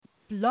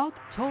Blog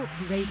Talk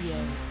Radio.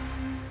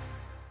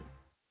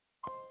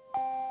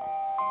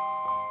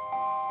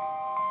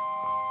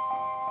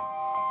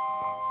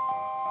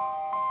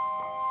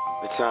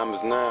 The time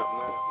is now.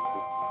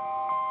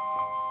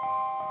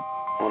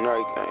 On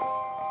everything.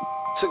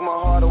 Took my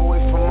heart away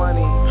from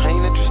money.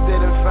 Ain't interested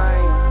in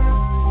fame.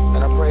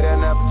 And I pray that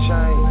never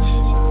change.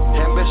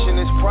 Ambition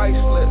is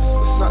priceless.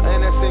 It's something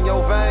that's in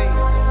your veins.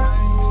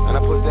 And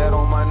I put that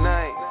on my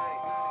name.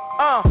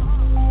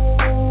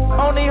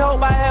 Only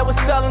hope I had was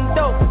selling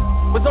dope.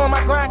 Was on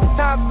my grind 'cause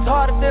times was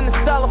harder than to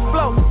sell a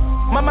float.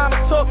 My mama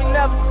taught me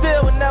never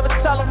steal and never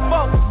tellin'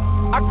 folks.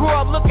 I grew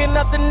up looking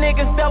up the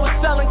niggas that was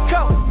selling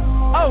coke.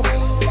 Oh,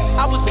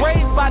 I was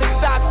raised by the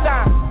stop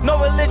sign. No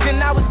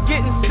religion, I was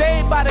getting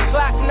saved by the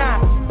Glock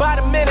 9. By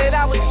the minute,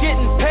 I was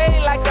getting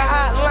paid like a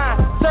hotline.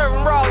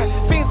 Serving rolling,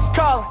 fiends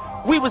calling.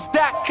 We was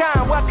that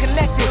kind, well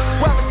connected,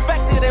 well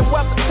respected and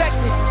well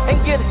protected.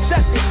 And get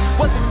accepted,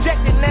 was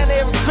ejected, now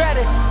they regret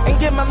it. And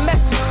get my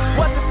message,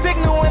 was a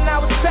signal when I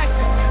was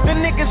texting. The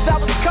niggas I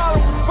was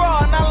calling was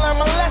fraud and I learned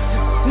my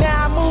lesson.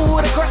 Now I move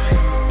with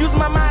aggression, use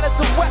my mind as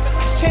a weapon.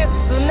 Cause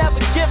chances are never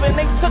given,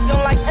 they took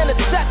them like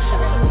interception.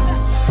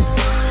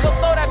 So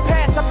throw that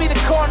pass, I'll be the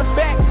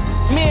cornerback.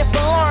 Me and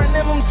Lauren,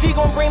 MMG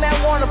gon' bring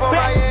that Warner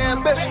back.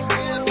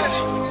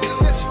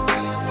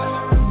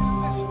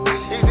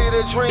 Easy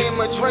to dream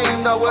a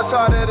dream, though it's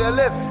harder to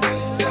live.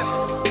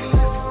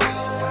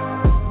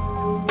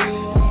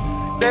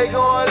 They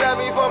gon' love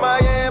me for my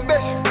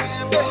ambition.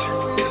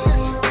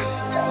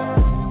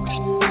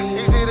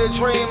 Easy to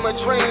dream a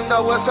dream,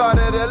 though it's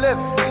harder to live.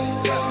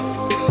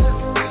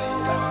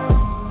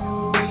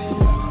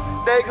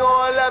 They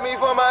gon' love me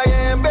for my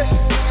ambition.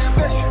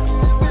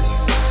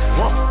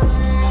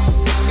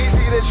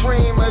 Easy to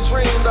dream a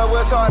dream, though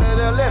it's harder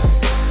to live.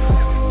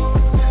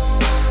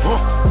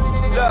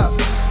 Look,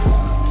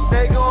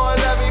 they gon'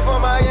 love me for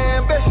my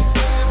ambition.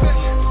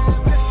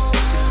 It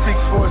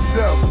speaks for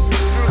itself.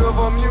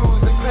 Beautiful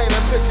music,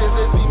 painting pictures,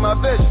 it be my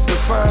vision.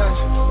 Defines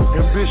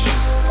ambition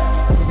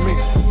for me.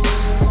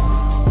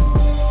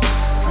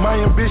 My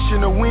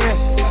ambition to win,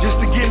 just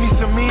to give me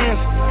some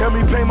ends. Help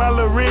me pay my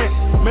little rent,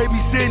 maybe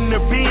sit in the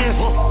bins.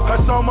 I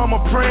saw mama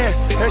praying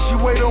as she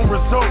wait on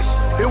results.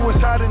 It was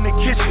hot in the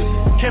kitchen,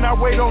 can I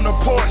wait on the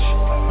porch?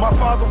 My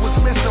father was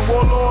missing,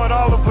 warlord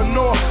Oliver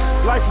North.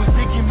 Life was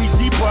digging me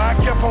deeper, I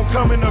kept on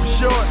coming up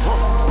short.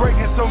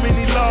 Breaking so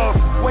many laws,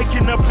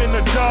 waking up in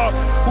the dark.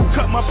 Who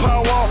cut my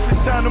power off?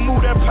 It's time to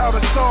move that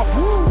powder soft.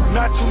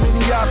 Not too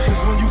many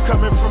options when you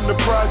coming from the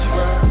project.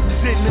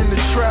 Sitting in the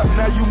trap,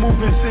 now you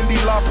moving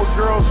Cindy Lauper.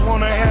 Girls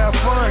wanna have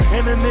fun,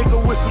 and a nigga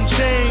with some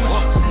change.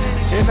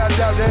 And I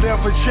doubt that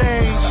ever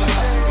change.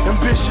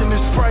 Ambition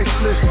is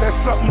priceless, that's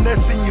something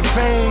that's in your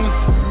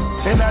veins.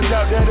 And I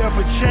doubt that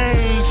ever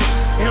change.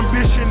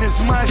 Ambition is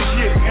my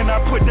shit, and I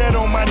put that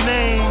on my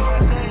name.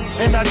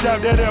 And I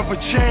doubt that ever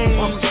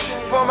change.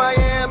 For my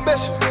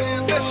ambition.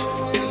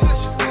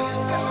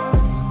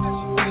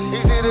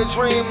 Easy to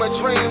dream a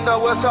dream,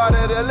 though it's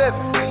harder to live.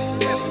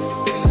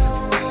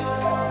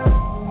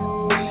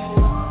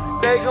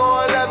 They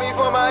gon' love me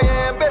for my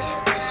ambition.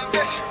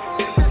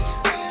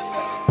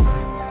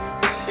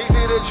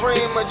 Easy to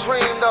dream a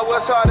dream, though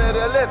it's harder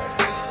to live.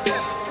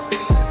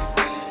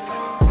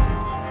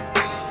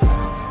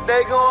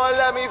 They gon'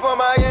 love me for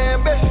my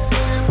ambition.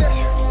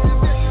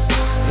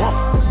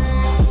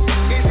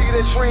 Easy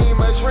to dream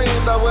a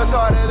dream, though it's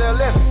harder to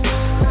live.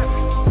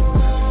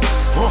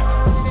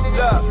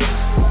 Look,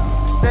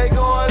 they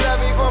gon' love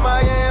me for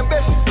my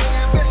ambition.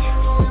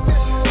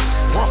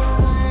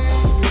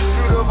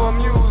 Beautiful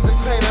music,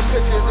 painting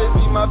pictures, it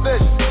be my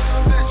vision.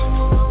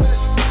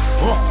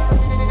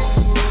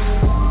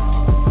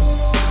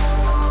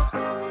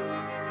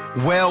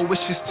 Well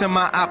wishes to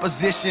my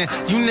opposition.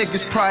 You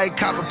niggas probably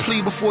cop a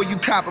plea before you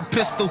cop a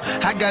pistol.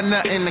 I got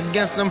nothing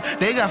against them,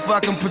 they got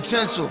fucking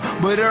potential.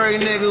 But every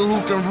nigga who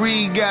can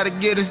read gotta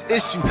get his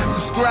issue.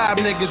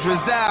 Subscribe niggas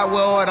reside where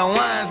all the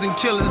lions and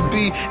killers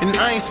be. And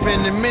I ain't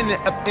spending a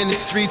minute up in the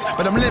streets,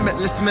 but I'm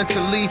limitless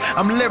mentally.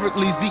 I'm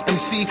lyrically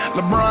ZMC,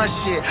 LeBron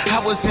shit. I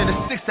was in a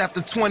 6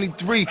 after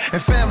 23.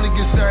 And family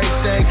gets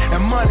everything,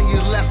 and money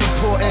is less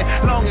important.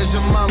 Long as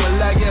your mama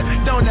like you,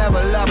 don't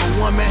ever love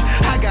a woman.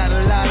 I got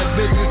a lot of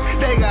bitches,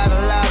 they got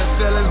a lot of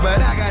feelings,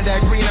 but I got that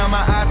green on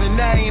my eyes and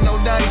that ain't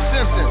no Donnie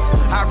Simpson.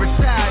 I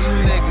retire you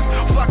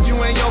niggas, fuck you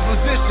in your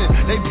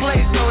position. They play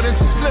so them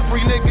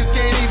slippery niggas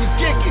can't even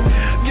kick it.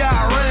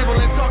 Y'all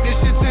rambling, talking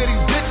shit to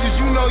these bitches.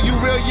 You know you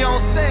real, you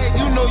don't say it.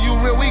 You know you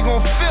real, we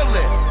gon' feel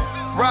it.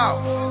 Raw.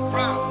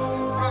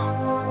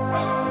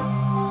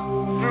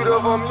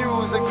 Beautiful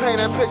music,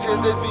 painting pictures,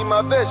 this be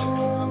my vision.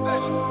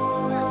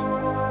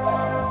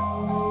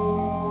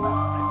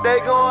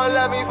 They gon'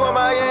 love me for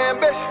my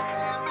ambition.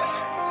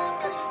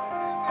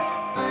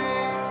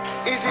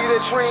 Easy to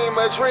dream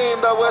a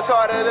dream, though it's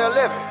harder to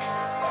live.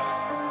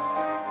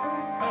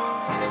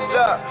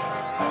 Look,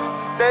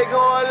 they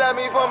gon' love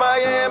me for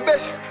my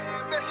ambition.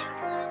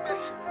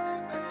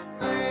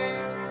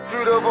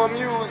 Beautiful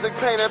music,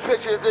 painting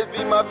pictures, this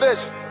be my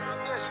vision.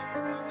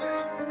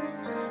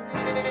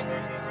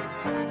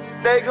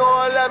 They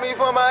gon' love me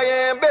for my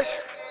ambition.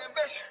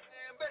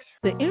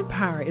 The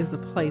Empire is a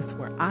place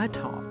where I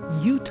talk,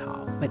 you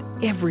talk, but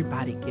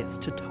everybody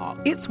gets to talk.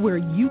 It's where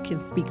you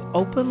can speak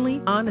openly,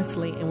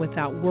 honestly, and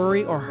without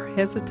worry or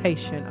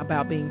hesitation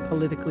about being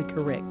politically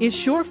correct. It's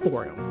your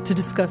forum to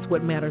discuss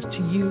what matters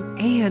to you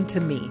and to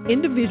me.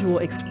 Individual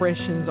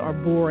expressions are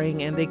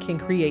boring and they can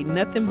create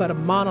nothing but a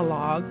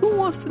monologue. Who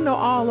wants to know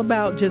all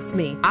about just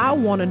me? I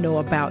want to know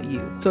about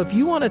you. So if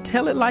you want to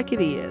tell it like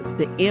it is,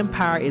 the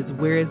Empire is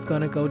where it's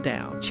going to go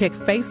down. Check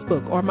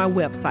Facebook or my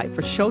website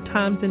for show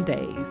times and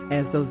days,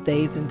 as those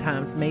days and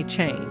times may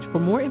change. For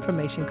more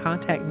information,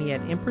 contact me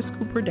at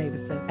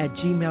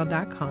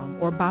empresscooperdavidson@gmail.com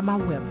or by my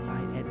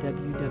website at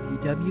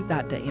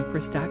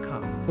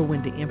www.theempress.com. For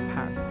when the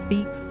Empire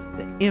speaks,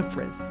 the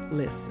Empress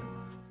listens.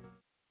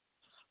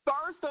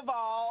 First of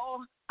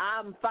all,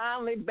 I'm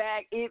finally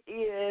back. It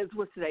is,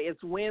 what's today?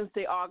 It's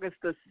Wednesday,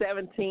 August the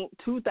 17th,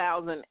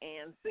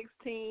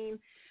 2016.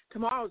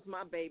 Tomorrow's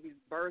my baby's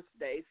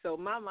birthday, so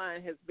my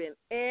mind has been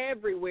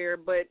everywhere.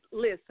 But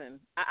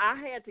listen, I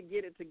had to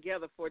get it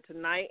together for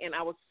tonight, and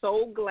I was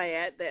so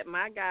glad that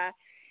my guy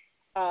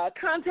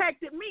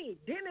contacted me.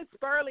 Dennis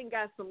Spurling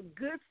got some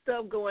good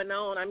stuff going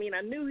on. I mean,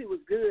 I knew he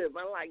was good,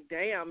 but I'm like,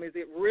 damn, is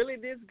it really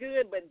this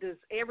good? But does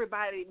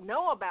everybody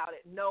know about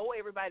it? No,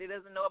 everybody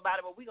doesn't know about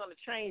it, but we're going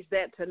to change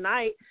that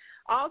tonight.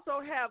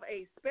 Also have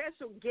a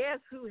special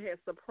guest who has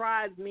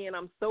surprised me, and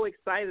I'm so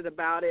excited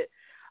about it.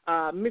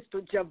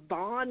 Mr.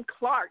 Javon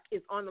Clark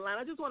is on the line.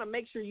 I just want to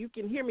make sure you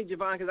can hear me,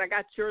 Javon, because I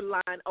got your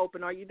line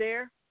open. Are you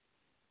there?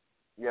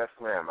 Yes,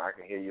 ma'am. I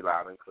can hear you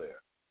loud and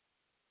clear.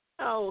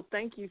 Oh,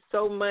 thank you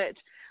so much.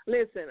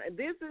 Listen,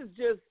 this is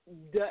just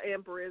the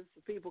Empress.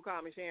 People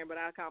call me Sharon, but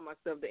I call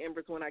myself the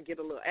Empress when I get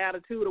a little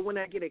attitude or when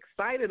I get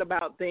excited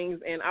about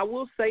things. And I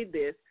will say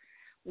this.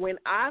 When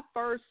I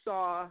first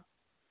saw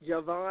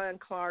Javon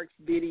Clark's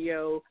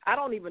video, I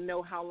don't even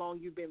know how long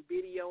you've been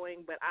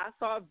videoing, but I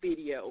saw a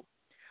video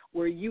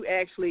where you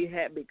actually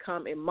had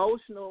become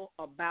emotional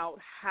about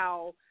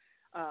how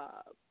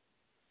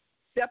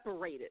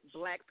separated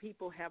black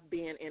people have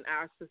been in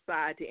our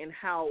society and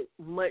how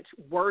much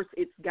worse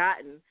it's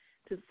gotten.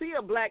 To see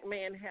a black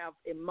man have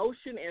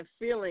emotion and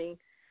feeling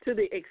to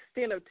the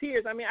extent of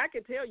tears, I mean, I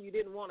could tell you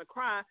didn't want to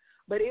cry,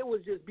 but it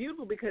was just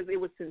beautiful because it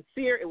was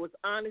sincere, it was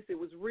honest, it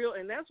was real,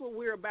 and that's what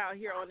we're about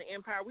here on the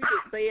Empire. We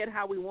just say it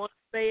how we want to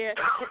say it,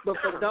 but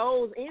for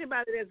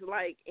anybody that's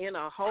like in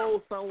a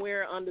hole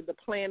somewhere under the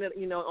planet,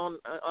 you know, on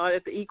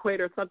at the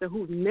equator or something,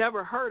 who's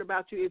never heard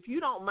about you, if you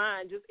don't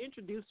mind just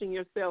introducing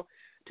yourself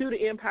to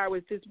the Empire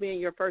with this being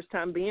your first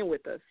time being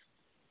with us.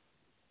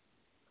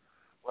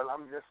 Well,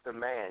 I'm just a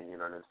man, you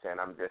know what I'm saying?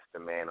 I'm just a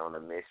man on a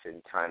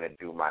mission trying to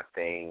do my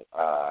thing.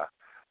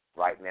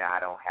 Right now I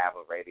don't have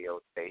a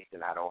radio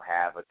station. I don't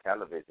have a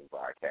television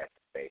broadcast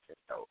station.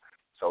 So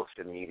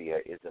social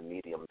media is a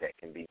medium that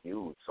can be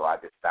used. So I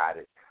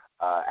decided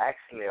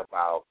actually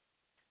about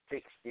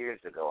 6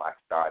 years ago I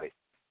started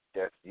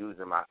just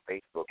using my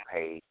Facebook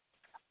page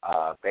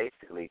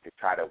basically to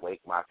try to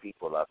wake my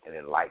people up and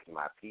enlighten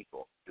my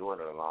people. Doing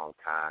it a long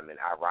time, and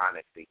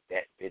ironically,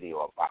 that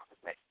video about the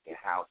Mexican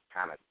house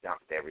kind of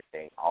jumped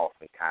everything off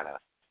and kind of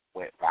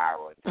went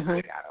viral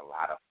and got a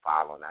lot of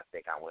following. I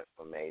think I went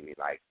from maybe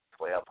like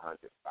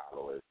 1,200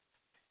 followers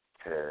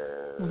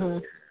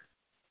to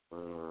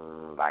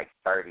like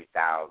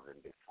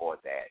 30,000 before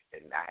that.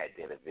 And I had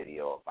did a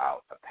video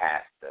about a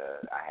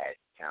pastor I had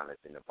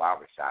challenged in the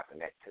barbershop,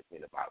 and that took me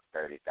to about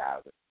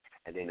 30,000.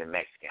 And then the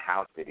Mexican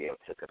house video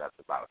took it up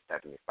to about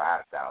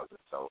 75,000.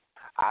 So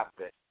I've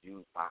just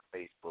used my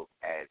Facebook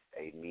as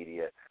a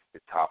media to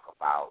talk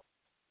about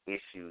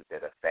issues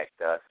that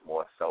affect us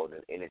more so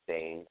than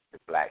anything, the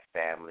black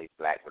family,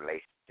 black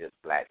relationships,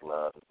 black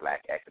love,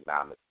 black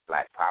economics,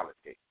 black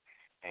politics.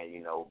 And,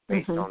 you know,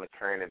 based on the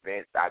current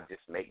events, I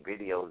just make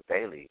videos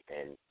daily,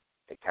 and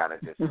it kind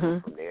of just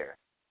goes from there.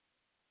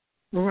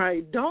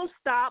 Right. Don't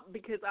stop,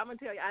 because I'm going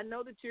to tell you, I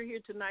know that you're here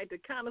tonight to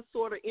kind of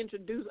sort of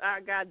introduce our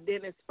guy,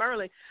 Dennis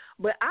Spurling,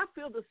 but I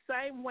feel the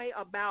same way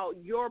about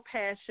your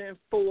passion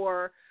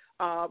for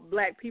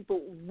black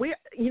people.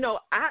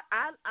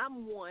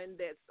 I'm one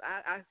that's,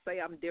 I say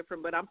I'm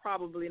different, but I'm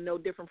probably no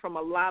different from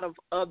a lot of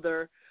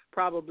other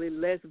probably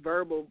less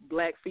verbal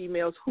black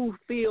females who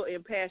feel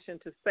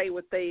impassioned to say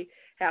what they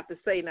have to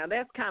say. Now,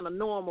 that's kind of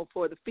normal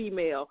for the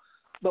female.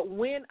 But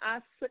when I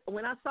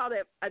saw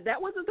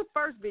that wasn't the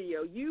first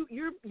video.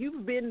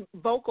 You've been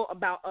vocal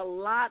about a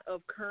lot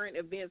of current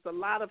events, a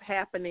lot of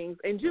happenings,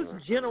 and just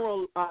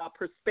general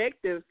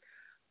perspectives.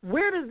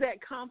 Where does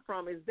that come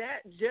from? Is that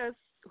just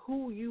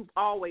who you've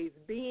always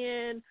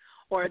been,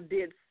 or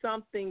did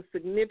something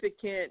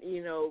significant,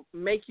 you know,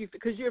 make you?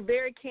 Because you're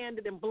very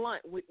candid and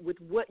blunt with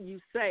what you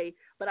say.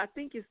 But I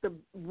think it's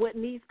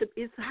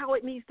how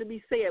it needs to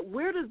be said.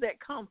 Where does that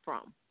come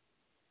from?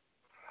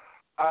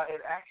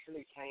 It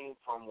actually came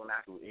from when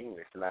I do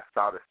English, and I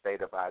saw the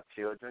state of our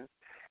children,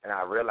 and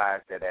I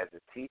realized that as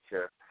a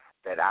teacher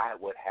that I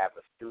would have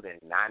a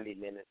student 90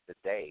 minutes a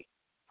day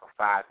for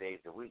 5 days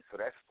a week, so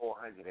that's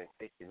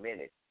 450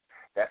 minutes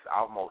That's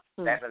almost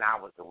 7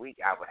 hours a week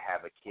I would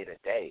have a kid a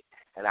day.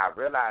 And I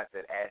realized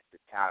that as the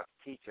child's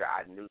teacher,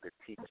 I knew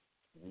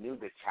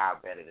the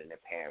child better than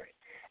the parent.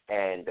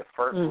 And the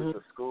first week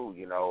of school,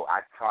 you know,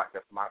 I taught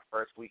my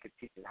first week of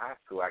teaching high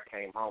school. I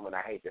came home, and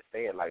I hate to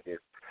say it like this.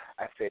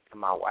 I said to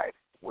my wife,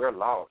 we're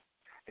lost.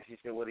 And she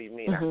said, what do you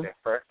mean? I said,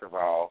 first of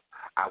all,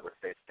 I would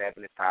say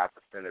 75%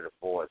 of the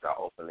boys are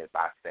openly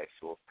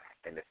bisexual,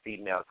 and the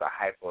females are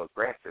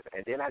hyper-aggressive.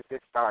 And then I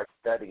just started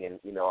studying.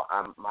 You know,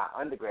 my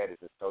undergrad is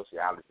in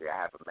sociology. I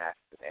have a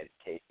master's in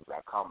education, but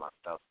I call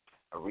myself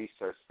a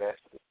research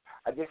specialist.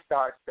 I just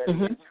started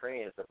studying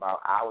trends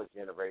about our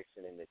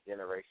generation and the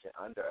generation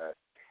under us,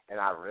 and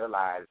I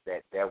realized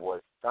that there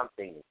was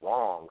something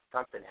wrong.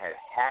 Something had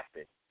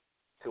happened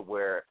to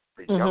where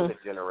the younger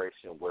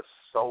generation was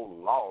so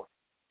lost,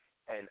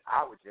 and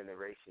our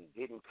generation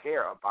didn't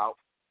care about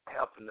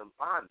helping them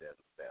find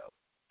themselves.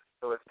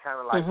 So it's kind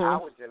of like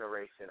our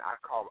generation, I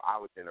call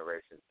our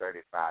generation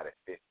 35 to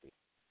 50.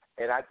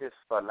 And I just,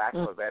 for lack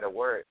of a better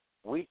word,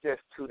 we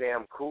just too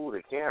damn cool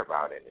to care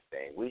about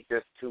anything. We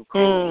just too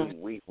cool.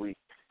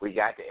 We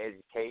got the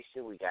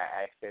education. We got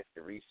access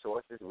to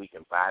resources. We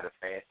can buy the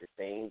fancy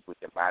things. We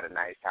can buy the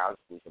nice houses.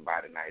 We can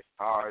buy the nice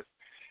cars.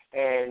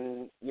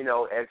 And, you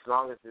know, as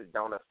long as it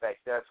don't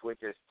affect us, we're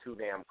just too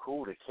damn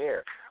cool to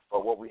care.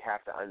 But what we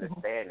have to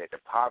understand that the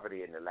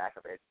poverty and the lack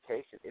of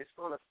education is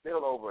going to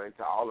spill over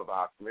into all of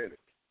our communities.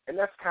 And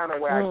that's kind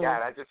of where I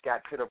got. I just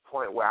got to the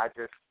point where I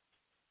just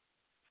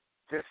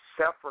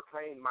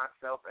self-proclaimed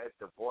myself as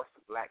the voice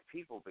of black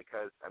people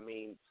because, I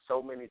mean,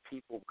 so many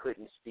people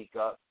couldn't speak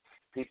up.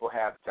 People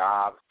have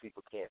jobs.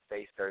 People can't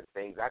say certain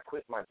things. I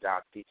quit my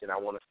job teaching. I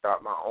want to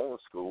start my own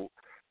school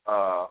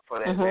for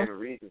that very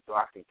reason, so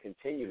I can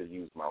continue to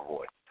use my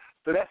voice.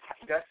 So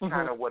that's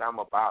kind of what I'm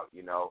about,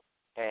 you know.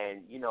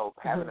 And, you know,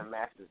 having a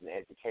master's in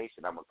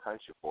education, I'm a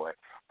country boy.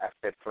 I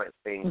said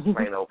plain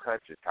old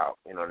country talk,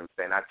 you know what I'm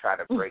saying? I try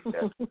to break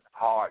the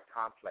hard,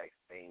 complex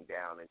thing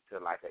down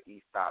into like an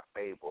Aesop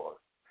fable,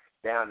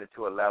 down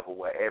into a level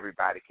where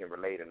everybody can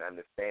relate and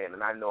understand.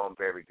 And I know I'm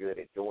very good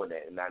at doing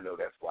that, and I know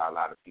that's why a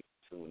lot of people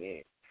tune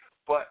in.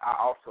 But I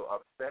also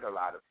upset a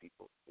lot of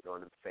people, you know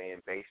what I'm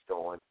saying, based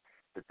on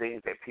the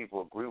things that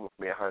people agree with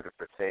me 100%.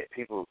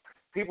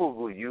 People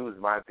will use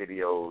my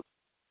videos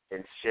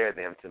and share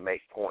them to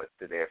make points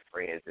to their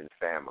friends and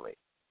family.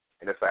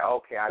 And it's like,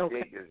 okay, I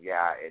dig this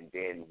guy, and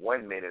then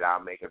 1 minute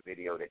I'll make a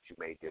video that you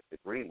may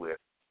disagree with.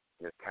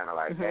 And it's kind of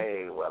like,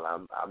 hey, well,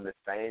 I'm the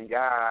same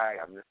guy.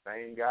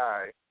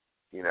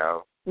 You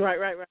know. Right.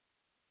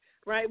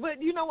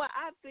 But you know what?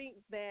 I think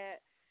that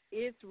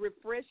it's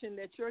refreshing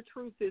that your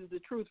truth is the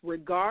truth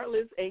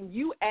regardless. And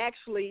you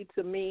actually,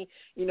 to me,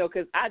 you know,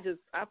 because I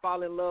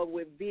fall in love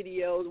with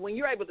videos. When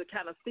you're able to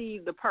kind of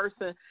see the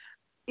person,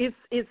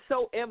 it's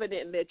so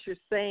evident that you're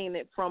saying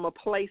it from a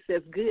place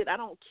that's good. I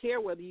don't care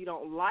whether you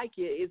don't like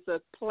it. It's a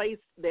place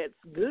that's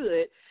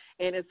good,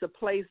 and it's a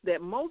place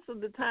that most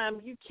of the time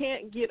you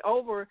can't get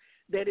over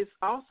that it's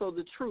also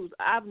the truth.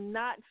 I've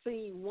not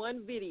seen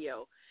one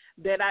video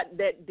that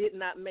did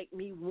not make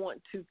me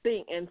want to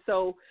think. And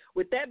so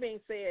with that being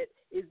said,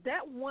 is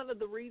that one of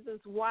the reasons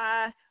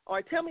why,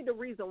 or tell me the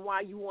reason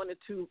why you wanted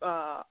to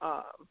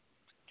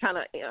kind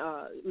of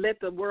let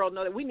the world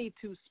know that we need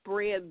to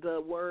spread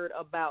the word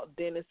about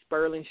Dennis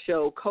Spurling's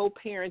show,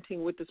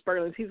 Co-Parenting with the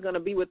Spurlings. He's going to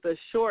be with us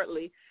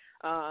shortly.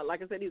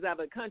 Like I said, he's out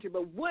of the country.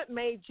 But what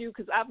made you,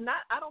 because I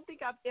don't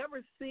think I've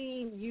ever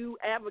seen you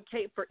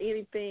advocate for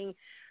anything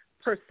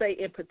per se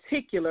in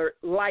particular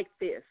like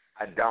this.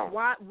 I don't.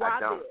 Why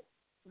don't.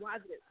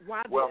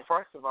 Well,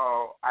 first of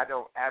all, I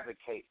don't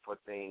advocate for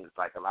things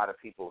like a lot of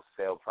people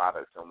sell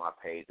products on my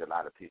page. A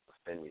lot of people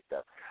send me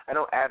stuff. I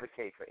don't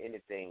advocate for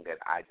anything that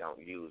I don't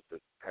use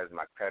because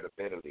my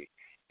credibility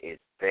is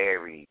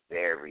very,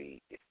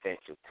 very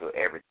essential to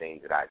everything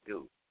that I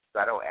do. So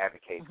I don't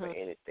advocate for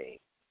anything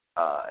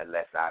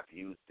unless I've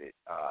used it.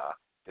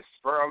 The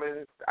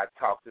Spurlings, I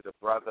talked to the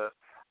brother.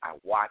 I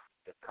watched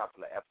a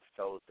couple of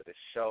episodes of the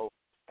show,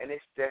 and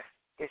it's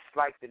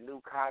like the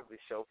new Cosby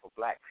Show for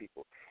black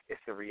people.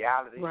 It's a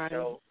reality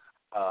show.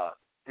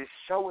 This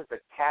show is a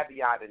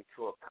caveat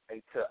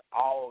into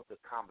all the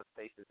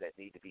conversations that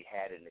need to be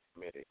had in the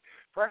community.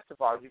 First of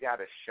all, you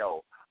got a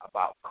show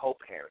about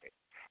co-parenting.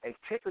 And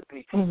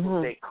typically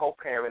people think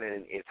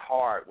co-parenting is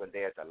hard when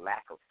there's a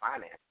lack of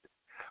finances.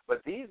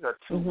 But these are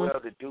two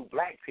well-to-do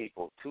black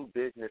people, two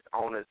business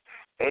owners,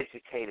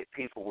 educated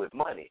people with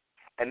money.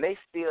 And they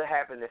still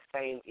having the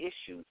same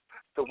issues.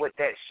 So what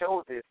that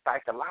shows is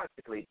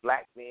psychologically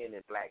black men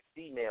and black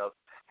females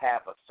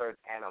have a certain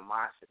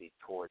animosity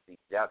towards each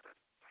other.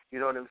 You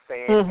know what I'm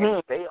saying?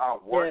 And they are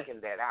working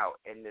that out.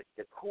 And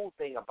the cool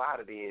thing about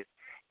it is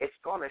it's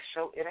going to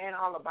show it ain't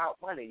all about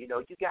money. You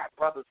know, you got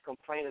brothers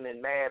complaining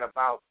and mad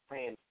about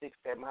paying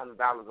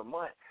 $600-700 a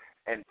month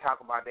and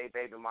talking about their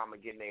baby mama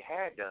getting their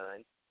hair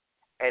done.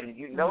 And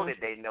you know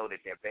that they know that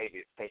their baby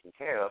is taken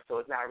care of, so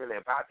it's not really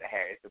about the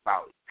hair. It's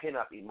about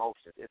pin-up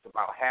emotions. It's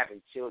about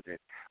having children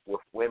with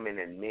women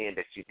and men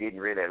that you didn't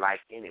really like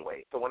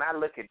anyway. So when I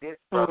look at this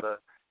brother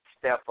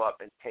step up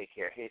and take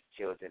care of his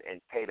children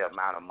and pay the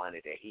amount of money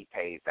that he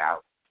pays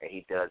out, and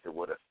he does it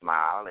with a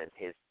smile, and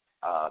his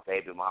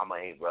baby mama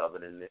ain't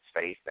rubbing in his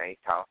face, ain't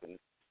talking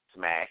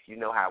smash. You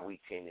know how we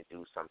tend to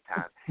do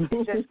sometimes.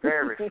 It's just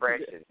very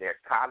refreshing. They're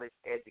college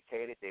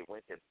educated.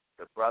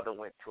 The brother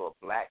went to a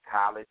black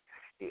college.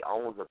 He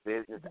owns a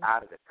business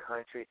out of the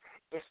country.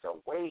 It's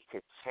a way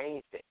to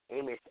change the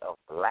image of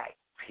black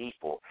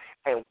people,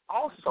 and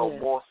also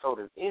more so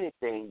than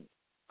anything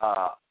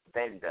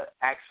than the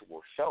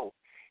actual show.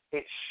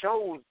 It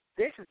shows,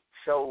 this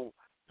show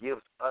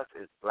gives us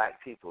as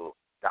black people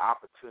the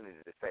opportunity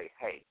to say,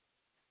 hey,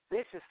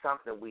 this is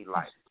something we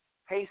like.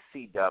 Hey,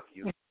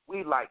 CW,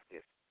 we like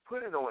this.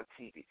 Put it on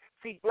TV.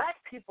 See, black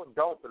people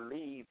don't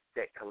believe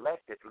that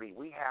collectively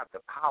we have the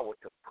power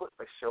to put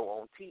a show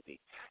on TV.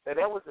 Now,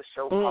 there was a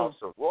show called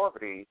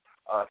Sorority,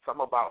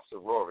 something about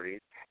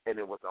sororities, and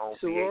it was on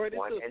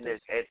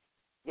VH1.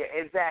 Yeah,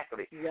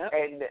 exactly. Yep.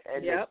 And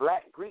the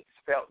black Greeks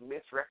felt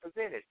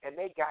misrepresented, and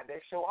they got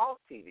that show off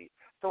TV.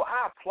 So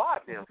I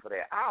applaud them for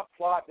that.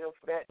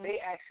 They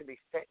actually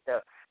set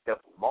the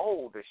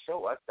mold to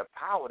show us the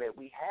power that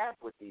we have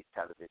with these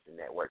television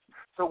networks.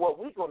 So what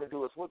we're going to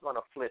do is we're going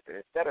to flip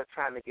it. Instead of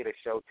trying to get a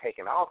show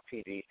taken off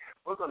TV,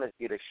 we're going to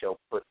get a show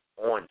put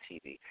on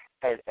TV.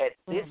 And at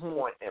this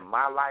point in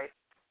my life,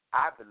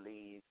 I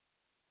believe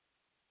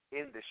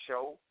in the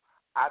show.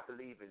 I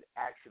believe in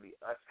actually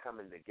us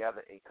coming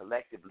together and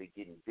collectively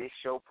getting this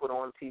show put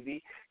on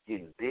TV,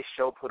 getting this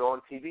show put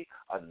on TV,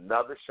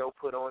 another show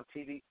put on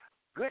TV,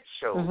 good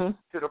shows,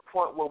 to the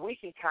point where we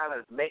can kind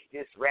of make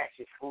this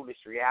ratchet, foolish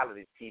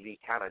reality TV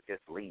kind of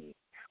just leave.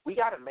 We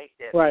got to make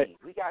that leave.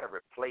 We got to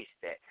replace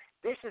that.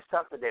 This is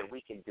something that we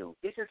can do.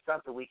 This is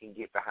something we can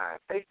get behind.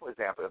 Say, for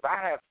example, if I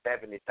have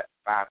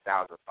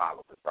 75,000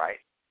 followers, right?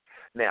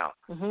 Now,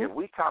 if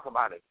we talk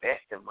about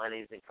investing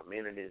monies in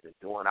communities and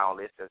doing all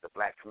this as a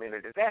black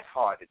community, that's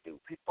hard to do.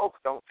 Folks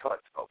don't touch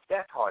folks.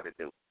 That's hard to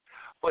do.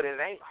 But it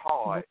ain't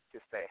hard to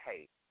say,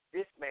 hey,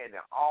 this man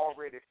that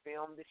already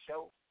filmed the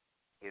show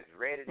is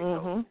ready to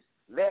go.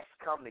 Let's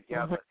come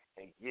together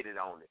and get it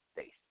on the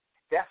station.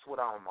 That's what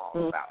I'm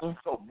all about.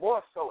 So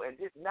more so, and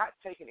just not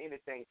taking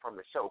anything from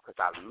the show,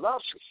 because I love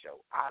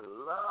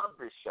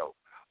the show.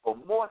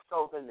 But more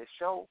so than the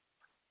show,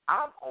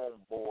 I'm on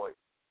board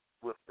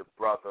with the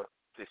brother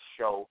to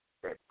show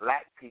that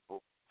black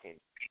people can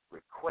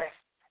request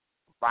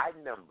by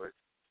numbers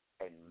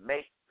and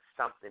make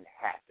something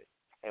happen.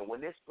 And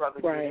when this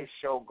brother get his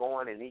show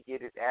going and he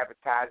get his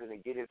advertising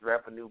and get his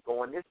revenue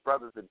going, this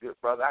brother's a good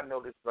brother. I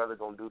know this brother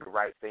going to do the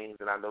right things,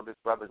 and I know this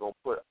brother going to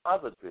put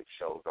other good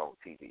shows on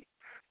TV.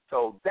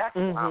 So that's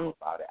what I'm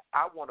about it.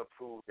 I want to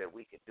prove that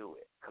we can do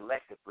it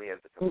collectively as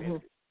a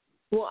community.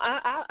 Well,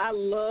 I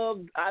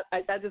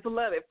just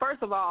love it.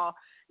 First of all,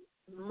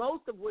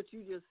 most of what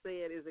you just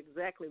said is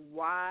exactly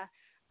why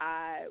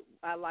I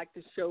like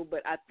the show, but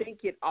I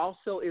think it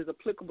also is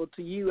applicable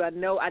to you. I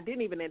know I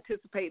didn't even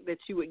anticipate that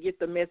you would get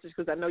the message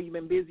because I know you've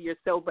been busy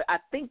yourself, but I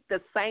think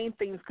the same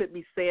things could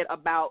be said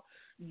about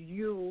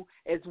you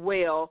as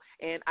well.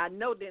 And I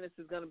know Dennis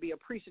is going to be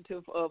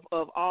appreciative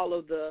of all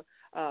of the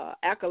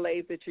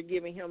accolades that you're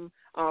giving him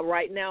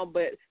right now,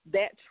 but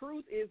that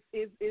truth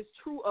is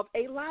true of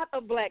a lot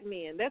of black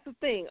men. That's the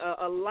thing.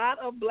 A lot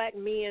of black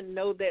men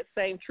know that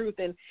same truth,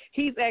 and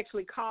he's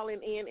actually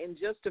calling in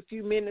just a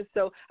few minutes.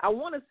 So I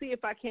want to see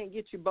if I can't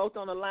get you both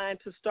on the line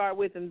to start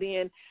with, and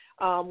then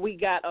we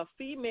got a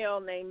female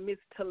named Miss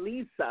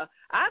Talisa.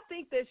 I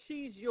think that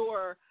she's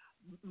your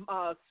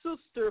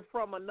sister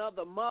from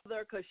another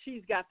mother because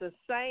she's got the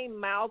same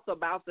mouth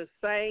about the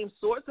same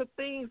sorts of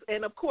things.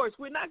 And, of course,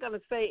 we're not going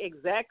to say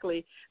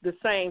exactly the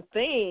same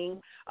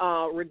thing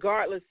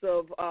regardless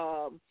of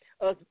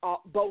us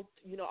both,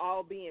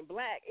 all being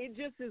black. It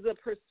just is a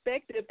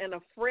perspective and a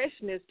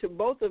freshness to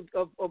both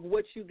of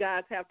what you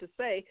guys have to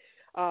say.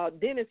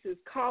 Dennis is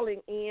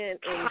calling in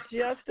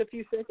just a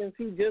few seconds.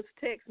 He just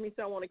texted me,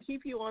 so I want to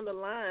keep you on the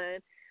line.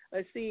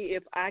 Let's see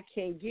if I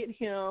can get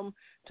him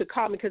to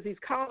call me because he's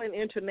calling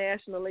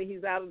internationally.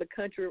 He's out of the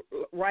country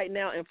right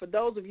now. And for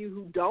those of you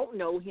who don't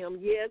know him,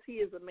 yes, he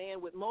is a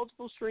man with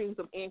multiple streams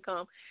of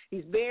income.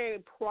 He's very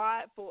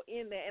prideful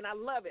in that, and I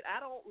love it. I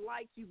don't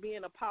like you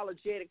being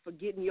apologetic for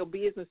getting your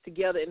business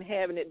together and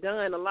having it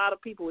done. A lot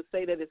of people would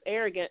say that it's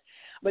arrogant,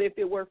 but if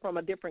it were from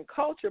a different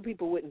culture,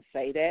 people wouldn't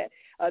say that.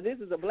 This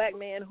is a black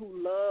man who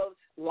loves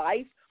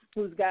life,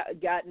 who's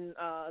gotten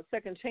a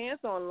second chance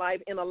on life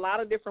in a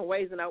lot of different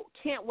ways, and I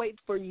can't wait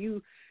for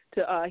you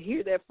to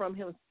hear that from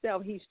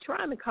himself. He's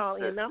trying to call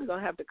in, and I'm going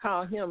to have to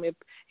call him if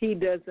he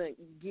doesn't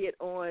get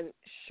on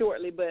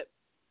shortly. But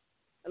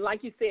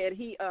like you said,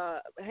 he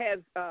has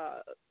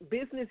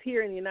business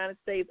here in the United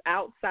States,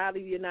 outside of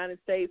the United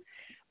States,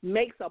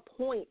 makes a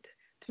point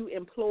to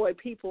employ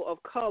people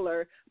of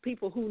color,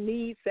 people who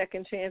need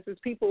second chances,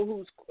 people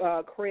whose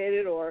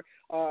credit or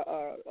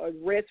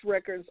arrest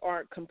records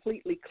aren't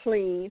completely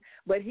clean,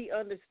 but he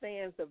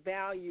understands the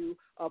value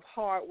of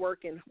hard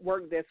work and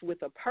work that's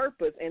with a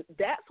purpose. And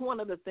that's one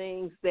of the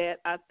things that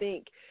I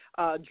think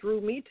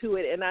drew me to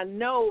it. And I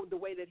know the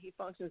way that he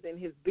functions in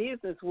his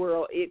business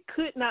world, it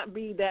could not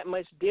be that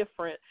much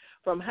different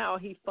from how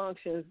he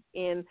functions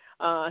in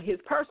his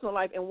personal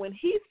life. And when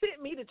he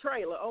sent me the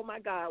trailer, oh my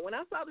God, when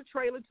I saw the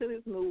trailer to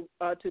this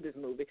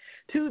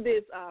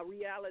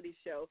reality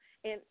show,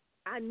 and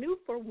I knew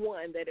for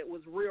one that it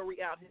was real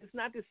reality. It's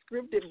not this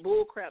scripted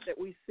bullcrap that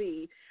we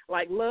see,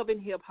 like Love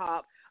and Hip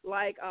Hop,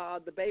 like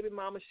the baby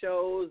mama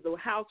shows, the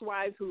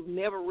housewives who've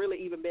never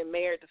really even been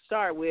married to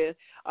start with,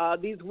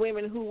 these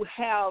women who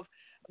have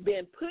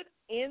been put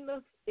in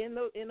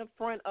the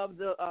front of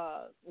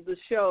the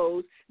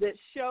shows that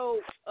show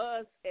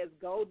us as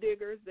gold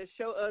diggers, that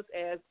show us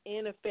as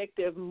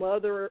ineffective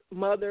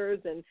mothers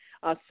and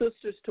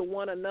sisters to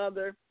one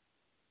another,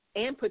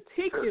 and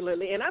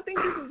particularly, and I think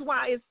this is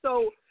why it's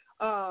so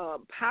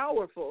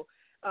powerful.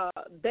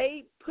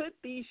 They put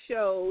these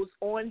shows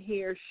on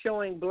here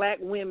showing black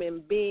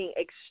women being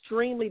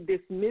extremely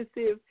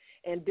dismissive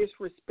and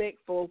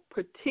disrespectful,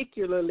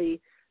 particularly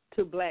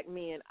to black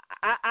men.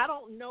 I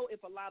don't know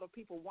if a lot of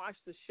people watch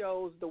the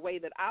shows the way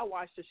that I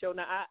watch the show.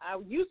 Now, I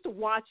used to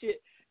watch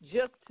it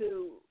just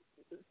to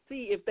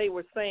see if they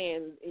were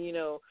saying,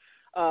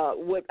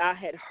 what I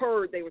had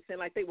heard they were saying,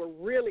 like they were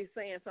really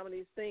saying some of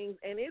these things.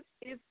 And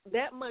it's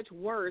that much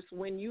worse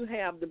when you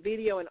have the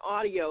video and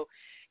audio.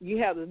 You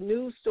have the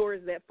news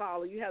stories that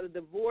follow. You have the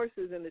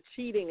divorces and the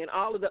cheating and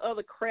all of the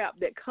other crap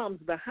that comes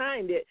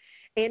behind it.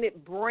 And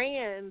it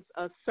brands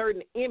a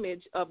certain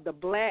image of the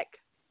black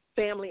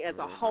family as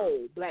a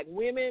whole, black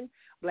women,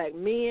 black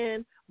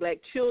men, black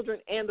children,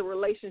 and the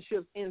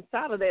relationships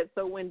inside of that.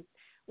 So when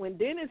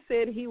Dennis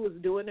said he was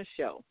doing a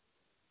show,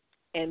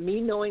 and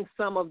me knowing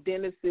some of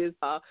Dennis's,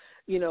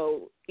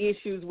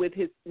 issues with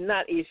his,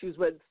 not issues,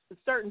 but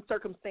certain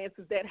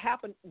circumstances that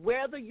happen,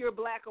 whether you're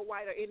black or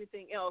white or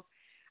anything else,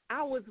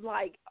 I was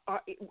like,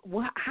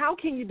 how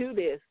can you do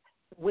this?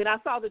 When I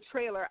saw the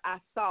trailer, I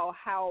saw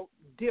how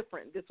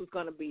different this was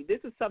going to be.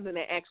 This is something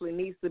that actually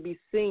needs to be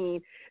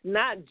seen,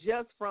 not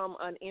just from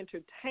an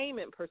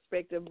entertainment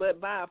perspective, but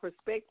by a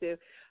perspective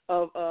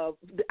of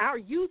our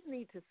youth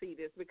need to see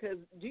this, because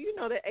do you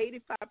know that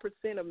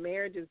 85% of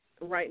marriages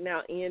right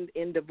now end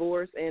in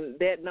divorce, and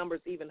that number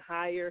is even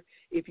higher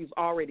if you've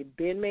already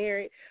been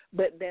married,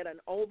 but that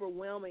an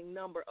overwhelming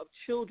number of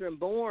children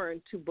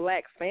born to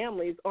black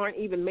families aren't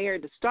even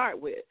married to start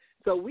with.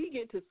 So we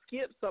get to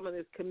skip some of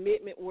this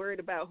commitment, worried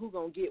about who's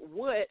going to get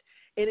what,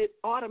 and it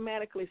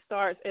automatically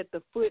starts at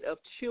the foot of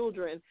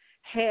children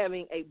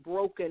having a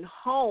broken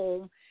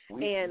home. We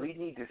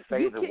need to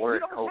say the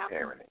word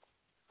co-parenting.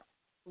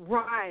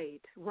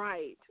 Right.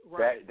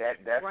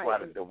 That's right. why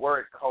the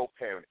word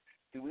co-parenting.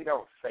 See, we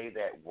don't say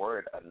that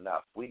word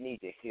enough. We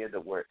need to hear the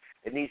word.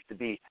 It needs to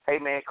be, hey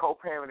man,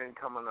 co-parenting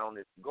coming on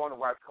this, going to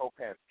watch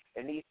co-parenting.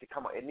 It needs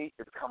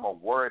to become a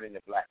word in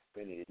the black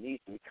community. It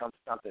needs to become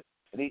something.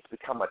 It needs to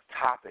become a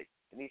topic.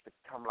 It needs to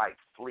become like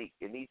sleep.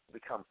 It needs to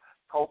become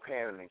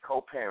co-parenting.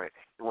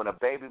 When a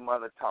baby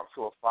mother talks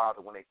to a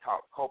father, when they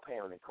talk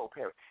co-parenting,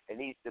 it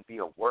needs to be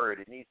a word.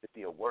 It needs to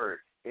be a word.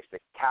 It's the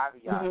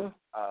caveat.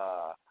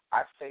 Mm-hmm.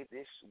 I say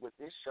this, what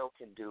this show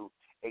can do,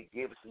 it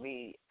gives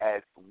me,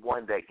 as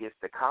one that gets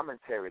to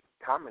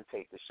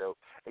commentate the show,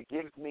 it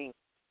gives me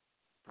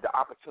the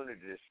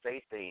opportunity to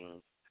say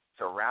things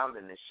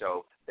surrounding the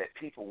show that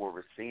people will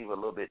receive a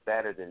little bit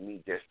better than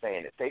me just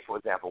saying it. Say, for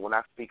example, when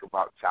I speak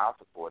about child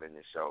support in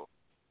the show,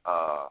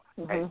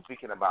 and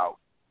speaking about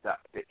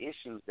the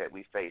issues that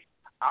we face,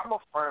 I'm a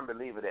firm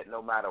believer that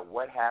no matter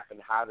what happened,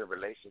 how the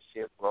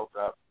relationship broke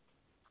up,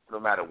 no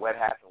matter what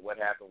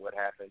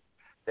happened,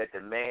 that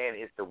the man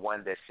is the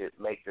one that should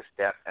make the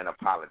step and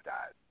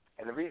apologize.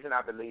 And the reason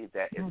I believe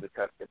that is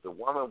because if the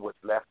woman was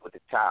left with the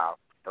child,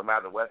 no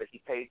matter whether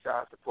he paid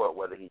child support,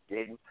 whether he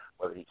didn't,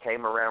 whether he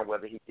came around,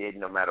 whether he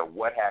didn't, no matter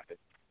what happened,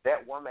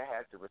 that woman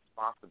has the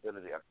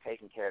responsibility of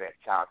taking care of that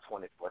child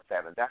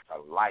 24/7. That's a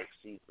life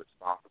she's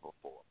responsible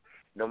for.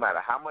 No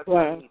matter how much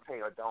money he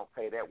pay or don't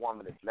pay, that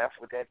woman is left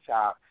with that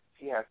child.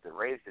 She has to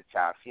raise the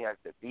child. She has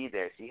to be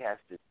there. She has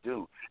to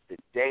do the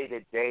day to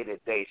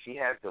day. She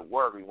has to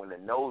worry when the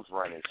nose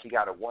running. She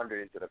got to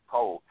wander into the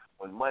cold.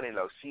 When money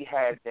low, she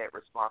has that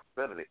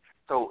responsibility.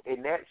 So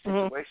in that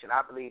situation,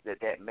 I believe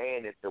that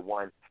man is the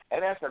one.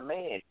 And as a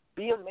man,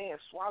 be a man.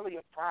 Swallow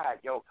your pride.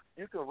 Yo,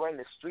 you can run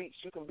the streets.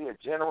 You can be a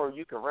general.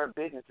 You can run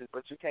businesses,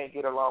 but you can't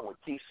get along with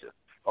Keisha.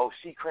 Oh,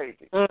 she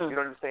crazy. You know what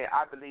I'm saying?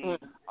 I believe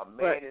a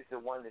man is the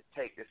one to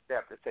take the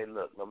step to say,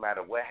 look, no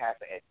matter what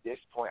happened, at this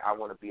point, I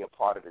want to be a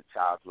part of the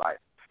child's life.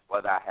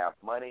 Whether I have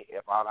money,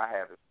 if all I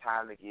have is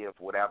time to give,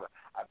 whatever,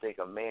 I think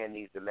a man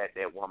needs to let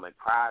that woman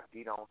cry,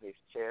 beat on his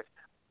chest,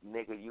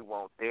 nigga, you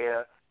weren't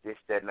there, this,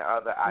 that, and the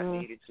other. I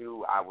needed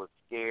you. I was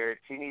scared.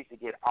 She needs to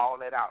get all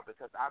that out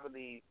because I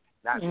believe,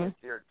 not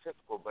just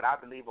stereotypical, but I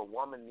believe a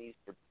woman needs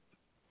to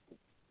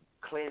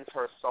cleanse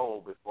her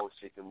soul before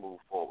she can move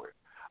forward.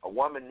 A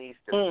woman needs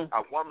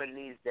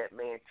that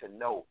man to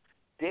know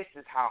this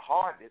is how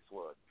hard this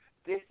was.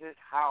 This is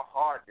how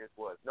hard this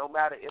was. No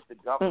matter if the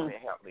government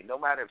helped me, no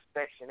matter if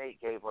Section 8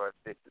 gave her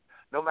assistance,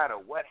 no matter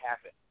what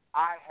happened,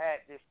 I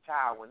had this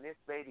child. When this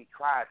baby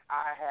cried,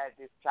 I had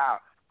this child.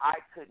 I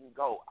couldn't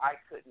go. I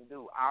couldn't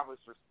do. I was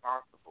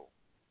responsible.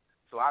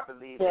 So I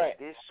believe that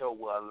this show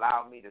will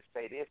allow me to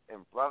say this,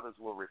 and brothers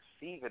will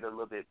receive it a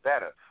little bit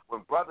better.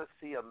 When brothers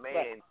see a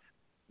man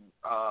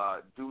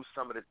do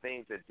some of the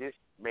things that this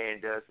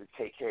man does to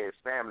take care of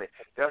his family,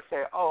 they'll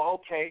say, oh,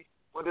 okay,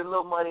 well, the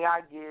little money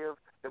I give,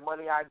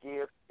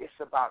 it's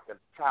about the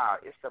child.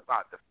 It's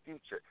about the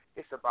future.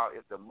 It's about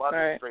if the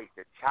mother's straight,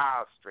 the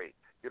child's straight.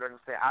 You know what I'm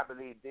saying? I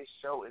believe this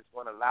show is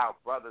going to allow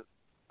brothers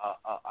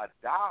a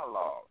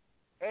dialogue.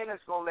 And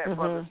it's going to let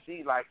brothers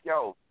see, like,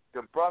 yo,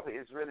 the brother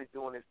is really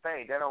doing his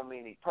thing. That don't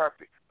mean he's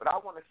perfect. But I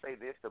want to say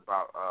this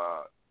about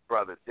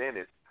Brother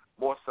Dennis,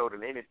 more so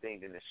than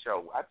anything in the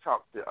show. I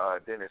talked to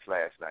Dennis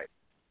last night.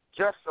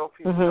 Just so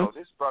people know,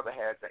 this brother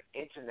has an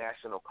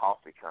international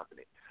coffee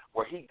company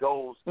where he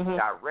goes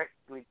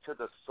directly to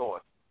the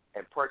source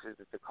and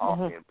purchases the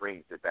coffee and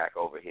brings it back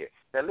over here.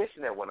 Now,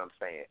 listen to what I'm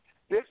saying.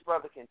 This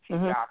brother can teach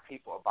our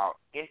people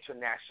about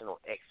international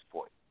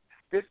exports.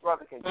 This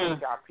brother can teach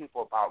our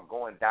people about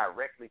going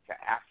directly to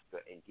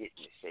Africa and getting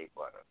the shea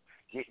butter,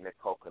 getting the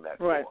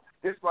coconut oil.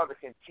 This brother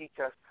can teach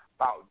us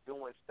about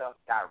doing stuff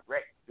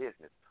direct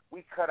business.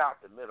 We cut out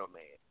the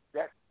middleman.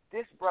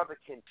 This brother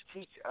can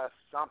teach us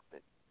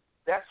something.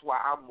 That's why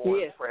I'm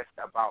more impressed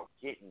about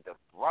getting the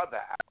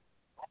brother out.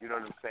 You know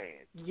what I'm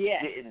saying?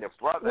 Yes. Getting the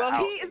brother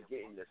out and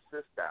getting the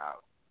sister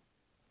out.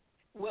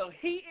 Well,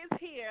 he is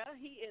here.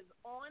 He is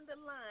on the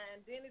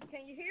line. Dennis,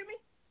 can you hear me?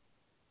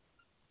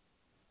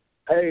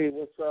 Hey,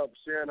 what's up,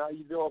 Sharon? How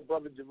you doing,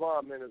 Brother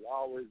Javon? Man, it's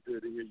always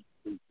good to hear you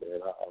speak, man.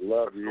 I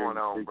love you. What's going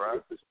on, bro?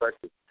 Your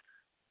perspective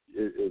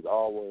is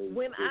always.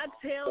 When I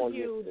tell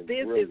you,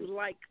 this is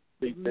like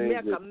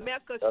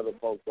Mecca. Other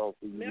folks don't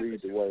see you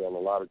lead the way on a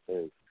lot of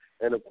things.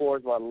 And, of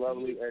course, my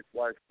lovely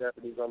ex-wife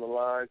Stephanie's on the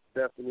line.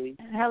 Stephanie.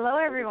 Hello,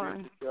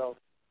 everyone.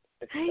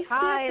 Hey,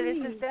 hi,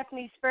 Stephanie. this is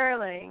Stephanie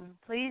Spurling.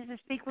 Pleased to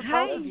speak with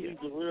both of you.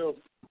 The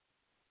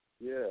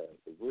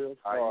real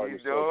star. How you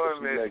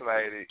doing, Miss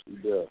Lady?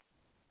 Yeah.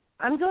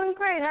 I'm doing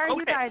great. How are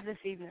you guys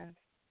this evening?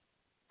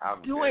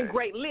 I'm doing good.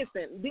 great.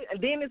 Listen,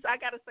 Dennis, I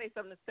got to say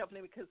something to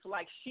Stephanie because,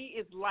 like, she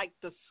is like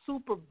the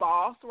super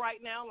boss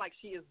right now. Like,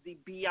 she is the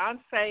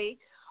Beyonce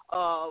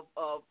of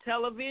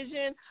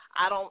television.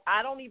 I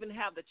don't even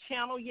have the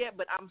channel yet,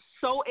 but I'm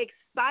so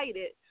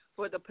excited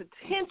for the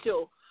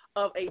potential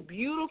of a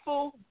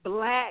beautiful,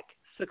 black,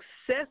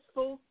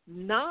 successful,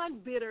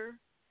 non-bitter,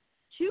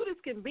 cute as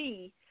can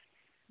be,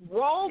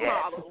 role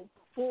model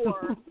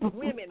for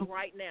women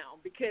right now,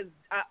 because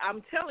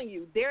I'm telling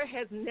you, there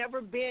has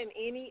never been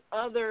any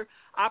other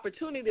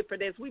opportunity for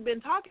this. We've been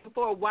talking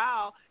for a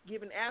while,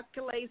 giving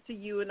accolades to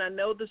you, and I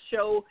know the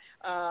show,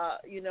 I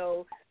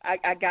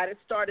got it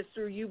started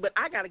through you, but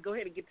I got to go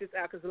ahead and get this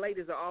out because the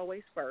ladies are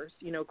always first.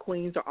 You know,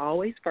 queens are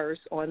always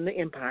first on the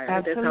Empire.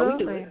 Absolutely. That's how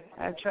we do it.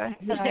 That's right.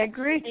 I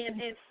agree.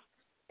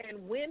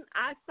 And when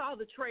I saw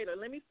the trailer,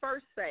 let me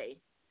first say,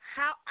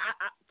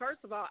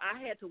 first of all, I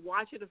had to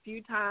watch it a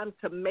few times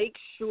to make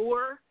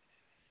sure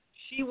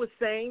she was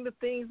saying the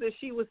things that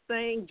she was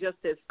saying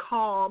just as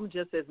calm,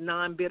 just as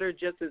non-bitter,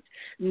 just as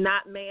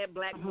not mad,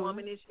 black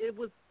womanish. It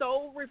was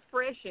so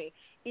refreshing.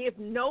 If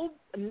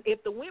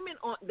the women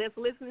that's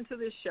listening to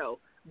this show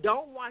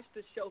don't watch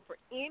the show for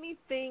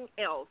anything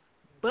else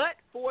but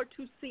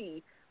to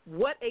see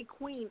what a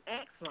queen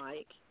acts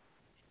like,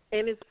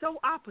 and it's so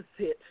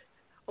opposite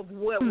of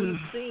what we've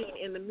seen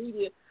in the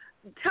media.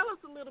 Tell us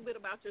a little bit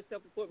about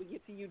yourself before we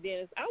get to you,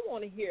 Dennis. I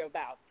want to hear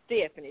about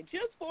Stephanie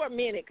just for a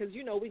minute because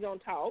we're gonna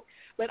talk.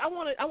 But I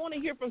want to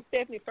hear from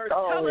Stephanie first.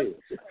 Tell us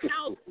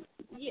how.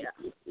 Yeah,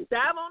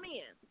 dive on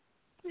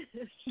in.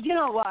 You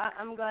know what?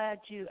 I'm glad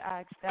you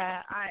asked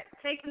that.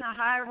 Taking the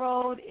high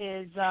road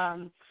is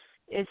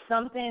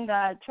something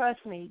that,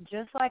 trust me,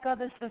 just like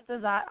other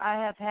sisters, I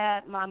have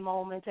had my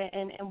moments,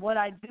 and what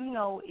I do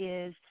know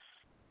is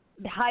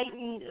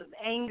heightened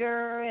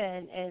anger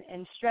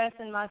and stress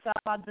in myself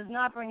does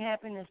not bring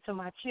happiness to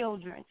my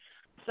children.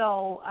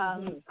 So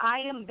I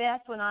am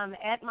best when I'm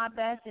at my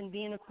best, and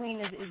being a queen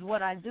is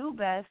what I do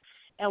best.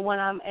 And when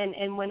I'm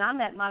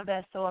at my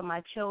best, so are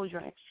my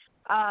children.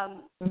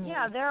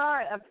 Yeah, there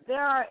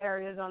are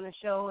areas on the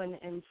show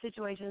and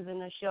situations in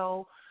the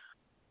show.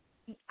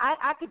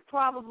 I could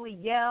probably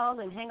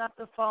yell and hang up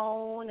the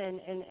phone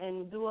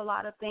and do a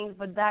lot of things,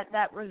 but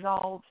that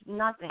resolves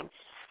nothing.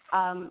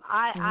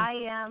 I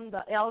am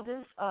the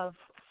eldest of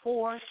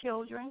 4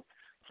 children,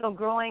 so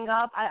growing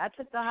up, I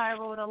took the high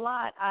road a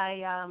lot.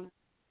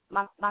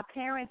 My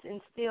parents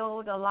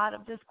instilled a lot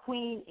of this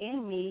queen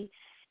in me,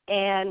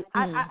 and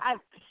I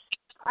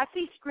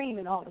see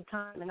screaming all the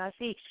time, and I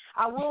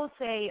will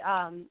say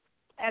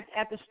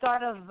at the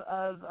start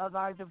of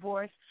our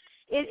divorce,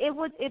 it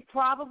was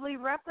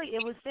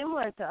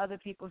similar to other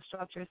people's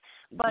structures,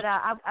 but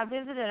I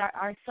visited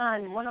our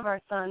son. One of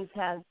our sons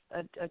has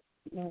a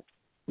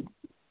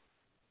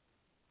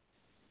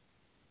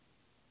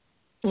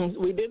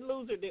we didn't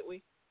lose her, did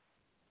we?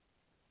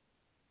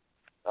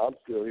 I'm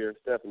still here.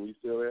 Stephanie, you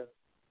still there?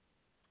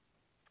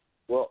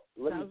 Well,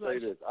 let me say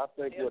this. I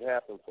think what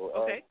happened for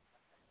us.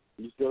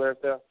 You still there,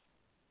 Steph?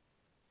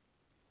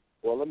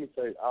 Well, let me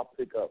say, I'll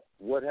pick up.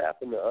 What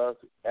happened to us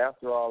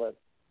after all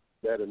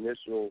that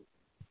initial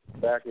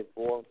back and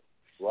forth,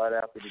 right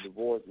after the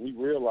divorce, we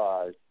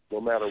realized no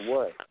matter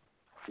what,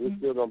 we're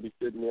still going to be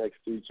sitting next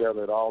to each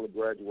other at all the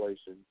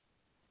graduations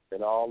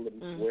and all the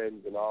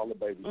weddings and all the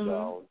baby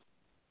showers.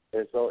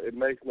 And so it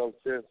makes no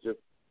sense just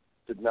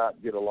to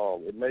not get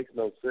along. It makes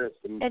no sense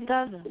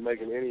to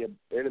make an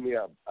enemy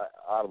out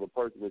of a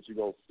person that you're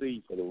going to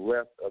see for the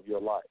rest of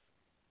your life.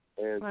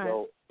 And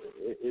so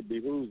it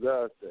behooves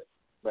us to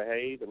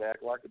behave and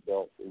act like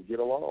adults and get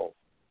along,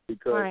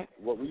 because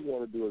what we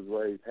want to do is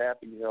raise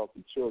happy,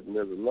 healthy children.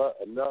 There's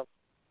enough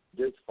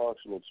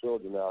dysfunctional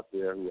children out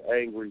there who are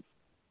angry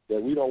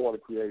that we don't want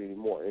to create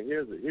anymore. And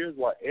here's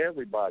why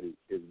everybody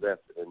is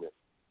vested in this.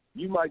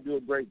 You might do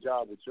a great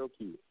job with your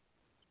kids,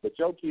 but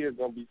your kids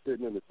going to be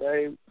sitting in the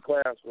same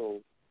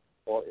classroom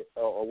or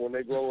when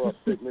they grow up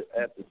sitting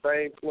at the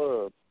same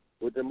club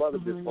with them other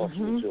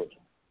dysfunctional children.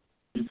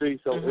 You see,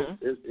 so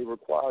it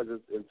requires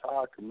this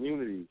entire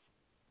community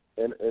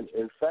and,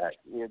 in fact,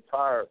 the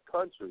entire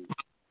country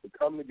to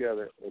come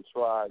together and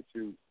try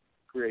to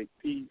create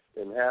peace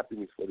and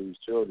happiness for these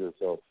children.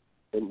 So,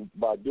 and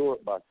by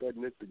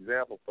setting this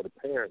example for the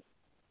parents,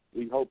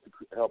 we hope to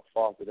help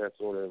foster that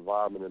sort of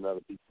environment in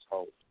other people's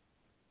homes.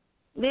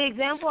 The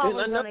example I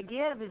was going to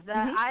give is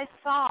that I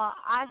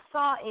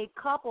saw a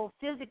couple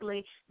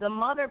physically, the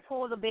mother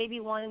pull the baby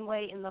one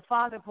way and the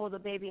father pull the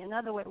baby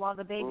another way while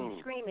the baby's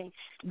screaming.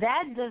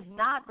 That does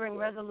not bring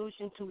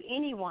resolution to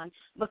anyone,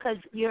 because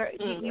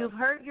you've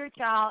hurt your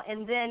child,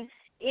 and then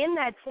in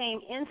that same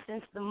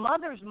instance, the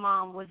mother's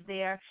mom was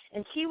there,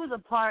 and she was a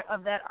part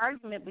of that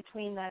argument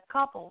between that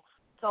couple.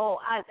 So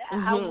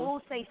I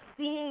will say,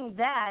 seeing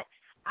that,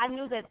 I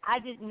knew that I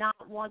did not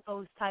want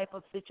those type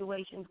of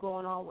situations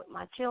going on with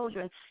my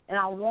children, and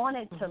I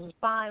wanted to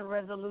find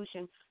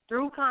resolution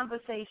through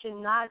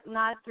conversation, not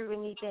through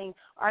anything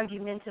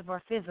argumentative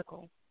or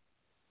physical.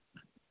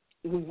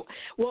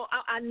 Well,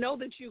 I know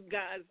that you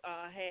guys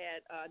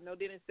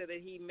Dennis said that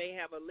he may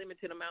have a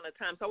limited amount of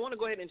time, so I want to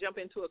go ahead and jump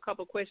into a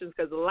couple questions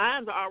because the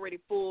lines are already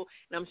full,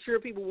 and I'm sure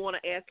people want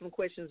to ask some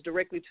questions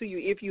directly to you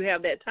if you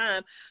have that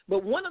time.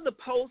 But one of the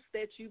posts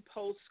that you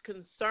post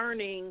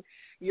concerning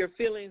your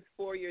feelings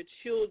for your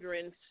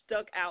children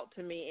stuck out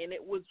to me, and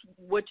it was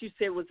what you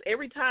said was,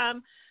 every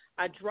time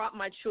I drop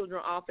my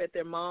children off at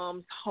their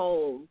mom's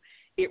home,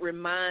 it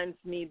reminds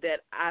me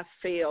that I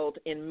failed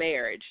in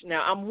marriage.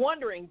 Now, I'm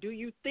wondering, do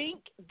you think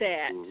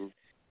that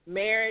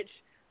marriage,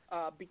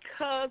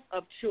 because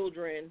of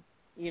children,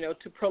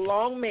 to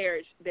prolong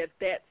marriage, that's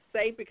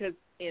safe? Because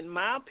in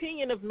my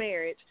opinion of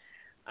marriage,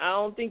 I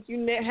don't think you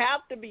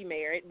have to be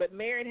married, but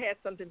marriage has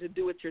something to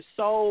do with your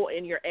soul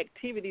and your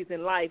activities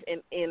in life.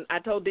 And I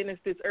told Dennis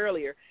this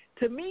earlier.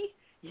 To me,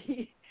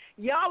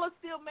 y'all are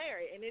still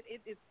married, and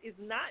it's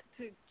not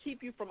to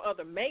keep you from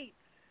other mates.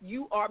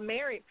 You are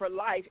married for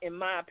life, in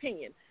my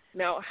opinion.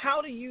 Now,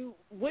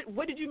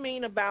 what did you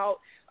mean about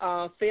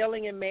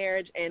failing in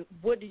marriage, and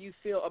what do you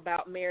feel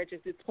about marriage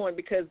at this point?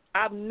 Because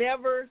I've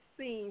never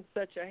seen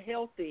such a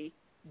healthy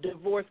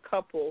divorced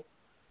couple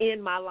in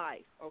my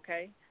life,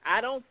 okay? I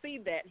don't see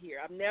that here.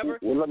 I've never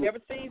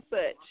seen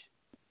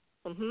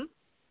such.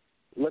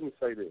 Let me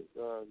say this.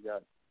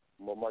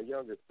 My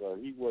youngest son,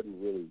 he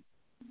wasn't really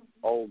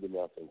old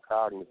enough and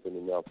cognizant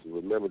enough to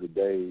remember the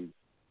days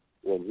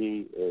when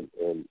he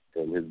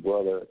and his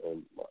brother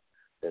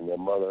and their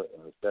mother,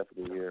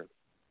 Stephanie here,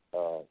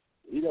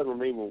 he doesn't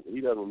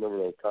remember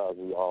those times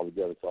we were all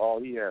together. So all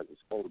he has is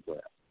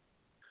photographs.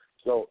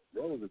 So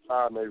there was a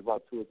time, maybe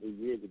about 2 or 3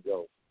 years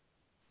ago,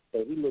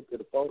 and he looked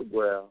at a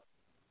photograph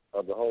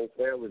of the whole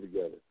family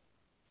together,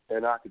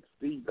 and I could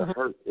see the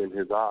hurt in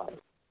his eyes.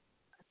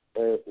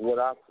 And what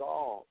I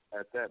saw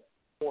at that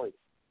point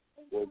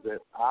was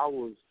that I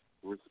was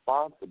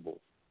responsible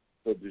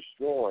for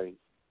destroying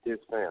his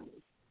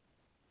family.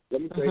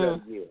 Let me say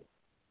that again.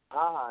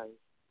 I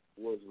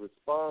was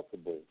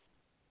responsible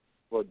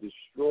for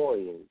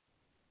destroying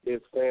his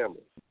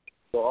family.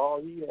 So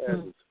all he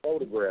has is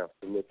photographs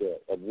to look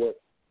at of what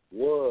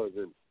was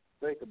and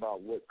think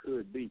about what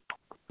could be.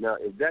 Now,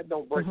 if that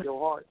don't break your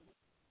heart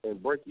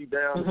and break you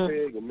down a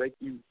peg and make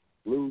you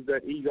lose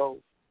that ego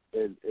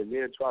and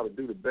then try to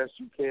do the best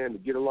you can to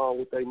get along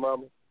with their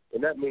mama,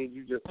 and that means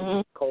you just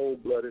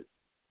cold-blooded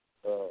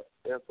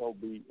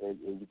SOB, and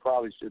you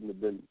probably shouldn't have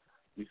been.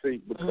 You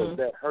see, because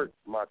that hurt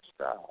my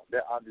child.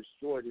 That I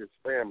destroyed his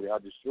family. I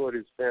destroyed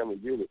his family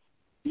unit.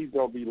 He's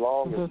gonna be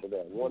longing for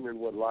that, wondering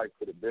what life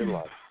could have been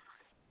like.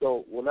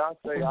 So when I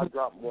say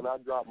when I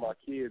drop my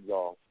kids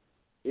off,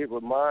 it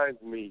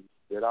reminds me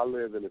that I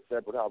live in a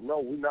separate house. No,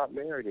 we're not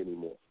married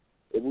anymore.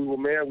 If we were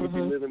married, we'd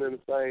be living in the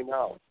same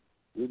house.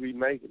 We'd be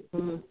making it.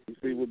 You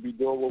see, we'd be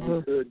doing what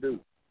we could do.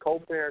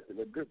 Co-parenting,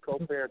 a good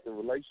co-parenting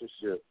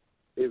relationship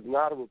is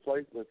not a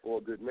replacement for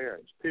a good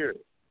marriage,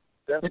 period.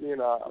 Stephanie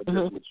and I are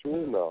just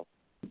mature enough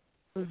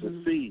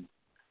to see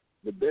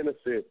the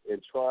benefit in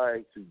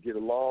trying to get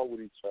along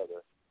with each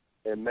other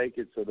and make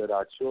it so that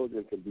our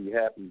children can be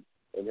happy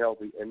and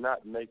healthy and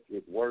not make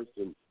it worse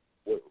than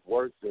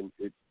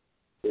it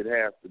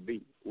has to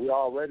be. We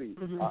already,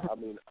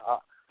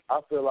 I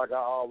feel like I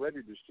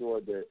already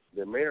destroyed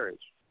their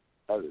marriage,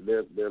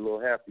 their little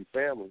happy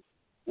family.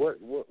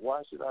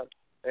 Why should I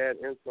add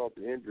insult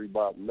to injury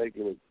by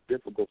making it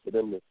difficult for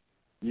them to,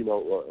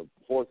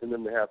 forcing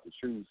them to have to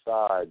choose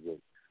sides and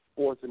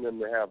forcing them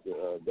to have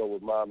to go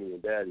with mommy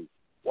and daddy?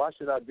 Why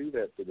should I do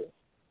that to them?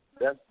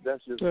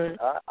 That's just right.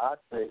 I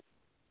think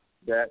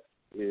that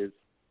is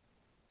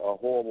a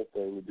horrible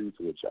thing to do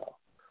to a child.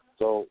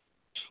 So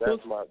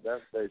that's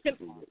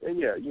basically it. And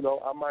yeah,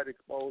 I might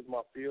expose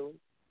my feelings,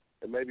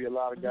 and maybe a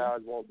lot of guys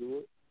won't do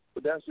it,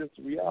 but that's just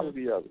the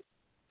reality of it.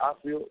 I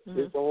feel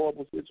it's a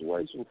horrible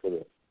situation for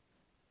them.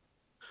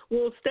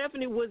 Well,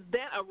 Stephanie, was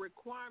that a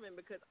requirement?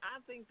 Because I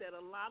think that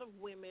a lot of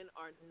women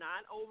are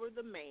not over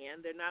the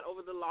man. They're not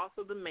over the loss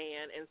of the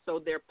man, and so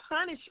their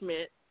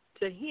punishment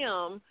to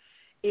him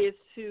is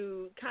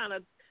to kind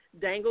of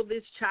dangle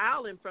this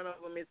child in front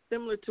of them. It's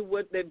similar to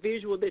what the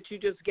visual that you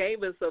just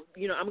gave us of,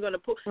 I'm going to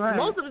put. Right.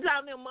 Most of the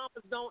time, their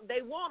mamas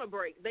they want a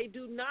break. They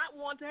do not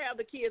want to have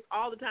the kids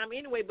all the time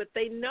anyway, but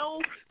they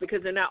know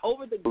because they're not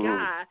over the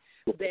guy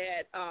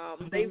that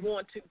they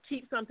want to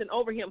keep something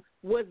over him.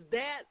 Was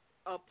that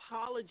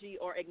apology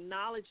or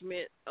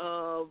acknowledgement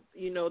of,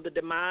 the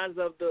demise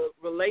of the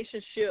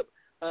relationship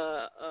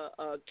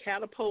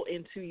catapult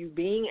into you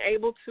being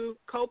able to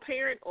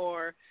co-parent,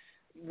 or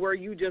were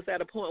you just at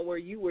a point where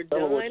you were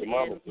done and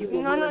you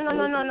were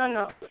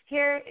No.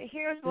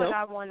 Here's what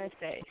I want to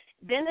say.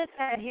 Dennis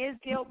had his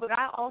guilt, but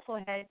I also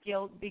had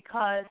guilt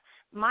because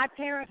my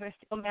parents are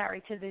still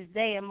married to this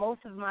day, and most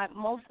of my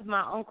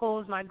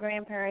uncles, my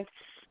grandparents.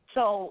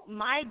 So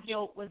my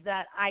guilt was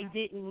that I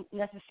didn't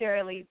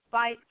necessarily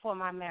fight for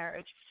my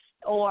marriage,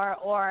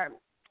 or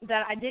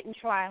that I didn't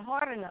try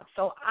hard enough.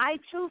 So I,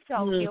 too,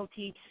 felt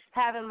guilty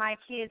having my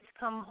kids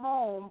come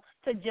home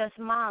to just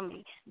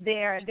mommy.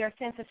 Their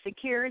sense of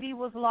security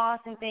was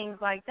lost and things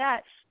like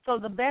that. So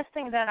the best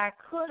thing that I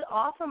could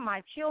offer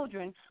my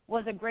children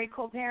was a great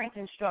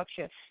co-parenting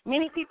structure.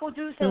 Many people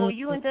do say, well,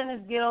 you and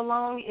Dennis get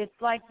along. It's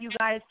like you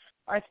guys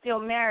are still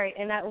married.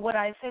 And what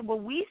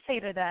we say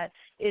to that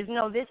is,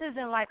 no, this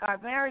isn't like our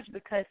marriage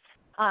because,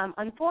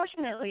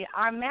 unfortunately,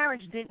 our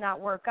marriage did not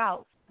work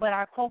out, but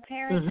our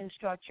co-parenting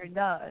structure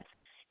does.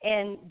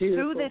 And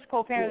through this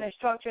co-parenting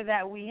structure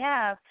that we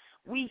have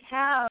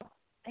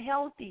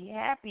healthy,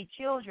 happy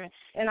children.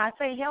 And I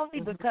say healthy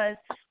because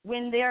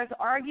when there's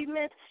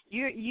arguments,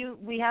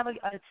 we have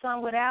a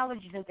son with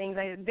allergies and things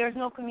like that. There's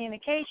no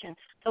communication.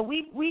 So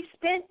we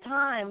spent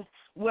times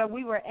where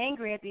we were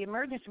angry at the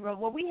emergency room,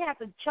 where we had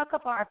to chuck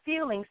up our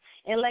feelings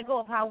and let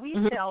go of how we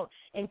felt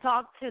and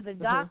talk to the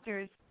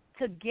doctors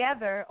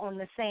together on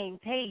the same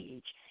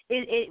page.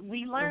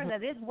 We learned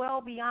that it's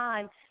well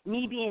beyond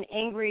me being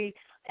angry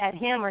at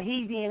him or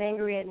he being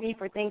angry at me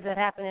for things that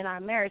happen in our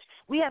marriage.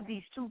 We have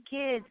these two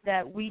kids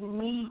that we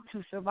need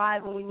to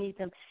survive, and we need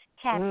them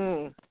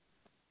happy.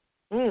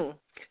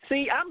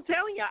 See, I'm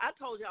telling y'all,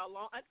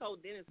 I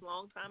told Dennis a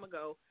long time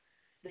ago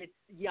that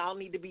y'all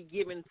need to be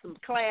given some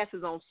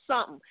classes on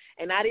something,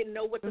 and I didn't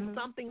know what the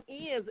something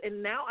is,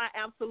 and now I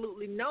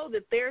absolutely know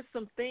that there's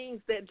some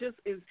things that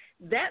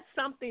that's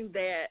something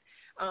that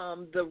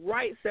the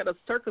right set of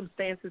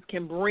circumstances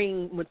can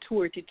bring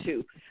maturity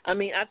to. I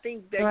mean, I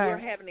think that you're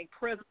having a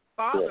present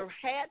father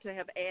had to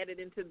have added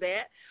into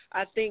that.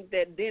 I think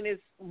that Dennis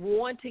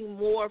wanting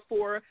more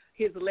for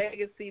his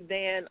legacy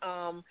than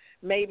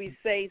maybe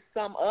say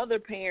some other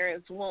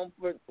parents want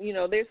for,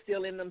 they're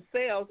still in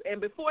themselves.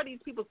 And before these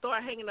people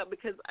start hanging up,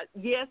 because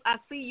yes, I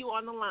see you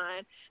on the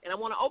line, and I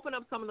want to open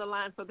up some of the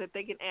lines so that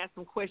they can ask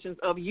some questions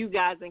of you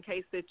guys in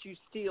case that you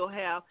still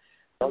have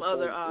some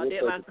other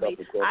deadlines for me.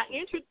 I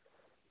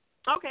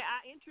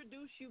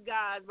introduced you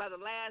guys by the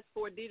last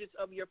four digits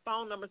of your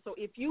phone number. So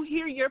if you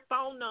hear your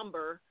phone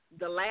number,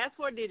 the last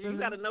four digits, you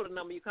got to know the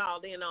number you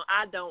called in on.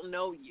 I don't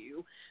know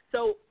you.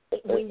 So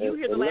when you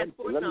hear the last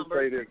four numbers.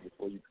 Let me say this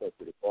before you cut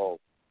to the phone.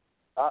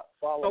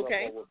 Following up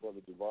on what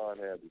Brother Devon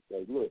had to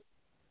say, look,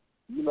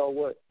 you know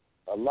what?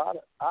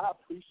 I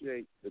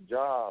appreciate the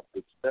job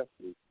that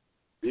Stephanie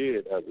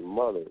did as a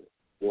mother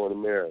during the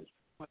marriage.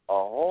 A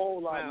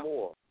whole lot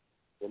more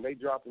when they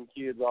dropped them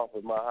kids off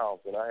at my house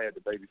and I had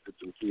to babysit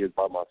them kids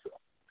by myself.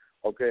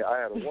 Okay, I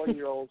had a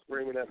 1-year-old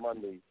screaming at my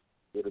knee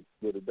with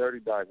a dirty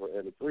diaper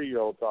and a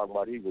 3-year-old talking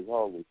about he was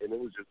hungry, and it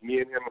was just me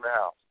and him in the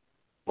house.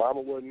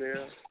 Mama wasn't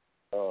there.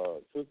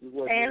 Sisters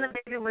wasn't there. And the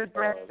baby was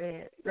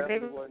breastfed. The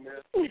baby wasn't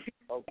there.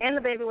 Okay. And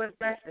the baby was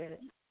breastfed.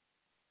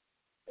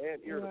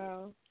 And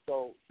irritable.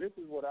 So this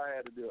is what I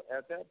had to do.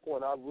 At that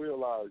point, I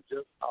realized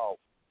just how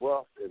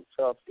rough and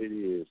tough it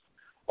is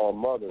on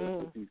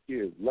mothers with these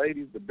kids.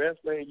 Ladies, the best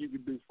thing you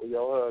can do for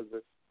your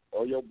husband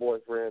or your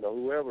boyfriend or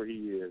whoever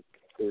he is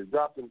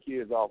drop them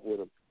kids off with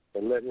him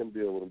and let him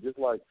deal with them, just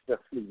like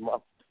Stephanie's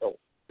mom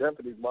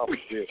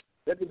did.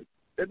 Let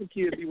the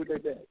kids be with their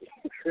daddy.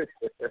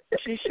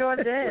 She sure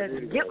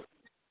did. Yep.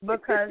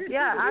 Because,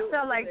 I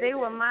felt like they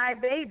were my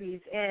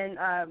babies. And,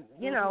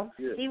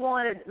 he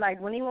wanted,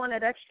 when he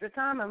wanted extra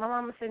time, and my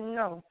mama said,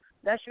 no,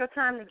 that's your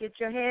time to get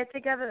your head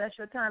together. That's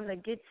your time to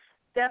get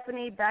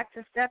Stephanie back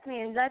to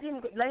Stephanie and let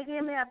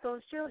him have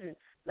those children.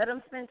 Let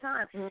them spend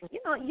time. You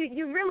know,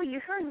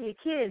 you're hurting your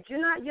kids. You're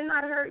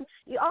not hurting.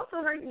 You're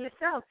also hurting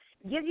yourself.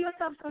 Give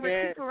yourself some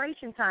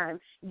recuperation time.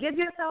 Give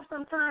yourself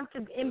some time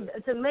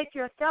to make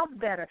yourself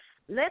better.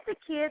 Let the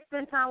kids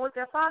spend time with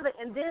their father,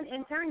 and then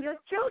in turn, your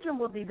children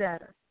will be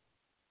better.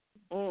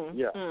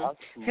 Yeah, I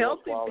spend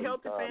healthy time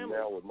family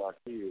now with my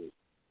kids.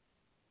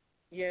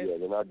 Yes. Yeah,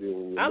 than I did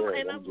when we were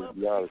married. I'm just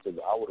be honest.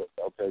 I would have.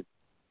 Okay.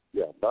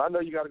 Yeah, but I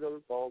know you got to go to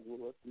the phone.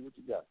 Let's see what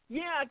you got.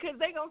 Yeah, because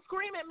they're going to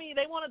scream at me.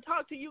 They want to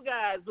talk to you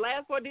guys.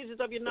 Last 4 digits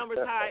of your number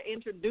is how I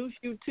introduce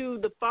you to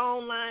the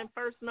phone line,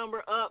 first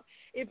number up.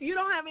 If you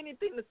don't have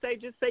anything to say,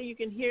 just say you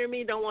can hear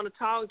me, don't want to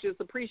talk,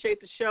 just appreciate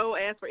the show,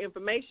 ask for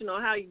information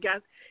on how you guys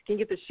can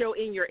get the show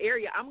in your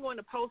area. I'm going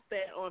to post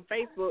that on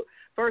Facebook.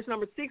 First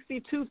number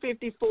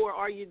 6254,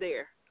 are you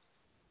there?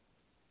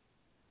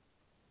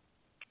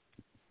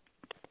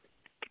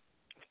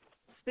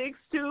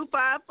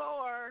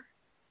 (6254)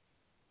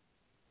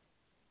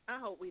 I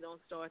hope we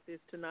don't start this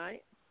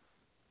tonight.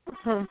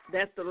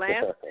 That's the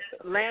last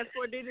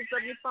 4 digits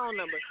of your phone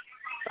number.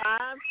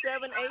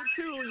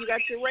 5782. You got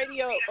your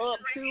radio up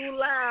too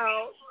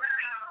loud.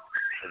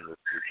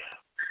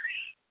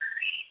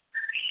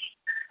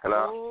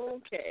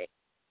 Hello? Okay.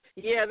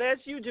 Yeah,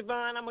 that's you,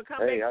 Javon. I'm going to come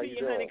back to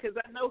you, honey, because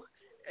I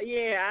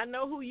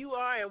know who you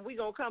are, and we're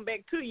going to come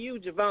back to you,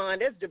 Javon.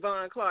 That's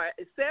Javon Clark.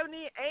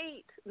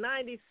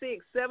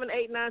 7896,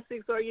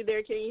 7896. Are you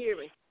there? Can you hear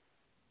me?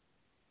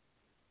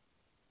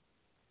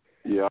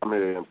 Yeah, I'm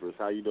here, Empress.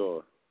 How you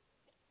doing?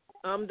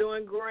 I'm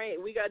doing great.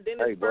 We got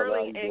Dennis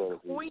Spurling and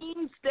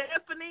Queen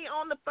Stephanie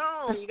on the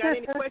phone. You got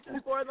any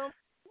questions for them?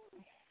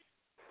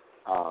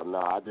 No,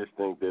 I just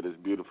think that it's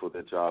beautiful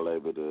that y'all are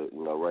able to,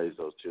 raise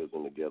those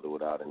children together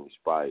without any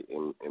spite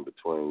in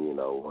between,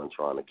 one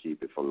trying to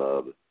keep it from the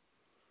other.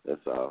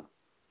 That's all.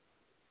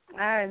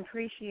 I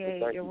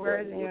appreciate your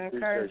words and your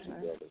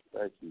encouragement.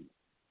 Thank you.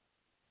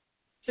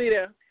 See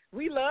there.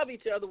 We love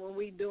each other when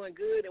we're doing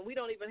good, and we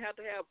don't even have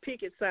to have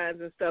picket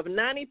signs and stuff.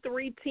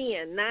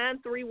 9310,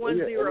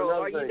 9310.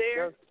 Are you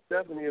there?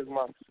 Stephanie is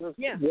my sister.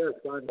 Yeah. Yes,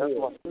 that's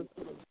my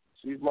sister.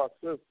 She's my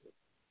sister.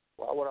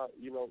 Why would I,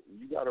 you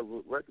got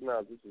to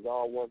recognize this is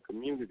all one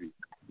community.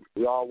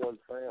 We all one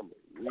family.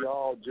 We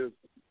all just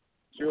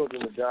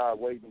children of God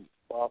waiting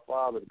for our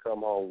Father to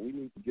come home. We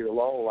need to get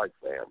along like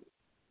family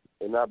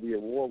and not be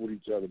at war with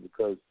each other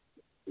because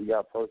we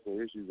got personal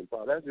issues and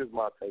problems. That's just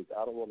my take.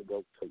 I don't want to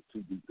go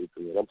too deep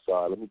into it. I'm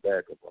sorry. Let me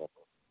back up off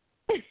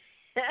of it.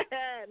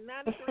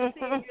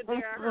 9310, you're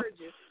there. I heard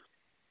you.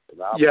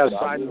 Yes,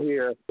 I'm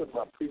here.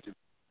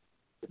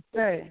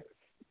 Hey.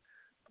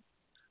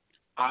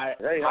 I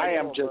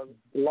am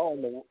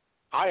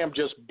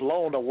just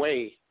blown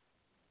away.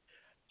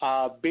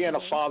 Being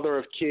a father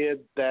of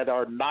kids that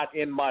are not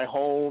in my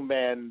home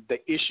and the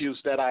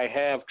issues that I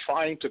have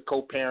trying to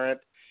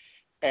co-parent,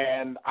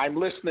 and I'm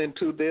listening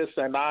to this,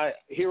 and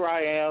here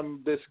I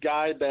am, this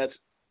guy that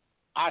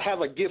I have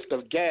a gift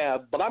of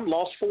gab, but I'm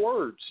lost for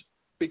words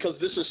because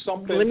this is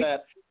something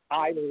that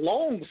I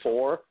long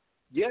for,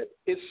 yet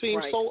it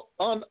seems so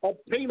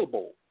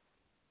unobtainable.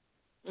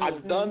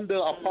 I've done the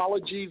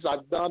apologies.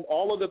 I've done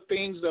all of the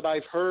things that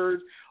I've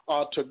heard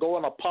to go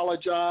and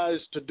apologize,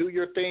 to do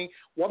your thing.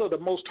 One of the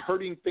most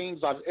hurting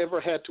things I've ever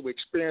had to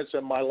experience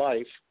in my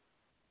life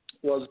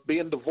was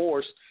being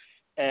divorced,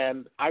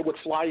 and I would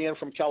fly in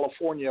from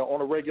California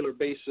on a regular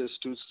basis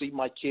to see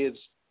my kids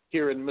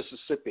here in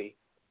Mississippi.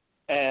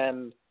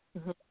 And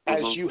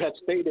as you had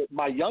stated,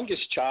 my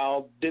youngest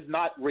child did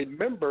not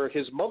remember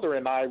his mother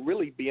and I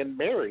really being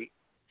married.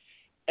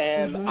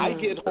 And I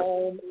get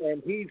home,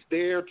 and he's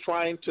there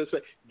trying to say,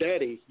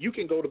 Daddy, you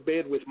can go to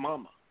bed with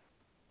Mama.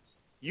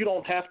 You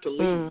don't have to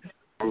leave.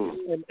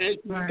 And as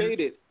you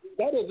stated,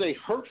 that is a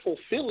hurtful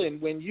feeling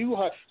when you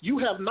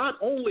have not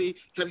only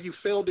have you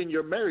failed in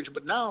your marriage,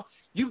 but now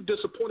you've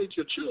disappointed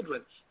your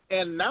children.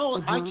 And now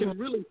I can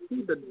really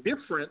see the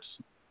difference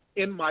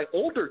in my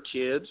older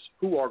kids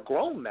who are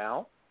grown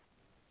now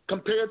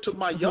compared to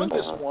my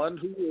youngest one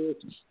who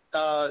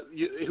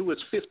is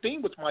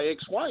 15 with my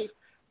ex-wife.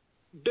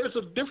 There's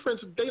a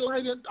difference a day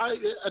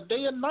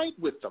and night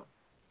with them.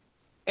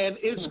 And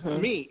it's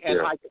me.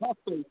 And I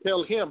constantly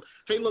tell him,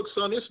 hey, look,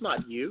 son, it's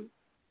not you.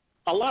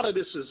 A lot of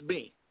this is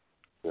me.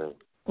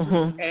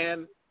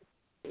 And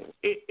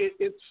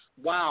it's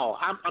wow.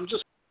 I'm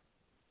just.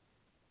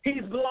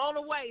 He's blown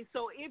away.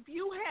 So if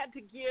you had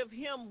to give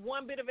him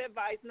one bit of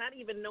advice, not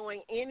even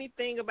knowing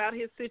anything about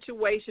his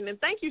situation, and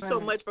thank you so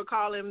much for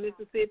calling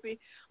Mississippi,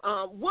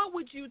 what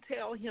would you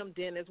tell him,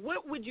 Dennis?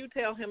 What would you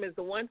tell him is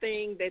the one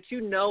thing that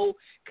you know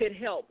could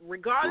help,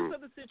 regardless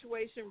of the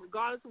situation,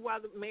 regardless of why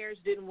the marriage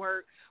didn't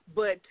work,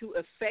 but to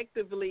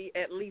effectively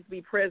at least be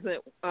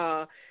present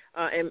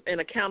and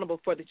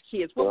accountable for the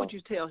kids? What would you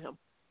tell him?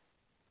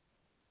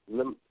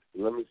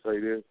 Let me say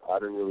this. I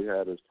didn't really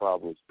have this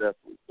problem with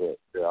Stephanie, but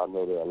I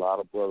know there are a lot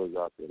of brothers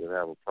out there that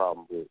have a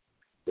problem with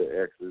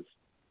their exes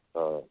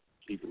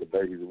keeping the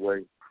babies away.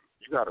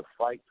 You got to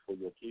fight for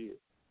your kids.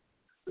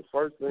 The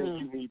first thing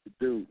you need to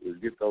do is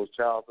get those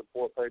child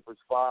support papers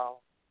filed,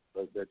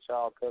 that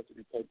child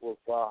custody paperwork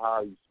filed,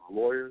 hire you some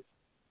lawyers,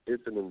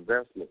 it's an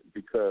investment,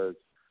 because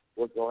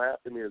what's going to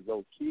happen is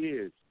those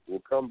kids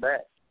will come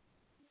back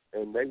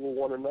and they will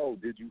want to know,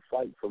 did you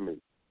fight for me?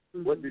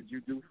 Mm-hmm. What did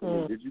you do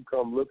for me? Did you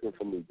come looking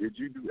for me? Did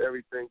you do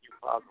everything you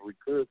possibly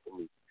could for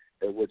me?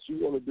 And what you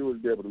want to do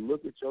is be able to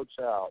look at your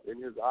child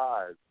in his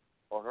eyes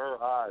or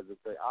her eyes and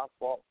say, I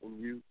fought for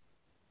you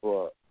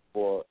for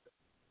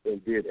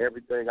and did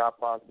everything I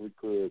possibly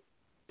could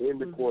in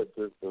the court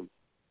system,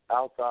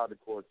 outside the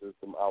court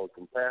system. I was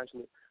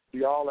compassionate.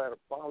 We all had to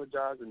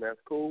apologize, and that's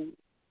cool,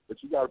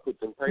 but you got to put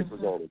some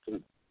papers on it,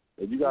 too.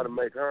 And you got to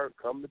make her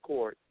come to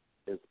court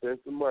and spend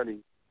some money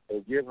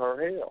and give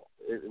her hell.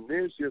 And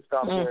then she'll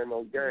stop playing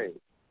those games.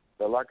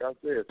 But like I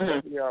said,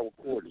 Stephanie, I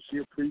reported, she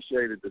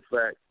appreciated the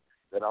fact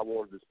that I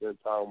wanted to spend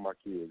time with my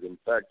kids. In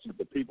fact,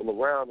 the people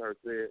around her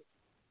said,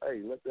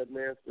 hey, let that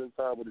man spend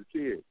time with his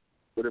kids.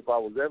 But if I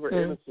was ever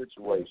in a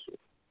situation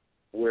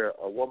where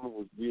a woman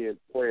was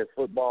playing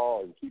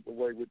football and keep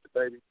away with the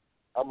baby,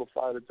 I'm going to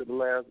fight it to the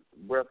last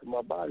breath of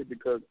my body,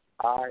 because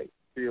I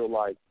feel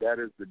like that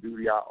is the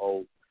duty I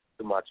owe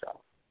to my child.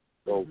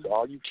 So to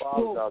all you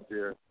fathers out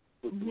there,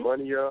 put the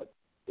money up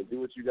and do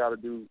what you got to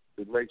do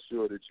to make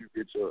sure that you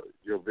get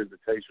your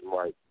visitation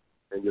right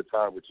and your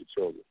time with your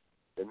children.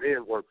 And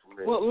then work from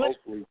there. Well,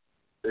 hopefully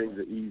things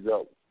will ease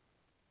up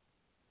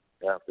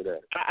after that.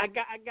 I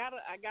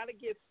gotta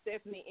get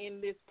Stephanie in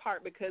this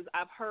part, because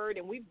I've heard,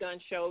 and we've done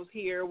shows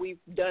here, we've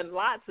done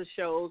lots of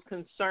shows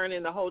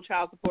concerning the whole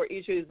child support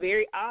issue. It's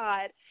very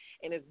odd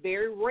and it's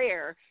very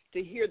rare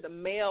to hear the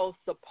males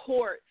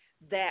support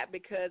that,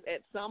 because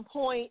at some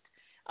point,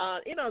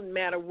 it doesn't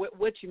matter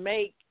what you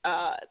make.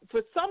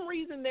 For some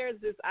reason, there's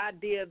this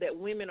idea that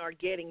women are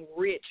getting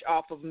rich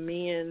off of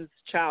men's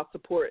child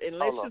support. And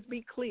let's just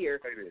be clear.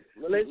 Stephanie,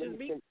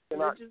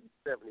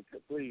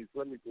 please,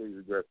 let me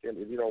address him,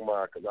 if you don't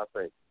mind, because I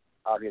think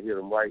I can hear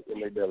them right in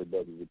their belly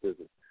buttons with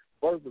this.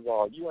 First of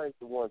all, you ain't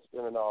the one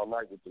spending all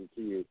night with them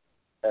kids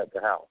at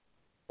the house,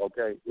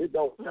 okay? It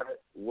don't matter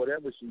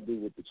whatever she do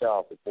with the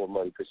child support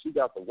money, because she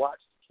got to watch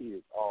the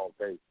kids all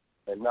day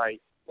and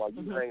night while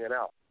you hanging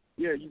out.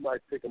 Yeah, you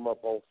might pick them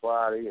up on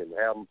Friday and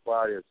have them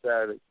Friday or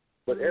Saturday,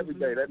 but every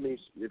day, that means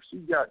if she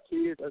got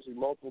kids, actually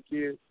multiple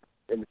kids,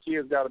 and the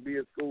kids got to be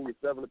at school at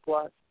 7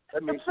 o'clock,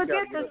 that means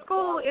forget the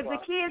school. If the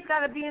kids got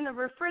to be in the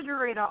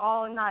refrigerator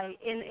all night,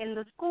 in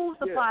the school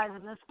supplies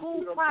and the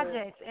school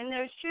projects and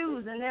their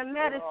shoes and their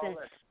medicine,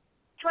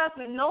 trust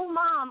me, no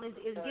mom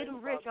is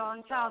getting rich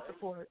on child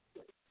support.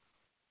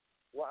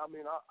 Well, I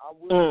mean, I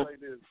will say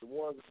this: the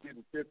ones that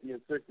getting $50,000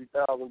 and $60,000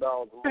 a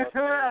month,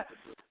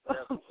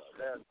 that's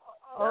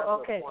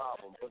a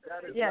problem. But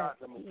that is not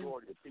the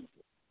majority of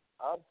people.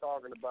 I'm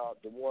talking about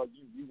the ones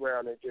you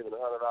around there giving $100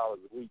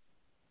 a week.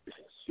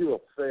 Sure,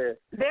 fair.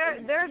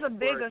 There's a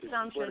big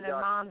assumption that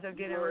moms are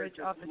getting rich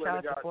off of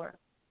child support.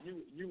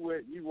 You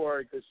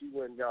worried because she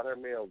went and got her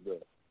nails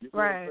done. You know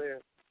right. what I'm saying?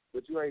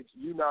 But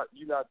you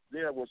not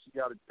there when she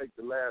got to take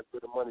the last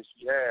bit of money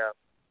she have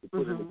to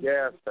put in the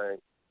gas tank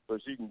so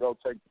she can go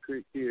take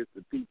the kids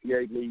to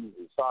PTA meetings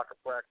and soccer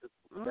practice,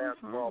 and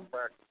basketball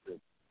practice, and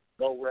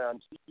go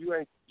around.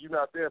 You're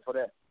not there for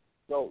that.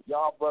 So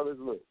y'all brothers,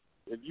 look,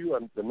 if you are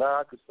the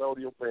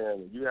non-custodial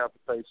parent and you have to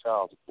pay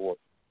child support,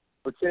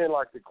 pretend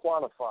like to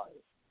quantify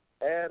it.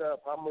 Add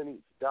up how many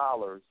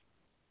dollars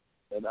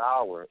an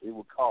hour it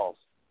would cost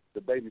to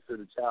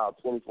babysit a child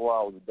 24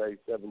 hours a day,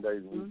 7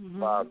 days a week,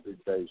 5, 6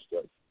 days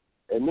straight.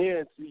 And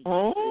then see,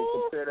 and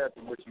compare that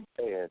to what you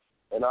can.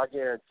 And I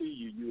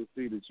guarantee you will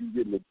see that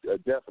you're getting a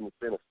definite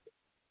benefit.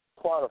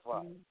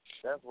 Quantify it.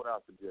 That's what I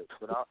suggest.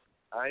 But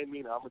I ain't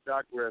mean I'm going to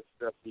digress.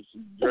 I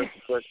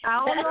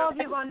don't know if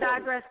you're going to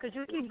digress because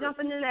you keep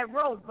jumping in that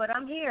rope, but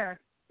I'm here.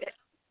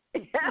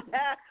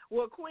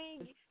 Well,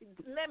 Queen,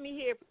 let me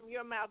hear from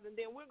your mouth, and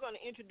then we're going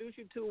to introduce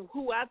you to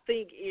who I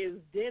think is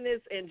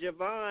Dennis and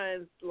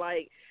Javon's,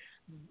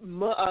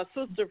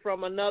 sister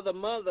from another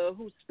mother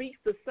who speaks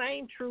the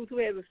same truth, who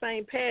has the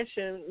same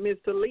passion. Miss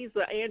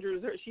Talisa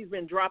Andrews, she's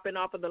been dropping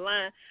off of the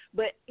line.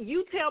 But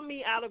you tell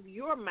me out of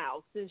your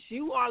mouth, since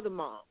you are the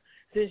mom,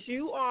 since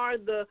you are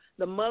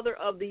the mother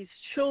of these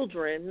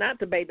children, not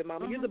the baby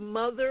mama, you're the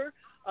mother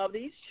of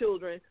these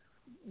children,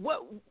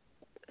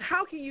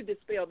 how can you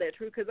dispel that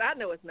truth? Because I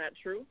know it's not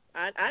true.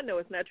 I know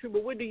it's not true,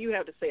 but what do you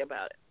have to say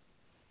about it?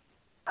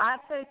 I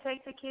say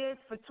take the kids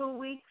for 2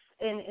 weeks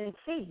and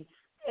see.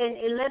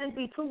 And let it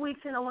be 2 weeks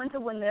in the winter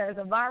when there's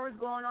a virus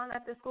going on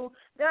at the school.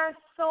 There are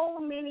so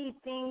many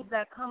things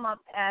that come up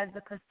as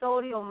the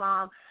custodial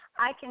mom.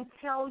 I can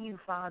tell you,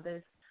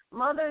 fathers,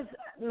 mothers,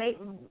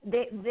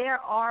 there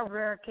are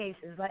rare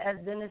cases, like as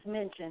Dennis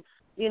mentioned,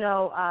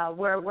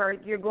 where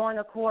you're going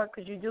to court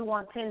because you do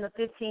want $10,000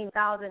 to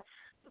 $15,000.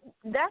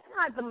 That's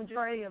not the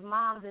majority of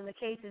moms in the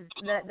cases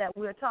that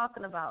we're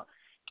talking about.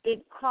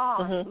 It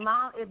costs.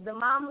 Mom, if the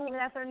mom who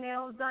has her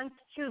nails done,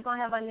 she was going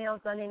to have her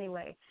nails done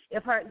anyway.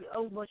 If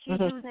she's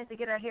using it to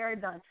get her hair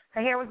done.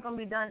 Her hair was going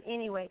to be done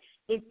anyway.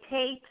 It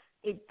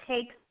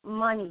takes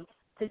money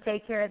to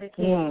take care of the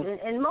kids.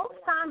 And most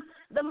times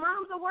the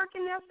moms are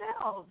working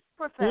themselves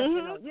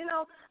professional. We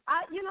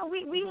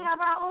have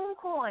our own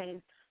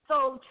coins.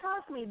 So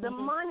trust me, the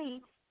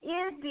money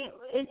is being,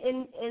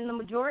 in the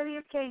majority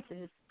of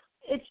cases,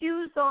 it's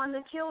used on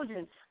the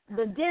children,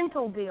 the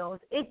dental bills.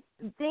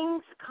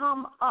 Things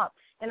come up.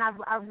 And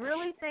I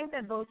really think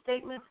that those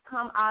statements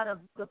come out of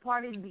the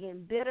parties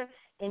being bitter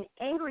and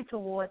angry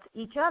towards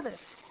each other.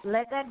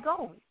 Let that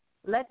go.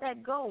 Let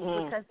that go,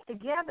 because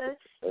together,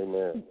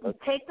 Amen.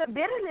 Take the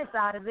bitterness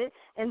out of it,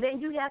 and then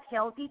you have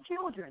healthy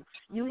children.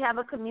 You have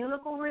a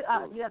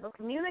you have a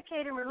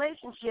communicating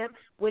relationship,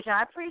 which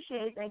I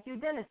appreciate. Thank you,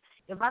 Dennis.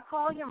 If I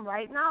call him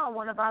right now,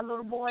 one of our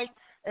little boys,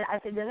 I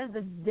said, Dennis,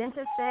 the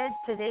dentist said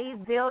today's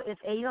bill is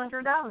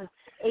 $800.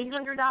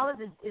 $800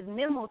 is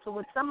minimal to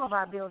what some of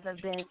our bills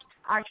have been.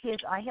 Our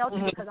kids are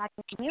healthy because I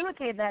can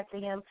communicate that to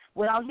him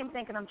without him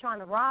thinking I'm trying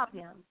to rob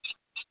him.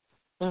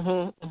 I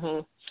love it.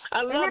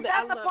 And if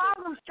that's a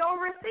problem, show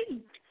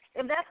receipts.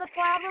 If that's a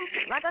problem,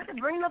 like I said,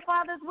 bring the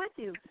fathers with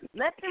you.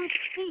 Let them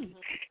see.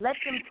 Let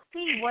them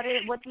see what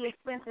the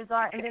expenses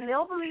are, and then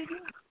they'll believe you.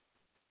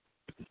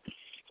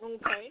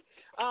 Okay.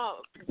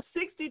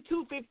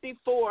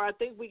 6254, I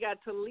think we got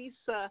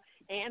Talisa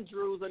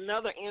Andrews,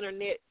 another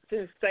internet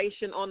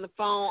sensation, on the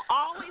phone.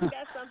 Always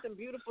got something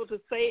beautiful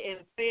to say, and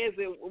says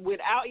it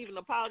without even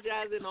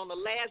apologizing. On the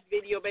last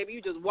video, baby,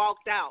 you just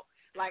walked out.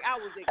 Like, I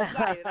was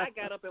excited. I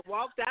got up and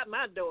walked out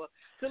my door.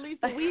 So,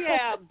 Lisa, we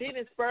have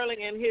Dennis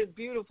Spurling and his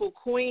beautiful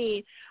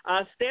queen,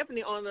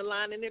 Stephanie, on the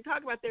line, and they're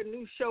talking about their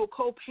new show,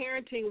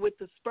 Co-Parenting with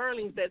the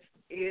Spurlings, that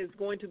is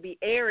going to be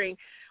airing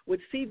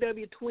with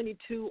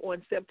CW22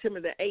 on September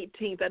the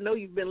 18th. I know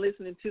you've been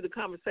listening to the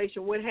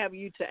conversation. What have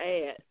you to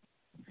add?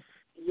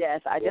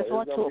 Yes, I just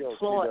want to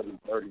applaud.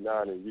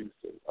 CW39 in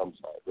Houston. I'm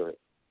sorry. Go ahead.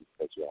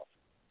 Cut you off.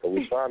 So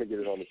we're trying to get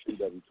it on the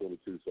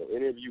CW22. So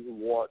any of you who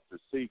want to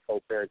see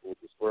Co-Parenting with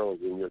the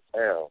Spurlings in your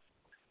town,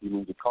 you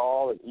need to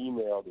call and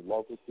email the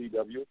local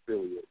CW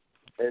affiliate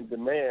and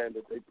demand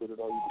that they put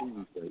it on your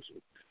TV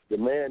station.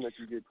 Demand that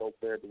you get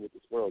Co-Parenting with the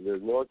Spurlings.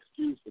 There's no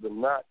excuse for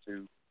them not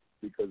to,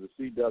 because the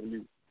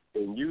CW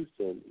in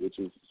Houston, which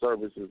is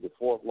services the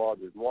fourth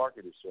largest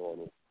market, is showing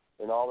it.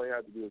 And all they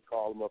have to do is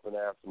call them up and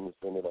ask them to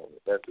send it over.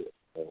 That's it.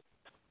 So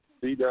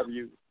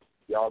CW,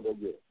 y'all go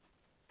get it.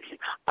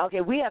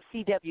 Okay, we have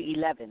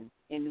CW11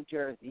 in New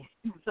Jersey,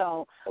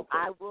 so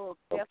I will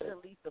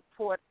definitely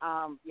support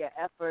your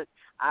efforts.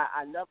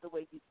 I love the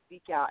way you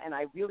speak out, and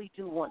I really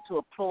do want to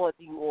applaud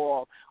you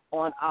all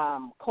on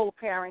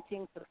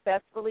co-parenting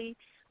successfully.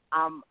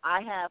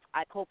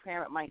 I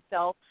co-parent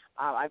myself.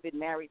 I've been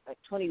married like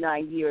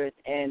 29 years,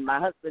 and my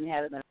husband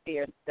had an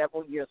affair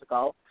several years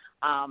ago.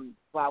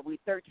 While we're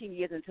 13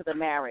 years into the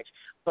marriage,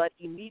 but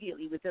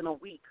immediately within a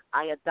week,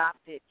 I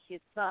adopted his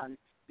son,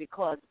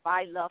 because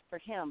my love for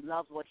him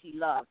loves what he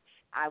loves.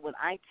 When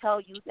I tell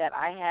you that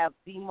I have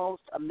the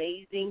most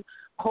amazing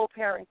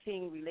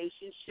co-parenting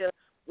relationship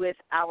with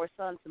our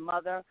son's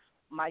mother,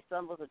 my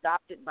son was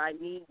adopted by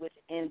me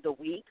within the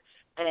week,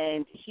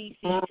 and he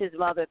sees his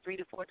mother 3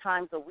 to 4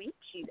 times a week.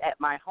 She's at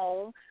my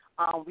home.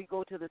 We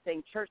go to the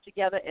same church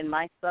together, and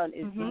my son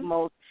is the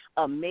most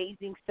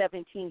amazing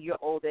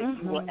 17-year-old that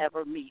you will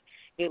ever meet.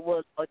 It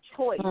was a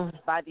choice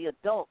by the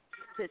adults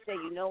to say,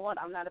 you know what,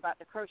 I'm not about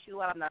to curse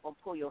you out, I'm not going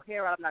to pull your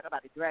hair out, I'm not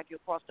about to drag you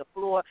across the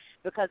floor,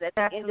 because at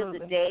the end of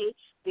the day,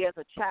 there's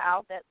a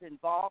child that's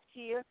involved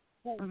here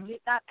who did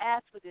not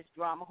ask for this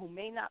drama, who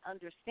may not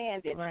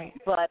understand it,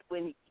 but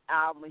when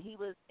he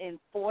was in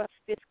 4th,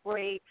 5th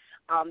grade,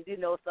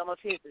 some of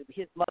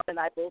his mother and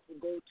I both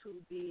would go to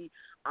the,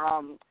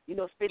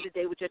 spend the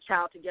day with your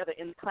child together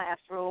in the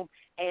classroom,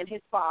 and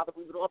his father,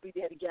 we would all be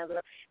there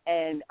together,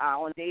 and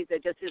on days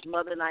that just his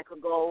mother and I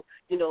could go,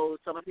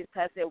 some of his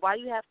class said, why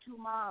you have 2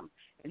 moms?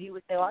 And he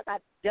would say, I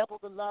got double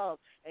the love.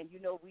 And,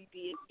 we'd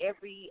be in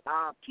every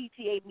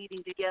PTA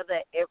meeting together,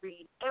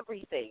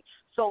 everything.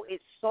 So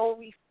it's so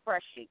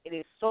refreshing. It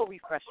is so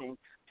refreshing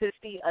to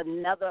see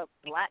another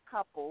black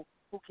couple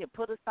who can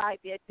put aside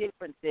their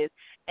differences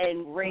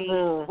and raise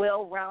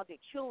well-rounded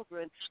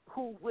children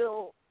who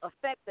will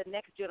affect the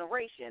next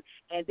generation.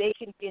 And they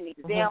can be an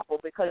example,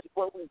 because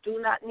what we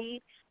do not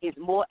need is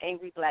more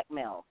angry black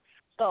males.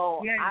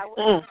 So I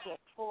would like to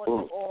applaud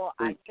you all.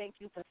 I thank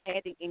you for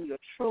standing in your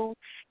truth,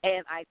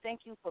 and I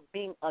thank you for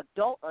being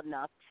adult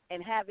enough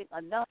and having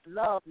enough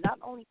love, not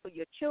only for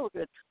your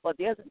children, but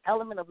there's an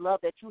element of love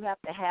that you have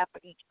to have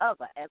for each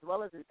other, as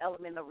well as an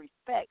element of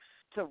respect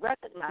to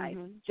recognize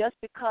just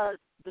because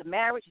the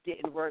marriage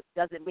didn't work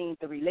doesn't mean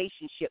the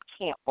relationship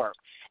can't work.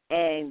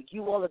 And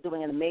you all are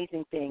doing an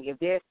amazing thing. If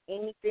there's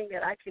anything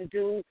that I can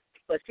do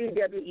for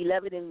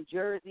CW11 in New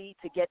Jersey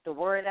to get the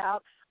word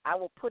out, I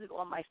will put it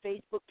on my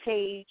Facebook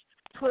page,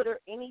 Twitter,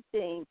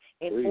 anything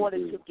in order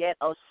to get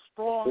a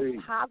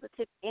strong,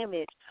 positive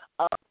image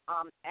of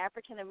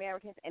African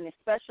Americans and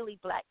especially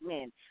black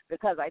men,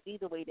 because I see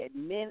the way that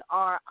men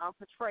are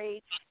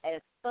portrayed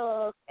as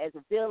thugs, as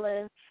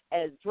villains,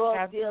 as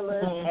drug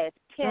dealers, as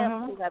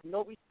pimps who have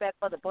no respect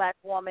for the black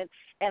woman,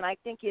 and I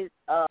think it's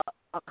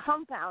a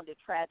compounded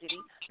tragedy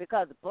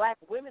because black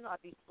women are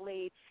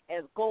displayed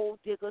as gold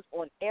diggers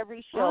on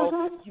every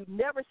show. You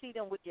never see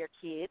them with their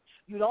kids.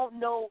 You don't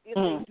know if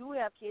they do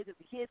have kids, if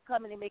the kids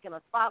come in and making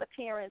a spot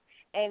appearance,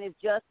 and it's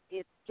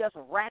just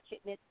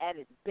ratchetness at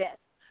its best.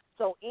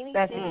 So anything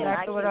that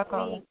I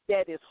can see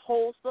that is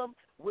wholesome,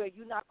 where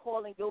you're not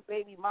calling your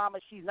baby mama,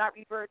 she's not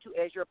referred to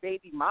as your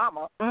baby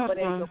mama, but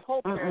as your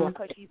co-parent,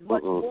 because she's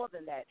much more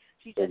than that.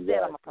 She just said,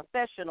 I'm a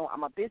professional,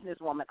 I'm a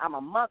businesswoman, I'm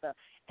a mother,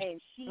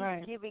 and she's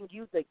giving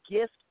you the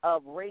gift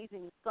of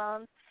raising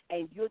sons,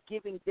 and you're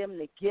giving them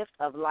the gift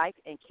of life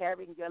and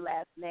carrying your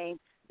last name.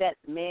 That's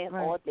man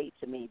all day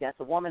to me. That's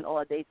a woman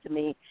all day to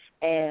me,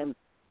 and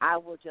I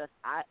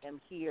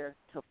am here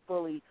to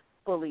fully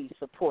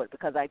support,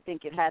 because I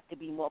think it has to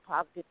be more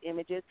positive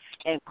images,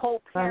 and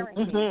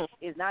co-parenting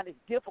is not as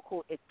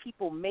difficult as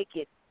people make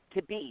it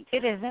to be.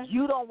 It isn't.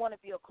 You don't want to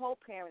be a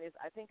co-parent.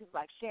 I think it's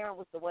like Sharon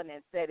was the one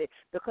that said it,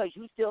 because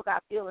you still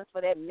got feelings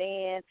for that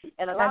man,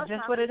 and a lot of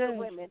times for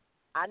women,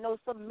 I know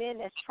some men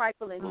that's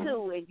trifling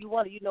too, and you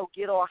want to,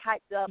 get all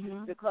hyped up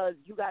because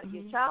you got to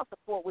get child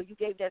support. Well, you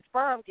gave that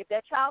sperm, give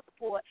that child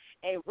support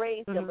and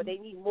raise them, but they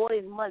need more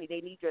than money.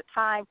 They need your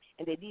time,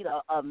 and they need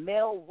a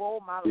male role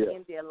model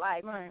in their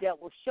life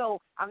that will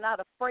show, I'm not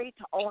afraid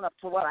to own up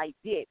to what I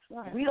did.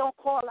 We don't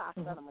call our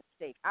son a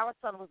mistake. Our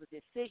son was a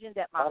decision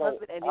that my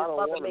husband and his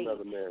mother made. I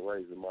don't want another man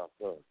raising my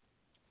son.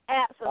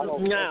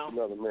 Absolutely. I don't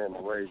want another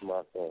man to raise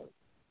my son.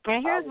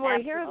 And here's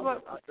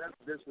what that's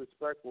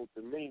disrespectful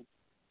to me.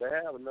 To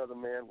have another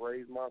man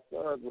raise my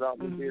sons without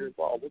me being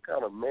involved. What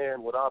kind of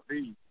man would I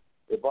be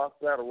if I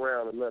sat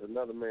around and let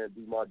another man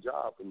do my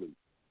job for me?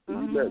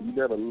 You let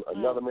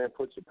another man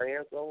put your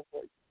pants on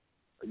for you?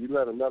 Or you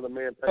let another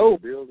man pay the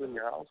bills in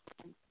your house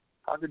for you?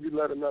 How could you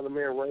let another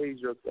man raise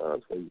your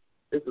sons for you?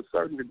 It's a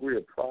certain degree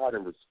of pride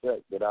and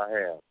respect that I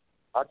have.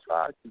 I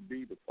tried to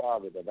be the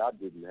father that I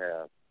didn't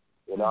have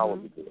when I was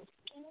a kid.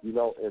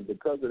 And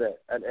because of that,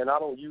 and I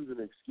don't use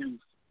an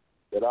excuse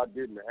that I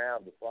didn't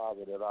have the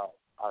father that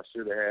I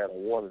should have had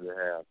or wanted to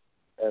have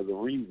as a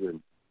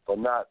reason for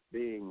not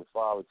being the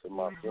father to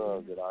my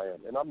sons that I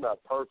am. And I'm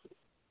not perfect.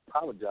 I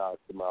apologize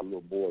to my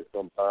little boy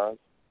sometimes,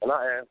 and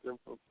I ask them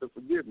to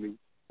forgive me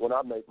when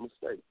I make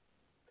mistakes.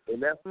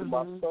 And that's to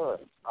my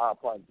sons. I'm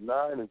probably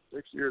 9 and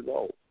 6 years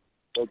old.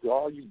 So to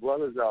all you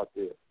brothers out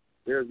there,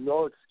 there's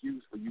no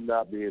excuse for you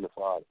not being a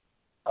father.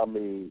 I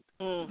mean,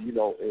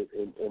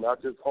 and I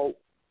just hope,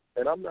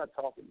 and I'm not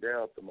talking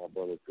down to my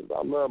brothers, because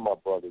I love my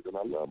brothers and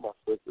I love my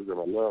sisters and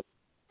I love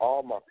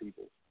all my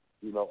people,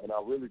 and I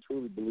really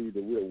truly believe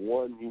that we're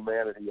one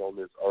humanity on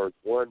this earth,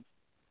 one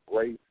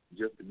race,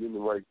 just the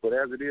human race. But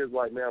as it is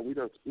right now, we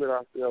done split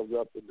ourselves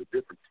up into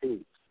different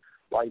teams,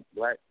 white,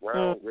 black,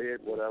 brown, red,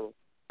 whatever,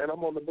 and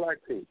I'm on the black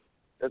team.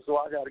 And so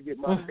I got to get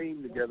my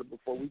team together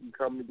before we can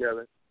come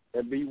together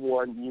and be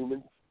one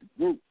human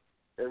group.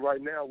 And right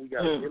now we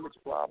got an image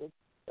problem,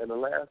 and the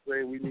last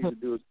thing we need to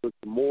do is put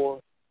some more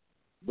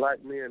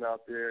black men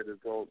out there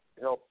that's going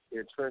to help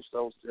entrench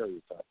those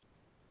stereotypes.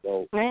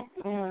 So, and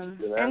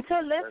to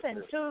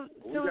listen to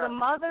the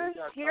mothers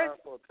here.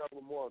 For a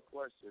couple more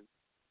questions.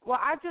 Well,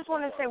 I just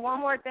want to say one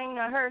more thing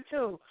to her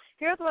too.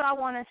 Here's what I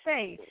want to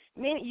say.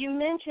 You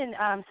mentioned,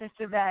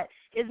 sister, that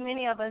as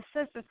many of us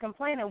sisters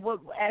complaining,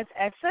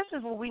 as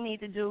sisters, what we need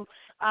to do.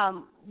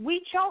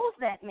 We chose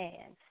that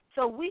man,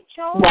 so we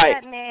chose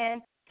that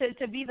man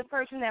to be the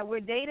person that we're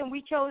dating.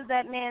 We chose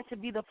that man to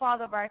be the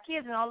father of our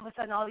kids, and all of a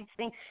sudden all these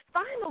things.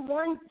 Find the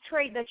one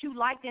trait that you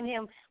liked in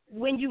him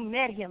when you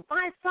met him.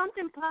 Find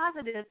something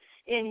positive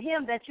in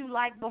him that you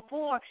liked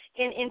before,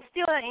 and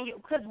instill it in you.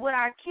 Because what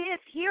our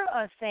kids hear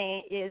us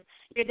saying is,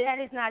 your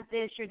daddy's not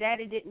this, your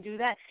daddy didn't do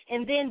that,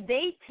 and then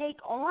they take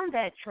on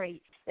that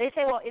trait. They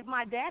say, well, if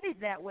my daddy's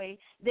that way,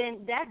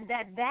 then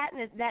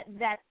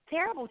that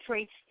terrible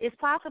trait is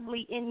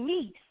possibly in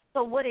me.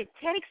 So what it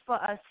takes for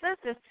us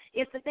sisters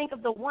is to think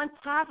of the one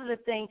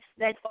positive thing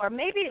that, or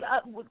maybe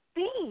with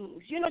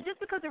themes, just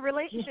because the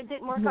relationship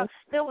didn't work out,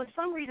 there was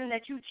some reason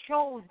that you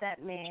chose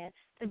that man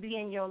to be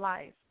in your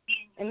life,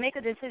 and make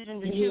a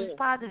decision to choose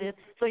positive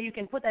so you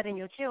can put that in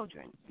your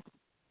children.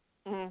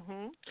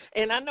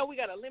 And I know we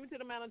got a limited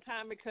amount of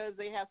time because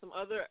they have some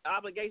other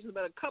obligations,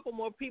 but a couple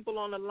more people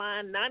on the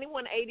line.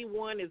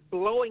 9181 is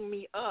blowing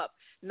me up.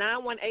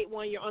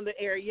 9181, you're on the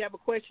air. You have a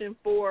question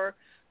for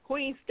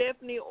Queen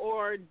Stephanie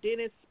or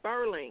Dennis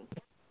Spurling?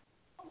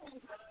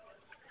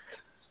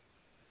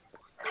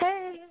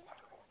 Hey.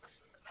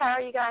 How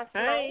are you guys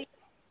tonight?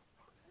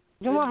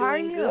 Hey. How are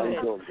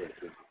you?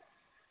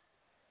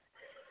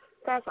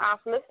 That's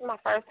awesome. This is my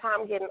first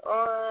time getting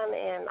on,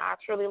 and I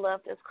truly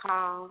love this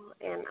call.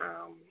 And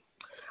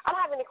I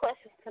don't have any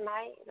questions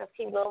tonight. Just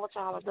keep doing what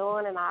y'all are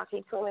doing, and I'll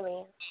keep tuning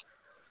in.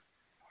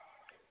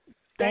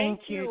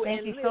 Thank you.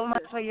 Thank you so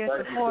much for your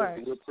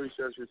support. We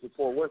appreciate your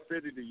support. What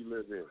city do you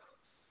live in?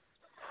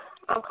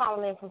 I'm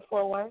calling in from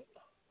Fort Worth,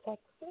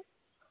 Texas.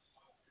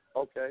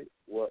 Okay.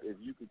 Well, if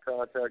you could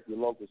contact your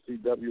local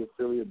CW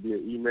affiliate via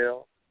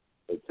email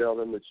and tell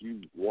them that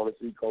you want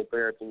to see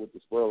co-parenting with the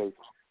Spurlings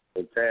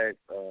and tag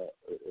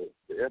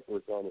the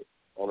Empress on it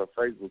on her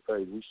Facebook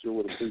page, we sure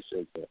would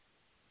appreciate that.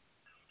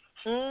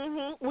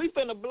 We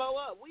finna blow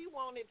up. We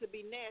want it to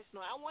be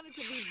national. I want it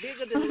to be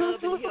bigger than Love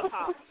and Hip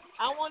Hop.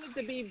 I want it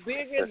to be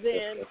bigger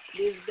than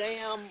this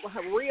damn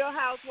Real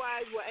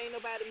Housewives where ain't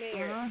nobody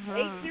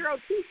married.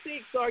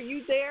 8026, are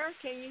you there?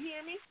 Can you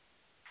hear me?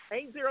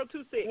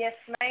 8026. Yes,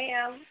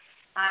 ma'am.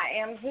 I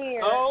am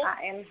here. Oh,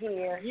 I am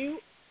here.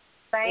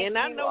 Thank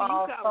you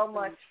all so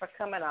much for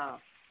coming on.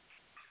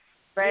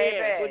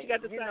 Baby, what you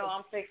got to say? know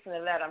I'm fixing to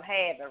let them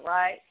have it,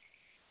 right?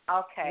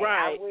 Okay.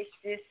 Right. I wish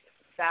this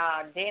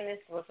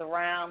dentist was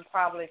around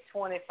probably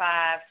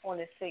 25,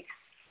 26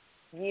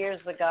 years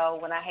ago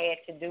when I had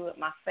to do it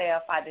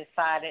myself. I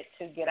decided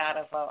to get out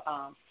of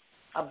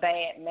a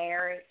bad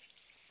marriage.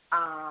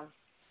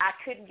 I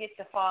couldn't get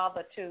the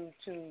father to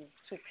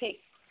pick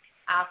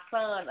our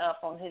son up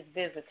on his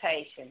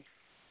visitation.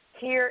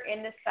 Here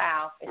in the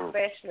South,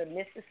 especially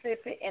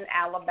Mississippi and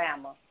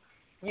Alabama,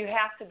 you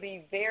have to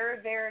be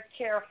very, very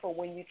careful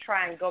when you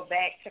try and go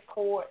back to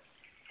court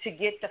to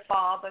get the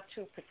father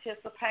to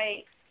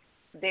participate.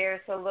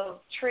 There's a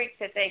little trick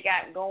that they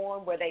got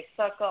going where they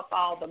suck up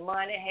all the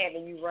money,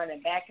 having you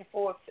running back and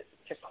forth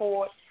to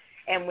court.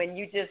 And when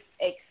you just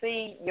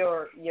exceed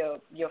your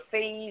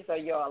fees or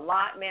your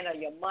allotment or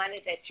your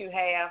money that you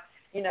have,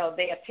 you know,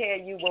 they'll tell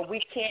you, well, we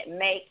can't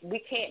make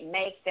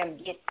them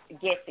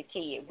get the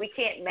kid. We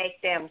can't make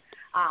them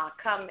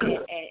come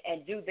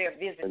and do their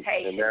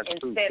visitation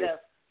instead of.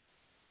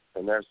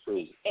 And that's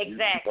true.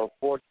 Exactly.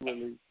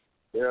 Unfortunately,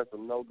 there are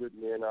some no good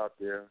men out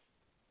there.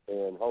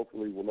 And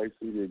hopefully when they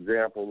see the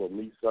example of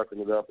me sucking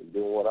it up and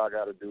doing what I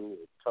got to do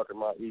and tucking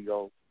my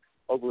ego,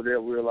 hopefully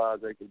they'll realize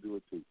they can do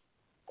it too.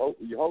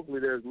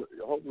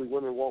 Hopefully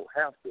women won't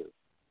have to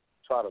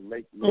try to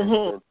make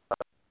men.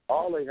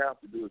 All they have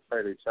to do is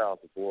pay their child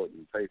support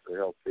and pay for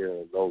health care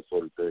and those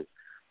sort of things.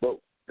 But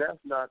that's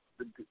not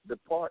the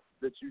part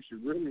that you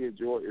should really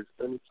enjoy is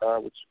spending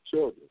time with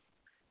your children.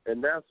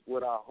 And that's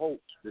what I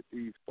hope that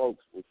these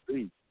folks will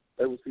see.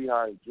 They will see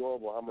how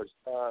enjoyable, how much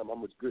time, how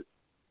much good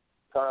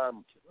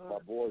time my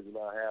boys and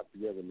I have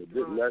together and the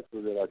good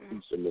lessons that I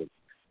teach them.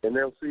 And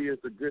they'll see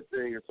it's a good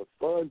thing, it's a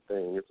fun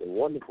thing, it's a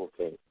wonderful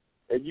thing.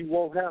 And you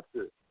won't have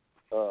to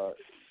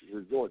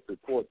resort to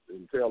court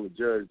and tell the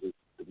judge that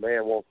the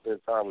man won't spend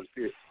time with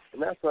his kids.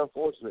 And that's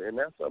unfortunate, and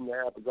that's something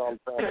that happens all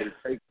the time. It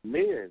takes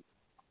men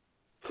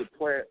to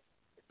plant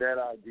that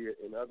idea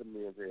in other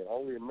men's head.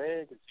 Only a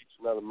man can teach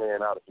another man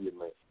how to be a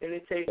man. And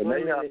it takes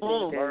women to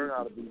learn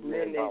how to be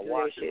men by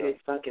watching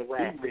us be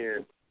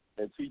men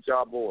and teach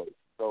our boys.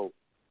 So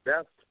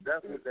that's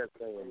what that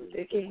saying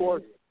is. Of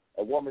course,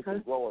 a woman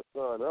can grow her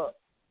son up,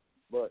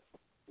 but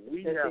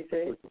we have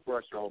to put the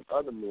pressure on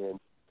other men,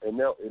 and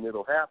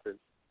it'll happen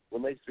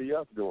when they see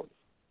us doing it.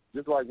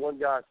 Just like one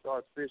guy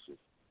starts fishing,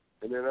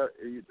 and then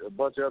a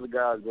bunch of other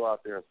guys go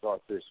out there and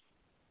start fishing.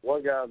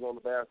 One guy's on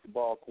the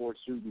basketball court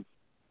shooting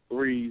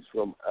threes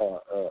from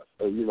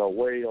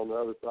way on the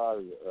other side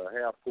of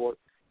the half court.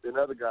 Then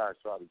other guys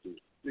try to do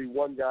it. See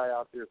one guy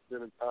out there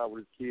spending time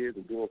with his kids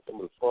and doing some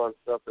of the fun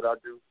stuff that I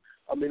do.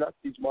 I mean, I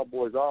teach my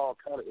boys all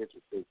kind of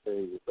interesting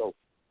things. And so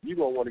you're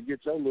going to want to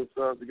get your little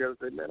sons together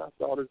and say, man, I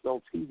saw this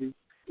on TV.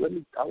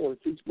 I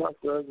want to teach my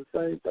sons the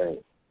same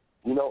thing.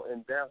 You know,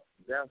 and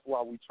that's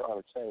why we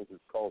trying to change this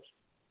culture.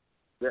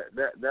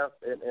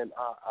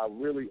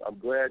 I'm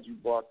glad you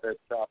brought that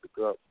topic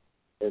up,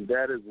 and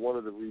that is one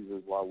of the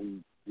reasons why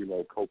we,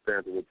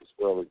 co-parenting with the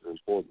Spurlings is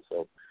important.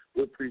 So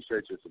we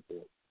appreciate your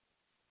support.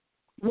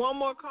 One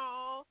more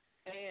call,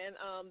 and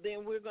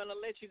then we're going to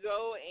let you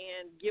go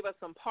and give us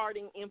some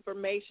parting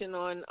information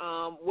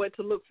on what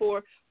to look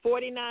for.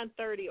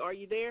 4930, are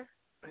you there?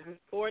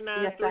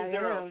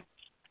 4930.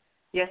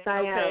 Yes, I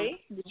am.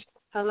 Okay.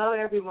 Hello,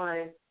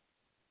 everyone.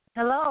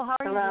 Hello, how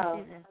are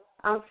you?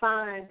 I'm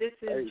fine. This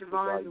is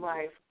Javon's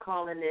wife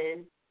calling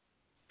in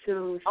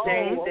to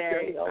say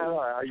that.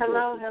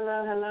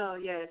 Hello.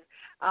 Yes,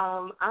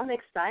 I'm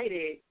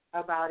excited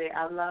about it.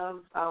 I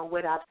love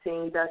what I've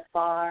seen thus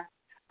far.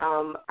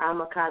 I'm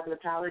a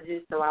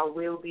cosmetologist, so I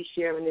will be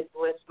sharing this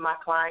with my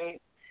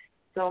clients.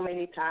 So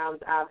many times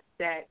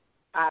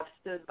I've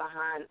stood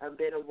behind a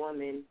bitter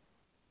woman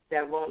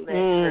that won't let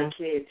her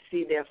kids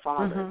see their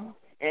father.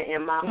 And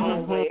in my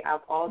own way,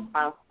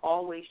 I've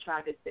always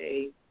tried to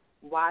say,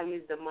 why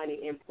is the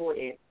money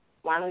important?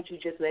 Why don't you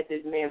just let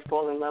this man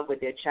fall in love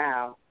with their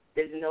child?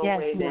 There's no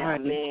way that a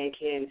man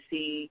can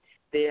see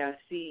their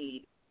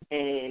seed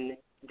and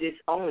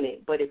disown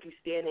it. But if you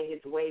stand in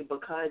his way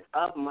because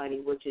of money,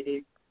 which it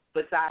is,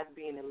 besides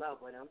being in love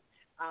with him,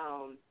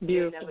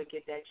 you'll never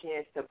get that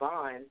chance to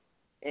bond.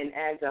 And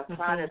as a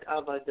product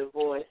of a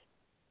divorce,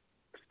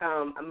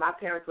 my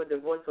parents were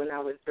divorced when I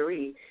was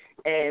 3,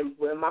 and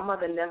when my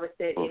mother never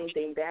said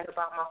anything bad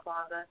about my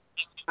father,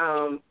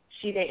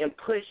 she didn't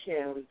push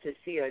him to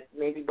see us,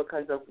 maybe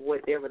because of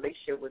what their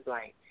relationship was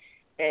like.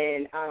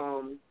 And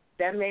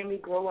that made me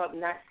grow up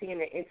not seeing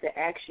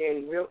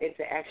real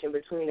interaction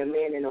between a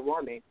man and a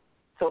woman.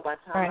 So by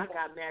the time I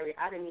got married,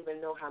 I didn't even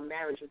know how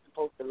marriage was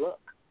supposed to look,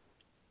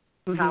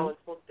 how it was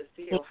supposed to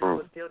feel, how it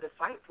would feel to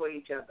fight for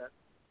each other.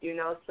 You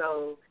know,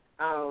 so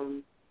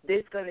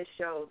this is going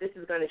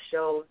to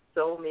show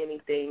so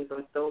many things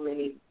on so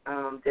many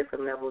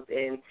different levels,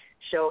 and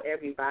show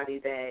everybody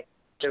that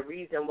the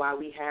reason why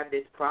we have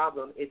this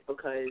problem is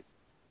because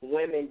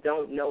women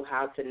don't know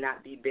how to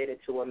not be bitter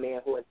to a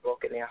man who has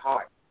broken their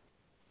heart.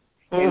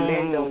 And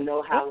men don't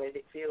know how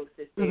it feels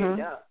to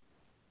stand up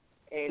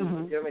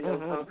and during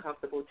those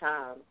uncomfortable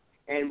times.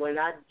 And when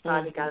I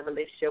finally got a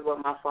relationship with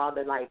my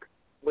father, like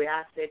where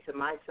I said to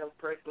myself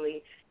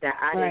personally that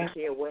I didn't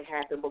care what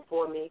happened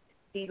before me,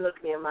 he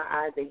looked me in my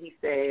eyes and he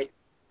said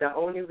the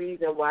only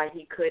reason why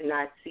he could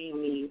not see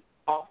me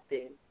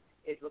often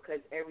is because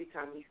every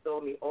time he saw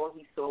me, all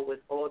he saw was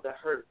all the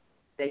hurt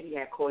that he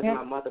had caused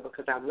my mother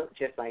because I looked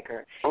just like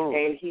her.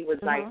 And he was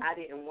like, I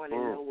didn't want to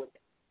know what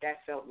that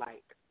felt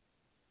like.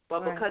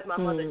 But because my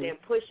mother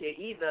didn't push it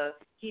either,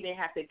 he didn't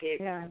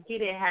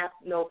have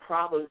no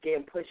problems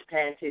getting pushed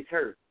past his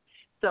hurt.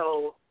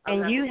 So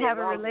and you have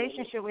a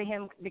relationship with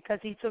him because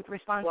he took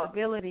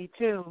responsibility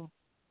too.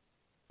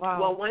 Wow.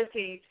 Well, once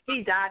he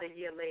died a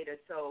year later,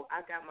 so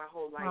I got my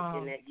whole life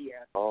in that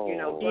year. You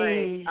know,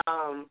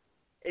 but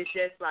it's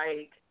just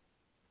like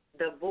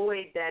the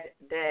void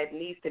that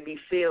needs to be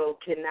filled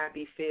cannot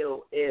be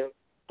filled if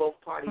both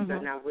parties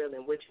are not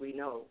willing, which we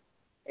know.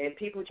 And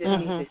people just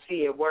need to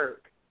see it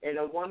work. And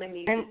a woman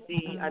needs to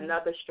see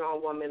another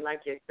strong woman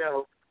like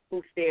yourself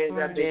who stands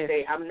up and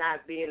say, I'm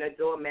not being a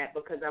doormat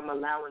because I'm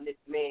allowing this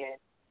man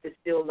to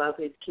still love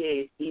his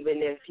kids, even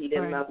if he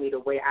didn't love me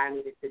the way I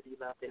needed to be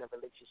loved in a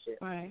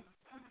relationship. Right.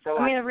 So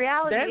I mean, the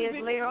reality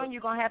is later on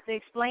you're going to have to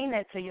explain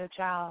that to your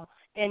child.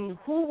 And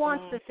who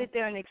wants to sit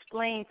there and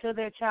explain to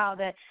their child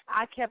that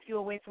I kept you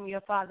away from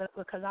your father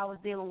because I was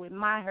dealing with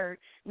my hurt,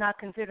 not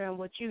considering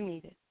what you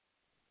needed?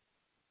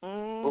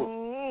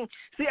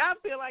 See, I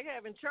feel like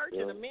having church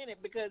in a minute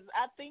because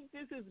I think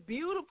this is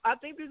beautiful. I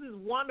think this is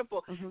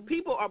wonderful.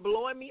 People are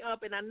blowing me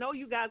up, and I know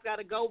you guys got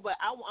to go, but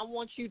I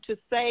want you to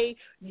say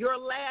your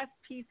last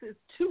pieces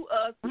to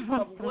us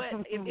of what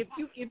if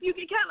you can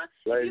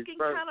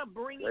kind of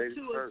bring it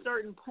to a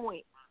certain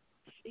point.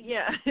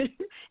 Yeah,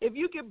 if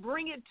you could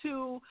bring it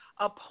to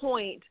a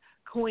point,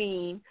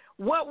 Queen,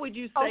 what would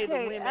you say the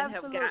women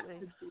have got to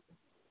do?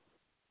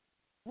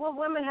 What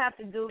women have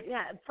to do,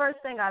 first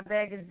thing I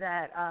beg is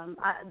that,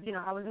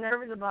 I was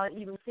nervous about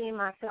even seeing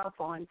myself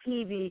on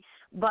TV,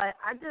 but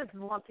I just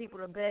want people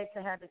to beg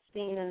to have it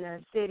seen in their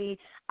city.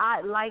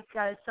 I like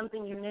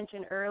something you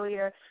mentioned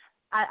earlier.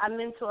 I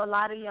mentor a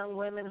lot of young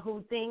women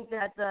who think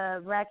that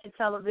the ratchet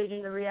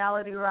television, the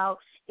reality route,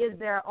 is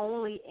their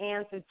only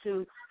answer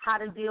to how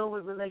to deal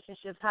with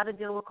relationships, how to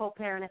deal with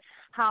co-parenting,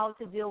 how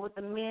to deal with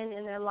the men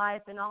in their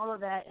life and all of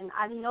that. And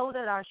I know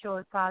that our show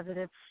is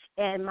positive,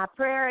 and my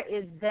prayer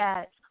is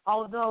that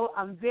although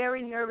I'm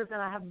very nervous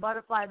and I have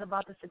butterflies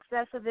about the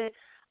success of it,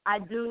 I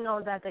do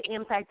know that the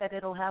impact that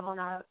it'll have on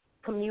our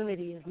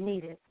community is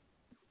needed.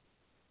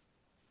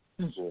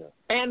 Yeah.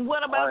 And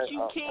what about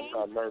you, King?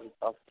 I'm not nervous.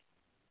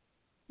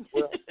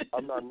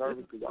 I'm not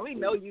nervous because we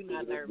know you're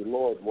not nervous. The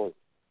Lord wants,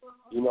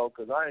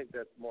 because I ain't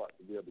that smart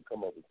to be able to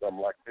come up with something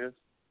like this,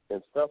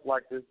 and stuff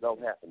like this don't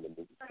happen to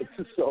me.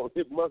 So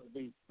it must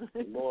be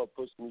the Lord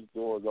pushing these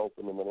doors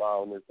open and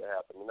allowing this to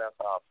happen, and that's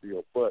how I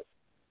feel. But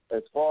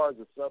as far as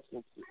the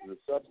substance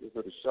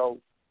of the show,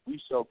 we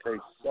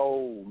showcase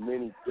so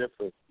many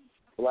different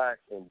black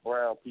and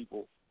brown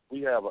people.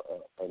 We have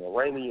an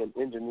Iranian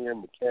engineer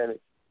mechanic.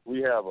 We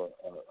have a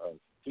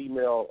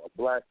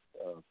black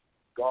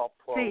golf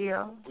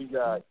pro. We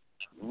got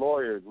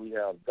lawyers. We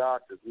have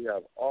doctors. We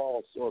have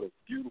all sort of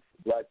beautiful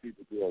black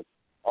people doing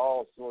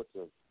all sorts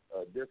of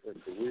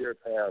different career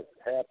paths,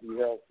 happy,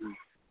 healthy,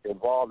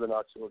 involved in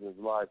our children's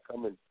lives,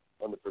 coming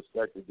from the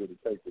perspective that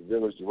it takes a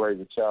village to raise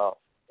a child.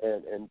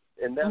 And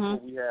that's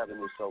what we have in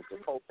this show. So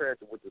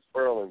co-parenting with the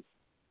Spurlings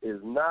is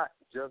not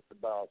just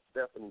about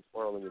Stephanie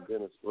Spurling and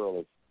Dennis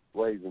Spurling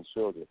raising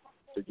children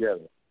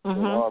together in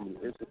harmony.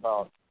 It's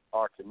about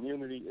our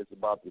community. It's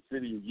about the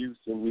city of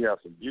Houston. We have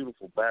some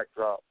beautiful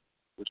backdrop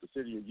with the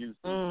city of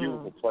Houston,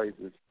 beautiful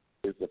places.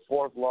 It's the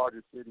fourth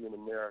largest city in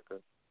America,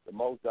 the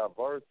most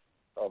diverse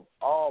of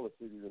all the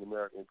cities in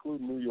America,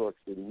 including New York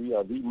City. We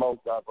are the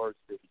most diverse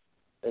city.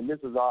 And this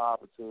is our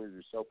opportunity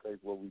to showcase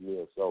where we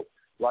live. So,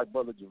 like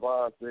Brother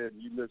Javon said,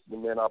 you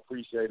listening, man, I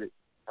appreciate it.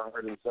 I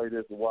heard him say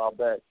this a while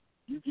back.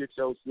 You get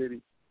your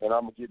city, and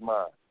I'm going to get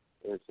mine.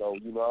 And so,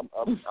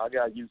 I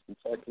got Houston,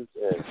 Texas,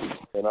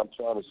 and I'm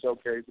trying to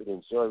showcase it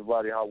and show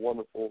everybody how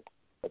wonderful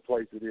a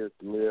place it is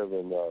to live.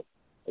 And,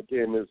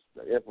 again, Ms.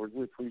 Edwards,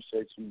 we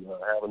appreciate you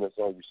having us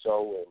on your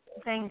show.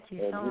 And, thank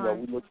you so much.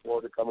 We look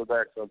forward to coming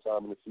back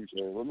sometime in the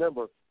future. And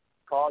remember,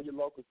 call your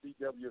local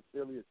CW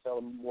affiliate, tell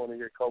them you want to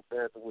hear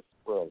co-parenting with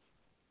the Spurlings.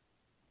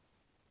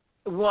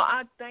 Well,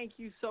 I thank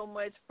you so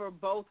much for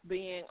both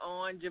being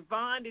on.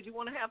 Javon, did you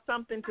want to have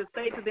something to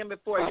say to them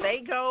before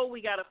they go?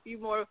 We got a few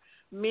more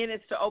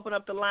minutes to open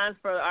up the lines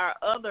for our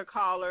other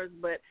callers,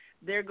 but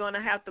they're going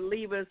to have to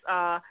leave us.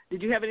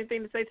 Did you have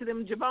anything to say to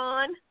them,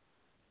 Javon?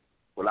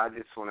 Well, I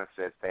just want to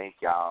say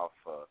thank y'all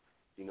for,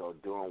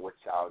 doing what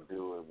y'all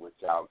do and with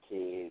y'all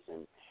kids,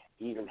 and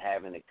even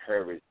having the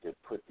courage to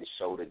put the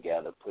show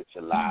together, put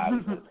your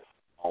lives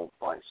on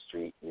Front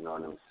Street, you know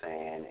what I'm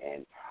saying?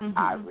 And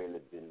I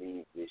really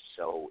believe this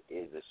show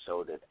is a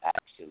show that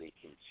actually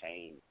can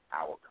change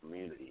our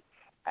community.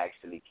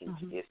 Actually,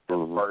 it's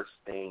the first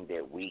thing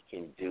that we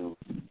can do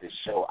to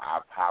show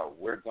our power.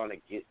 We're going to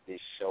get this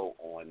show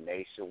on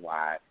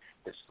nationwide.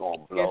 It's going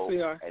to blow. Yes,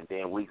 we are. And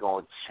then we're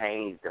going to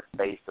change the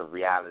face of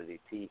reality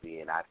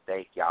TV. And I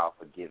thank y'all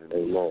for giving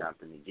me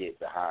something to get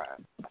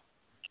behind.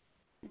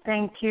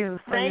 Thank you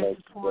for your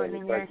support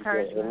and your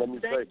encouragement. And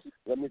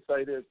let me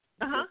say this.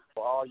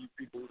 For all you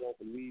people who don't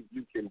believe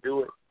you can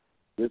do it,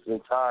 this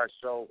entire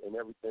show and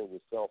everything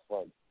was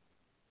self-funded.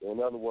 In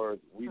other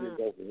words, we didn't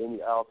go for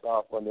any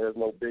outside fund. There's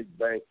no big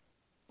bank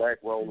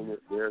bankrolling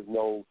it. There's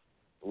no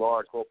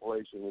large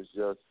corporation. It's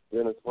just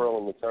Dennis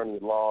Spurling, attorney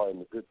at law,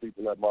 and the good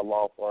people at my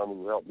law firm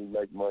who help me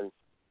make money,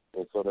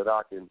 and so that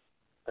I can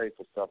pay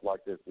for stuff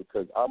like this,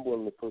 because I'm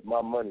willing to put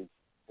my money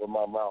where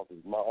my mouth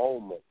is, my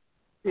own money.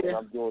 Yeah. And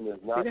I'm doing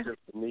this not just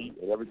for me,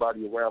 and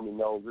everybody around me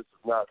knows this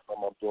is not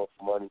something I'm doing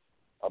for money.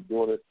 I'm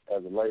doing it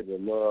as a labor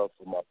of love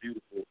for my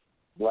beautiful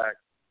black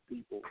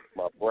people,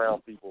 my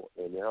brown people,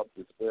 and to help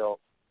dispel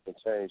and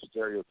change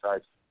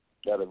stereotypes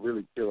that are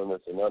really killing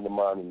us and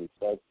undermining the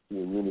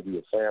sanctity and unity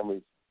of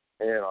families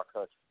and our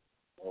country.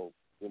 So,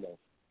 I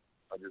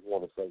just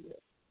want to say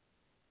that.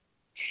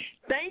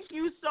 Thank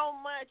you so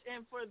much.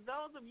 And for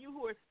those of you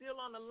who are still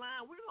on the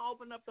line, we're going to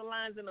open up the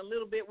lines in a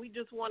little bit. We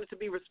just wanted to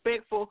be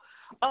respectful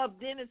of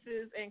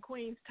Dennis's and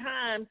Queen's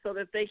time so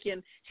that they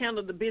can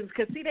handle the business.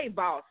 Because, see, they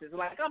bosses.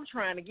 Like, I'm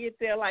trying to get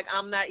there. Like,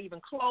 I'm not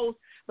even close.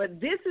 But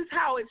this is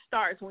how it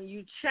starts. When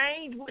you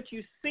change what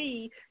you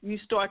see, you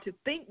start to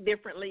think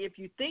differently. If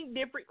you think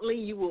differently,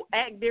 you will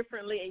act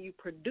differently, and you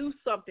produce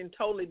something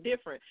totally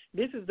different.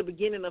 This is the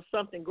beginning of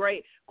something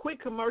great. Quick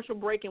commercial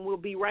break, and we'll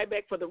be right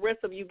back. For the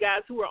rest of you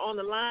guys who are on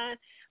the line,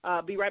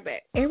 be right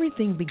back.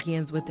 Everything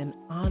begins with an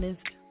honest,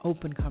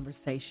 open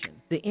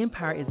conversation. The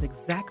Empire is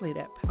exactly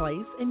that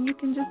place, and you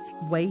can just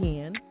weigh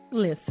in,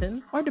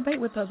 listen, or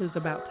debate with others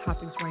about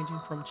topics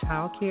ranging from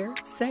childcare,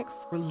 sex,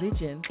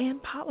 religion,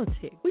 and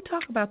politics. We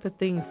talk about the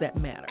things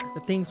that matter,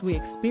 the things we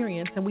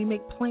experience, and we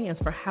make plans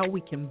for how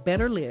we can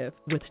better live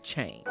with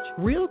change.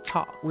 Real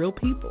talk, real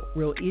people,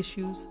 real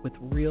issues with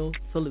real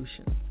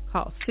solutions.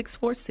 Call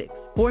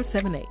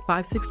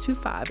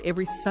 646-478-5625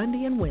 every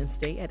Sunday and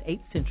Wednesday at 8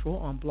 Central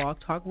on Blog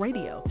Talk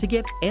Radio to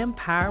get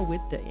Empire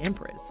with the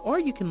Empress. Or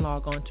you can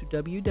log on to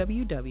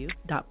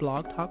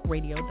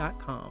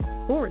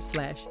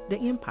www.blogtalkradio.com/The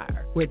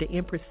Empire, where the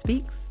Empress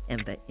speaks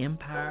and the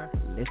Empire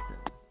listens.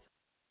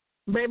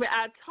 Baby,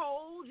 I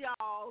told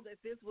y'all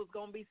that this was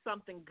going to be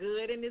something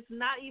good, and it's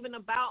not even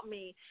about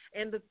me.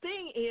 And the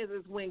thing is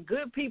when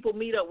good people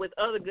meet up with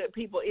other good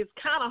people, it's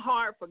kind of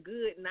hard for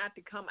good not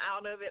to come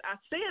out of it. I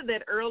said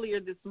that earlier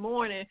this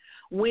morning.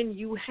 When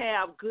you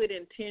have good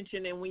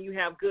intention and when you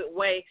have good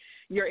way,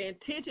 your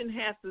intention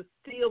has to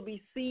still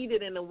be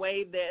seeded in a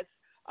way that's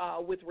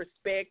with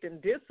respect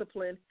and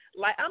discipline.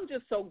 Like, I'm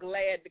just so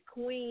glad the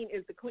Queen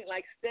is the Queen.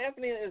 Like,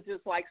 Stephanie is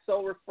just, like,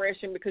 so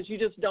refreshing because you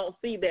just don't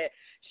see that.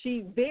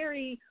 She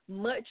very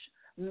much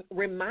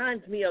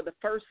reminds me of the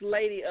First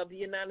Lady of the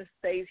United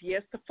States.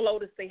 Yes, the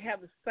FLOTUS, they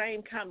have the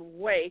same kind of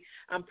way.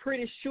 I'm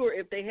pretty sure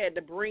if they had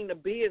to bring the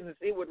business,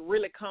 it would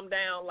really come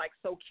down, like,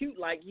 so cute,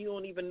 like you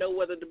don't even know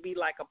whether to be,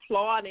 like,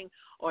 applauding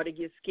or to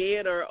get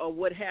scared or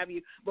what have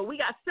you. But we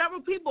got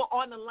several people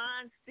on the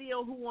line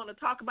still who want to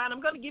talk about it.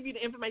 I'm going to give you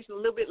the information a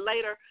little bit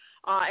later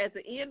at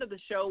the end of the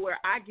show where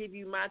I give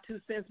you my 2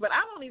 cents. But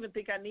I don't even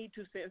think I need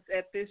 2 cents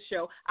at this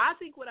show. I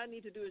think what I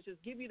need to do is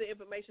just give you the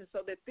information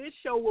so that this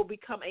show will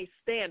become a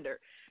standard.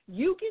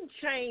 You can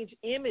change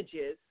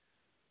images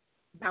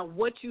by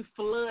what you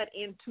flood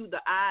into the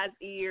eyes,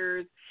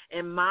 ears,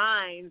 and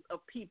minds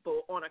of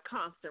people on a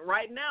constant.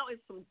 Right now,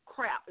 it's some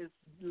crap. It's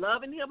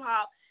Love and Hip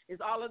Hop.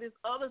 It's all of this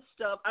other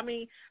stuff. I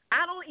mean,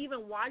 I don't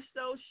even watch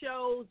those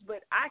shows,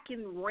 but I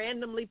can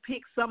randomly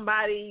pick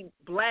somebody,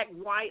 black,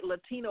 white,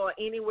 Latino, or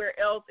anywhere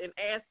else, and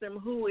ask them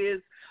who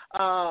is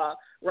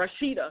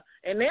Rashida,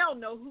 and they'll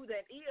know who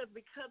that is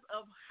because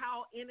of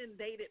how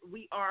inundated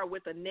we are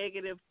with a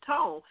negative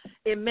tone.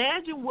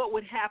 Imagine what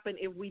would happen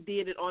if we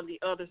did it on the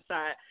other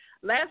side.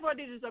 Last 4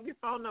 digits of your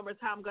phone number is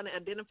how I'm going to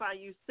identify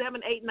you,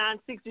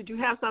 7896. Did you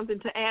have something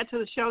to add to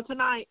the show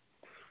tonight?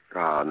 No,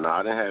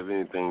 I didn't have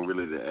anything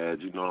really to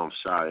add. You know, I'm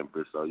shy,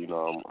 Empress, so, I'm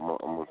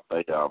going to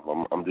stay out.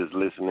 I'm just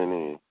listening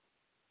in.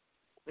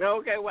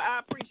 Okay, well, I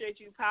appreciate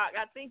you, Pac.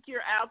 I think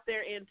you're out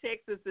there in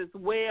Texas as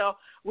well.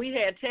 We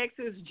had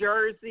Texas,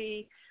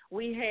 Jersey.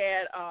 We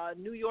had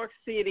New York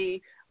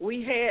City.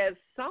 We had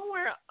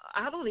somewhere,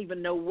 I don't even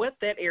know what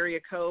that area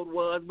code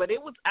was, but it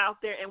was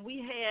out there. And we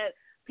had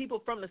people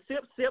from the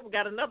Sip Sip. We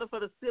got another for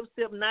the Sip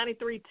Sip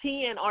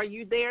 9310. Are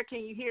you there?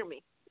 Can you hear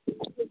me?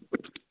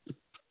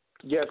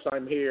 Yes,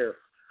 I'm here.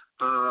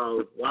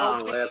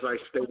 Wow, as I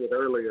stated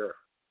earlier,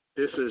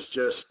 this is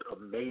just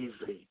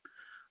amazing.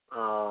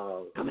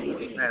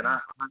 Amazing. And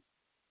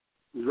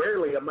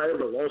rarely am I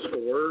ever lost for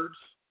words,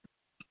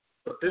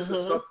 but this is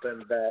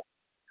something that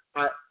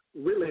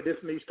this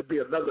needs to be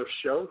another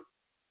show.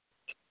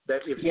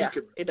 That if you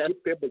could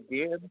get them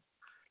again,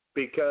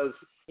 because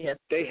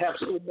they have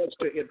so much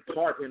to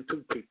impart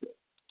into people.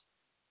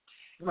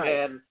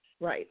 Right. And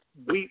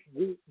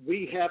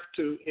we have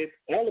to,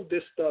 all of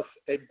this stuff,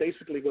 and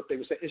basically what they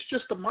were saying, it's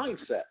just a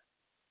mindset.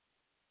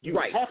 You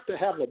have to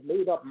have a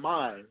made-up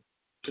mind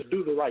to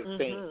do the right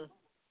thing.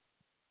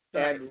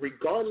 And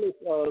regardless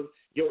of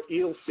your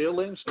ill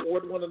feelings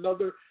toward one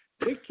another,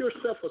 take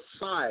yourself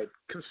aside.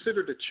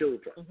 Consider the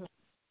children.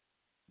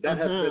 That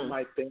has been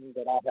my thing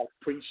that I have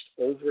preached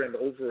over and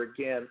over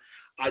again.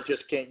 I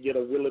just can't get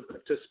a willing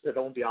participant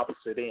on the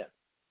opposite end.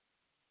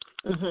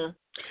 And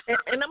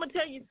I'm going to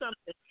tell you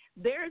something.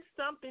 There's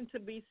something to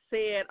be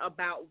said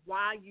about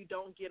why you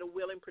don't get a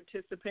willing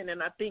participant,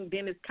 and I think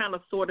Dennis kind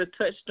of sort of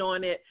touched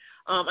on it,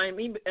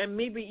 and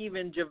maybe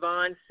even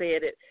Javon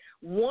said it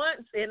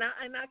once, and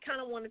I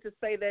kind of wanted to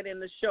say that in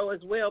the show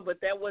as well,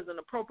 but that wasn't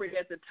appropriate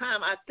at the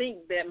time. I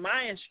think that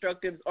my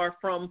instructives are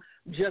from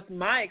just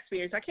my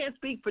experience. I can't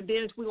speak for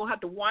Dennis. We're going to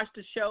have to watch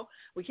the show.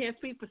 We can't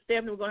speak for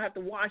Stephanie. We're going to have to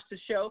watch the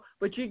show.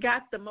 But you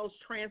got the most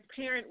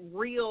transparent,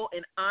 real,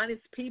 and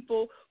honest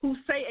people who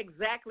say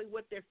exactly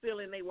what they're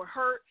feeling. They were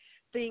hurt.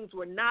 Things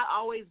were not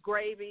always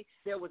gravy.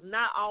 There was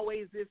not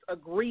always this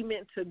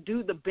agreement to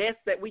do the best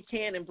that we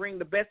can and bring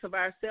the best of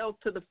ourselves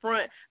to the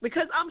front,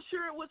 because I'm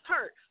sure it was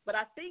hurt. But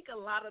I think a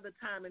lot of the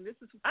time,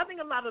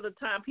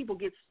 people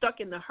get stuck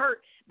in the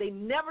hurt. They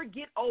never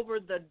get over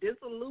the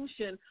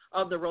dissolution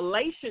of the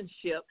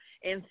relationship,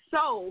 and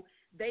so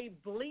they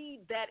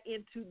bleed that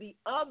into the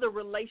other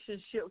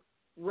relationships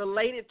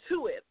related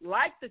to it,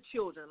 like the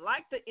children,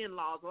 like the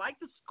in-laws, like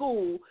the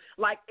school,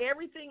 like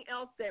everything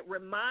else that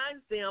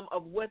reminds them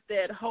of what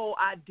that whole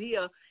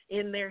idea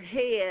in their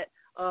head,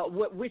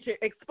 which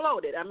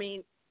exploded. I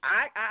mean,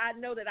 I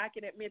know that I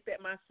can admit that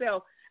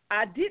myself.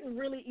 I didn't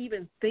really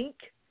even think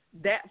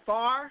that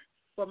far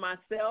for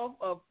myself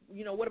of,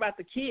 what about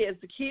the kids?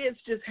 The kids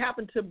just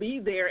happened to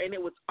be there and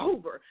it was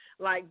over.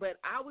 But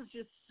I was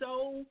just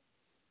so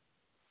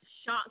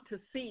shocked to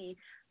see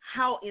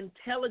how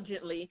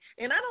intelligently,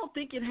 and I don't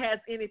think it has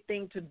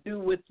anything to do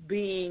with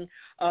being,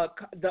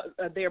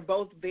 they're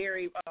both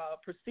very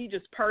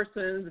prestigious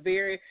persons,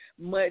 very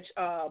much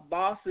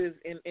bosses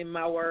in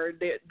my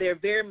word. They're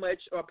very much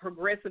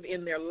progressive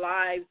in their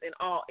lives in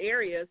all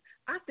areas.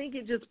 I think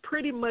it just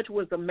pretty much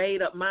was a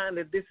made-up mind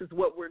that this is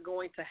what we're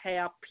going to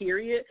have,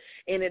 period,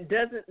 and it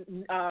doesn't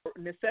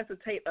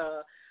necessitate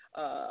a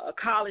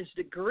college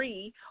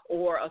degree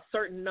or a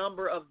certain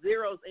number of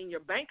zeros in your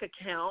bank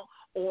account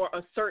or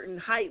a certain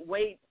height,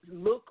 weight,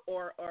 look,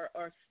 or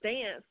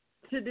stance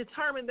to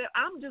determine that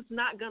I'm just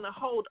not going to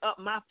hold up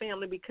my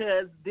family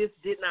because this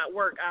did not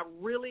work. I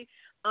really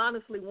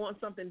honestly want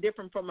something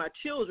different for my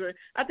children.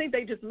 I think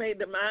they just made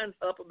their minds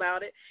up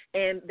about it,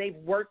 and they've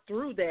worked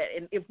through that.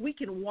 And if we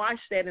can watch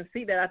that and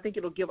see that, I think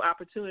it'll give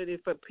opportunity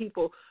for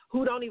people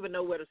who don't even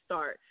know where to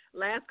start.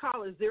 Last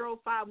call is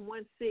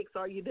 0516.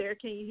 Are you there?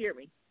 Can you hear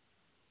me?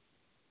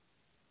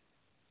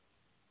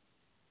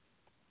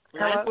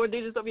 Last 4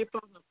 digits of your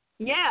phone number.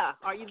 Yeah.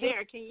 Are you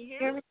there? Can you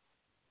hear me?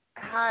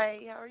 Hi.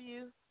 How are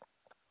you?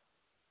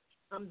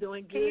 I'm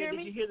doing good.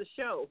 Did you hear the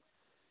show?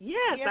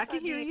 Yes, I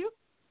can hear you.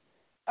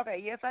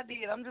 Okay. Yes, I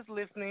did. I'm just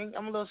listening.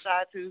 I'm a little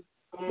shy, too.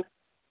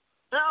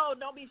 No,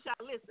 don't be shy.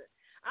 Listen,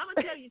 I'm going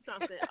to tell you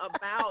something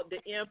about the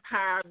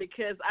Empire,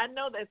 because I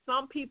know that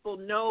some people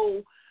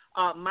know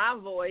my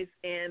voice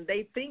and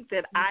they think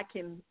that I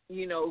can,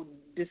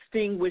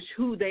 distinguish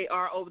who they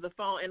are over the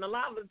phone. And a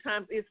lot of the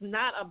times it's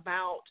not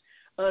about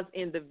us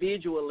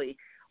individually.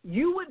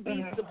 You would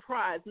be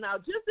surprised. Now,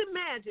 just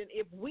imagine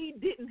if we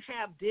didn't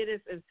have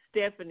Dennis and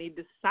Stephanie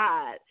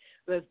decide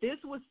that this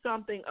was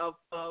something of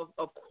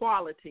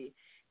quality,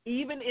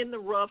 even in the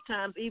rough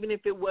times, even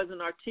if it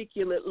wasn't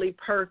articulately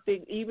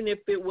perfect, even if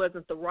it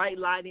wasn't the right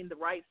lighting, the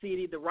right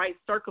city, the right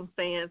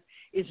circumstance,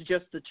 it's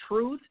just the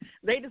truth.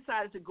 They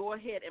decided to go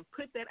ahead and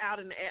put that out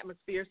in the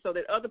atmosphere so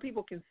that other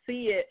people can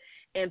see it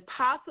and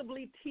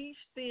possibly teach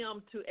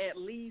them to at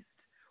least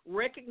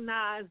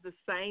recognize the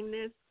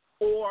sameness,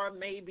 or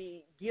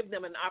maybe give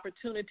them an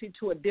opportunity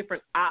to a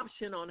different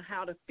option on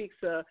how to fix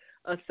a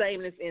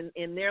sameness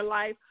in their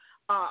life.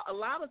 A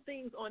lot of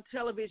things on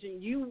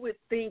television you would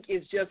think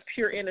is just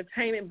pure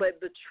entertainment, but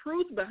the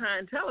truth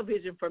behind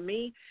television for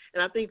me,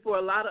 and I think for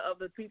a lot of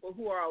other people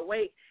who are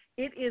awake,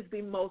 it is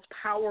the most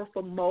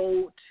powerful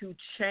mode to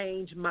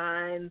change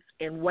minds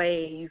and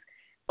ways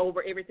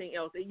over everything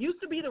else. It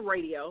used to be the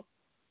radio.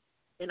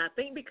 And I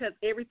think because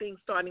everything's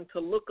starting to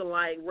look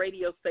alike,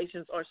 radio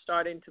stations are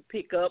starting to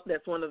pick up.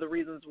 That's one of the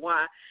reasons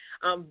why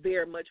I'm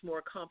very much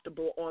more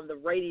comfortable on the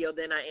radio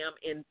than I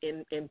am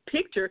in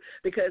picture,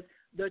 because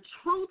the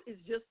truth is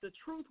just the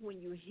truth when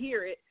you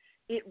hear it.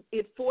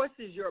 It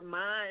forces your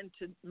mind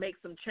to make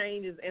some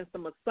changes and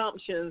some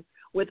assumptions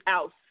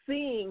without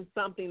seeing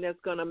something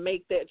that's going to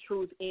make that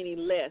truth any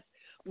less.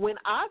 When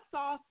I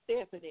saw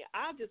Stephanie,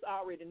 I just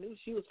already knew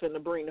she was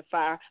finna bring the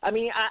fire. I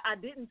mean, I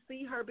didn't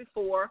see her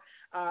before.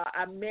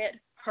 I met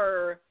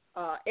her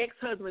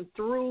ex-husband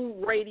through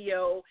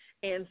radio,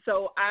 and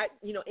so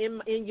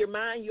in your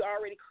mind you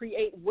already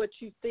create what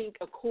you think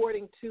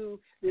according to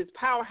this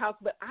powerhouse.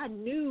 But I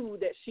knew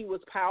that she was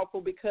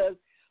powerful because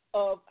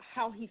of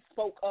how he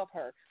spoke of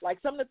her,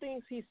 like some of the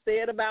things he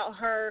said about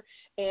her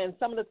and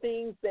some of the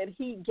things that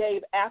he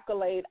gave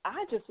accolade.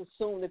 I just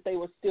assumed that they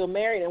were still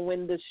married, and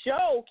when the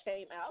show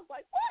came out, I was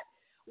like,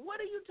 what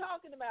are you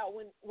talking about?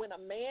 When a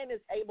man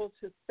is able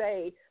to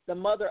say the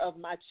mother of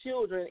my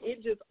children,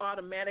 it just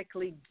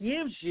automatically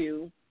gives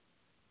you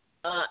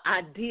an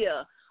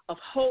idea of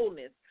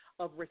wholeness,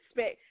 of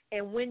respect.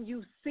 And when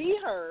you see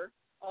her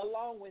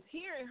along with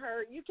hearing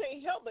her, you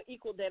can't help but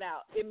equal that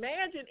out.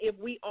 Imagine if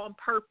we on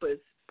purpose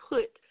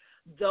put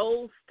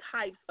those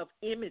types of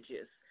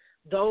images,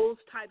 those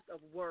types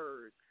of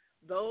words,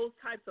 those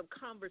types of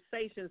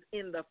conversations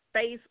in the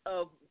face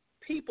of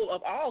people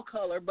of all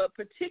color, but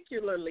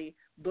particularly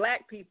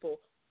black people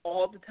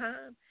all the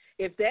time.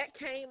 If that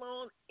came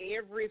on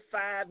every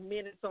 5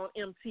 minutes on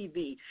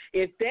MTV,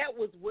 if that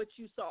was what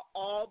you saw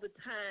all the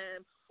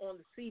time on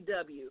the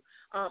CW,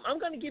 I'm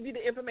going to give you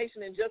the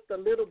information in just a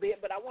little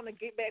bit, but I want to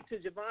get back to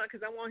Javon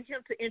because I want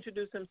him to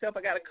introduce himself.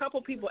 I got a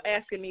couple people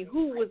asking me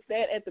who was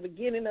that at the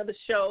beginning of the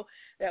show.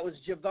 That was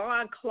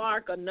Javon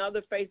Clark,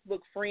 another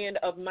Facebook friend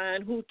of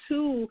mine who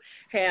too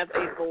has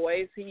a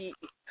voice.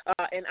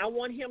 And I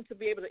want him to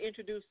be able to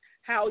introduce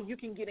how you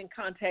can get in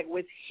contact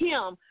with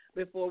him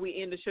before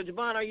we end the show.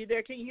 Javon, are you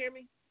there? Can you hear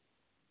me?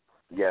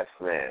 Yes,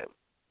 ma'am.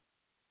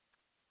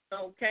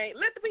 Okay.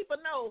 Let the people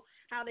know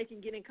how they can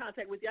get in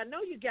contact with you. I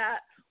know you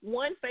got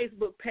one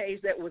Facebook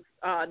page that was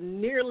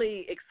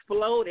nearly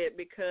exploded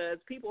because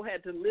people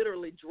had to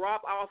literally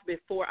drop off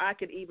before I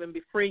could even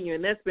befriend you,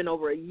 and that's been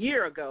over a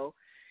year ago,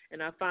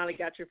 and I finally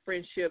got your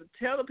friendship.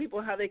 Tell the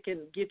people how they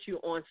can get you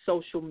on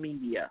social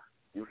media.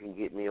 You can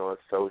get me on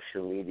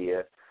social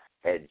media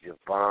at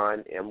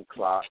Javon M.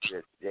 Clark.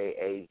 That's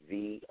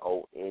JAVONNE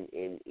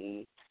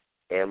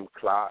M.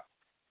 Clark.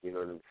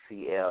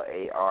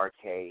 CLARK.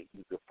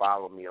 You can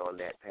follow me on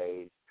that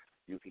page.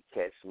 You can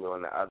catch me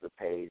on the other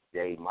page,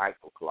 J.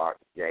 Michael Clark,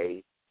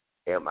 JMICHAEL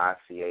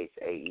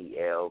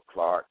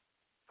Clark,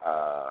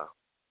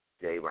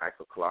 J.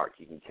 Michael Clark.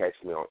 You can catch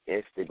me on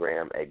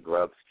Instagram at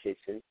Grub's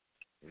Kitchen,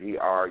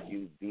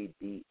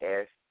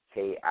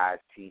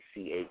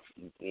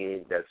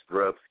 GRUBBSKITCHEN. That's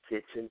Grub's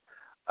Kitchen.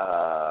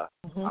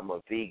 I'm a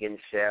vegan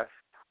chef.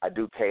 I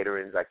do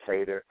caterings. I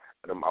cater,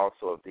 but I'm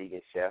also a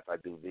vegan chef. I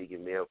do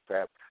vegan meal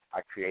prep.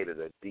 I created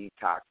a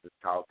detox. It's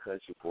called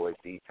Country Boy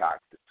Detox.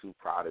 The 2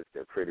 products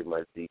that pretty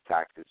much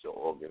detoxes your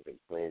organs and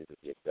cleanses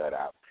your gut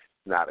out.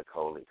 It's not a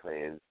colon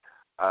cleanse.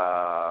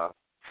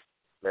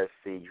 Let's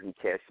see. You can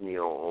catch me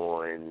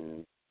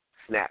on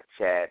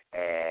Snapchat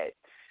at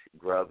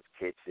Grub's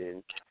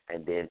Kitchen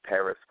and then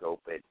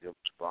Periscope at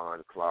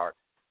Javon Clark.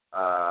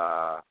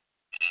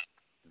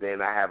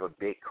 Then I have a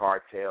Big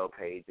Cartel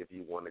page if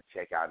you want to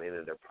check out any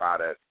of the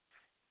products.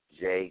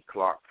 J.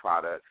 Clark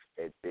Products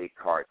at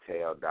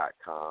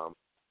BigCartel.com.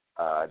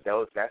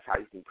 That's how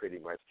you can pretty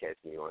much catch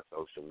me on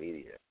social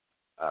media.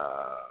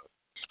 I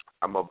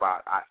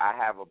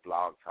have a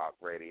blog talk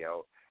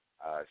radio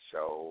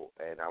show,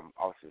 and I'm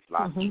also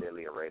Los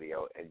Million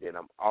Radio, and then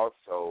I'm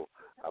also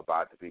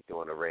about to be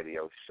doing a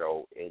radio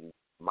show in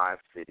my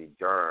city,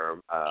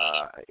 Durham,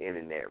 an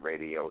internet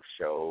radio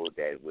show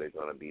that we're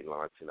going to be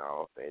launching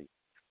off, and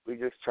we're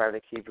just trying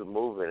to keep it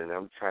moving, and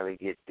I'm trying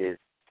to get this,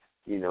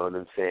 you know what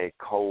I'm saying,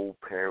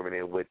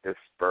 co-parenting with the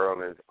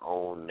Spurlings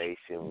on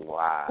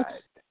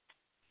nationwide.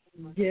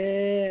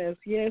 Yes.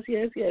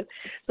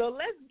 So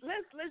let's.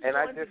 And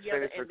I just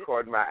finished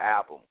recording my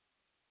album.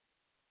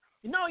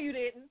 No, you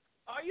didn't.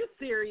 Are you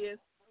serious?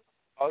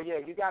 Oh yeah,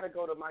 you got to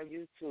go to my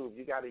YouTube.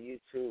 You got to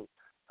YouTube.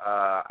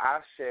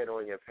 I'll share it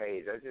on your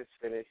page. I just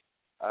finished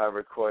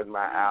recording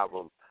my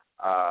album.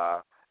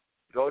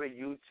 Go to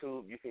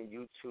YouTube. You can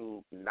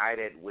YouTube Night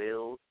at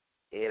Wheels,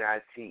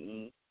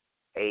 NITEAT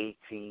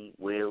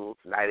Wheels,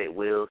 Night at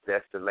Wheels.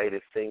 That's the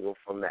latest single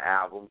from the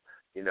album.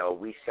 You know,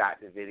 we shot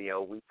the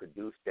video, we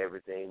produced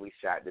everything, we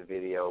shot the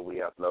video,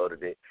 we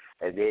uploaded it,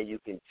 and then you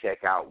can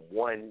check out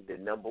the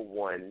number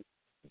 1,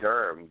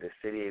 Durham, the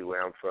city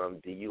where I'm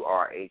from,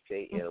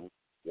 DURHAM,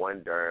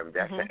 1 Durham.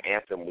 That's an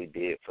anthem we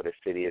did for the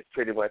city. It's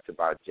pretty much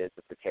about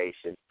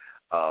gentrification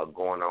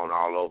going on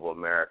all over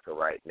America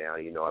right now.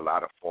 You know, a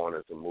lot of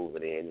foreigners are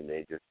moving in, and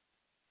they just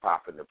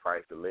popping the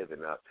price of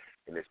living up,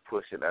 and it's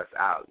pushing us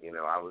out. You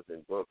know, I was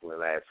in Brooklyn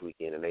last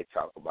weekend, and they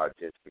talk about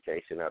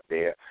gentrification up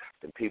there,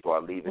 and people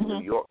are leaving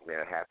New York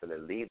now, having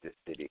to leave the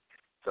city.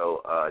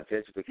 So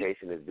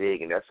gentrification is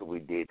big, and that's what we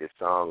did this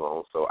song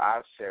on. So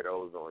I'll share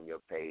those on your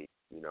page,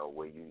 you know,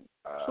 where you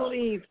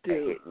please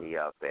do hit me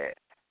up at.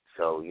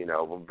 So, you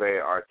know, we're very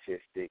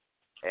artistic,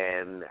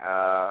 and,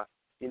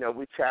 you know,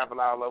 we travel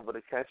all over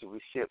the country.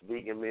 We ship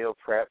vegan meal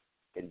prep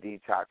and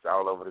detox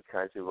all over the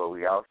country, but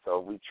we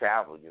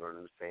travel, you know what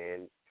I'm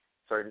saying?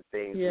 Certain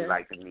things we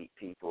like to meet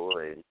people,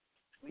 and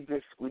we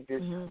just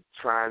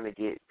trying to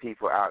get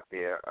people out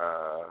there,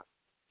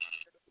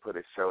 put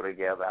a show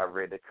together. I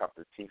read a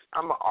couple of chiefs.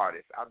 I'm an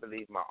artist. I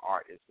believe my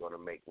art is going to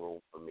make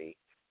room for me.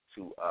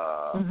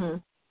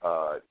 to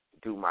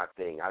do my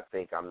thing. I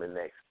think I'm the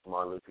next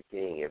Martin Luther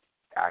King. If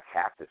I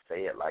have to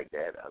say it like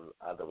that,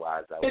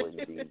 otherwise I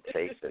wouldn't be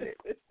chasing it.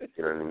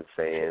 You know what I'm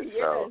saying? Yes.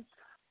 So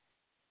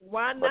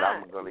why not? But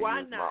I'm going to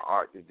use not? my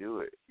art to do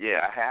it.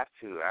 Yeah, I have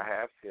to.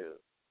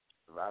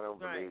 If I don't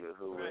believe it,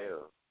 who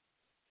will?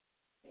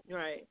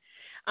 Right.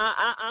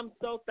 I'm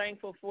so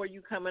thankful for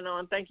you coming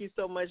on. Thank you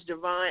so much,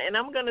 Javon. And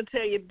I'm going to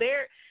tell you,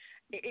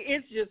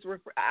 it's just,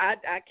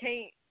 I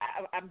can't,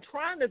 I'm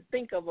trying to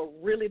think of a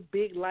really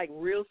big, like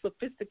real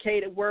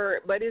sophisticated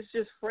word, but it's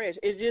just fresh.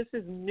 It just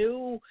is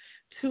new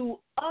to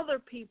other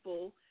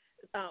people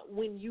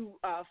when you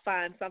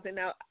find something.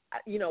 Now,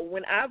 you know,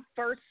 when I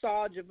first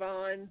saw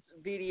Javon's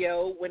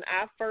video, when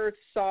I first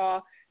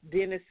saw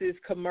Dennis's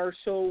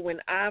commercial, when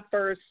I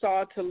first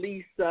saw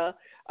Talisa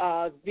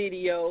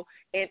video,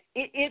 and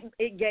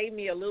it gave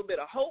me a little bit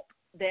of hope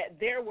that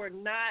there were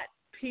not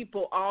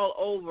people all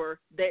over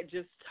that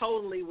just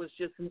totally was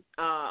just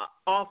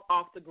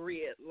off the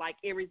grid, like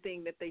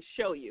everything that they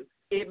show you.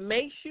 It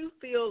makes you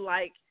feel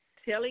like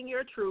telling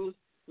your truth,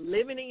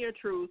 living in your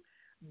truth,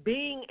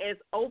 being as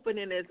open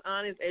and as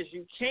honest as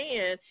you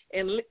can,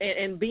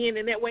 and being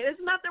in that way. There's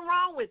nothing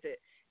wrong with it.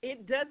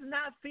 It does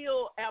not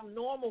feel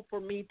abnormal for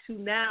me to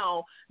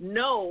now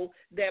know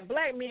that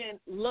black men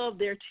love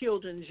their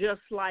children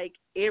just like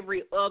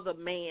every other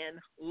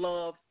man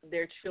loves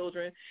their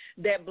children,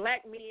 that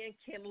black men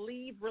can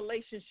leave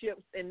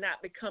relationships and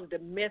not become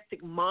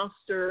domestic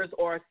monsters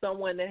or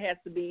someone that has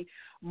to be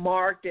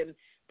marked and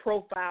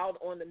profiled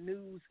on the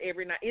news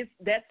every night.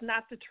 That's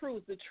not the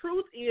truth. The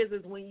truth is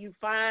when you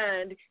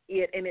find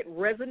it and it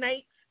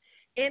resonates,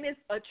 and it's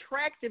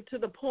attractive to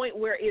the point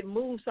where it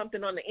moves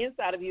something on the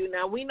inside of you.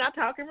 Now, we're not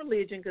talking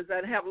religion, because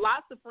I have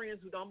lots of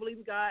friends who don't believe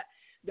in God,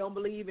 don't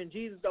believe in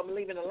Jesus, don't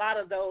believe in a lot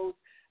of those,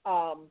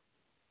 I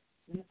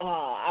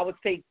would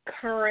say,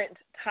 current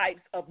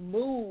types of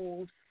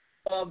moves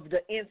of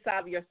the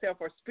inside of yourself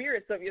or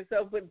spirits of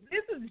yourself. But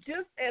this is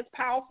just as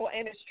powerful,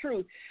 and it's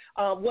true.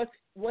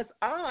 What's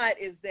odd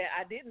is that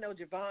I didn't know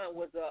Javon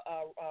was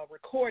a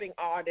recording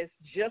artist,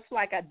 just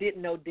like I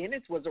didn't know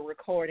Dennis was a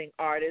recording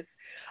artist.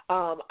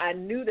 I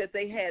knew that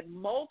they had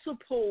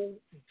multiple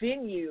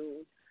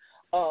venues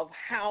of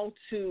how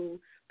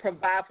to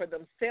provide for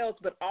themselves,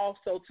 but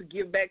also to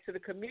give back to the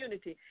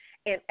community.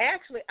 And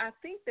actually, I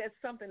think that's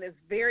something that's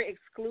very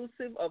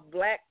exclusive of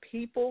black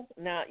people.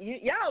 Now,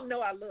 y'all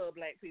know I love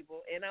black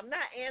people, and I'm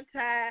not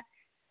anti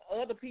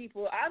other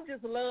people. I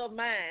just love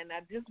mine.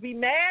 I just be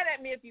mad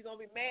at me if you're going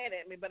to be mad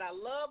at me, but I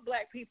love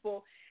black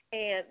people,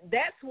 and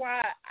that's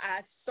why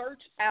I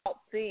search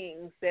out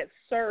things that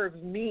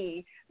serve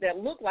me, that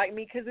look like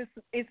me, because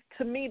it's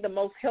to me the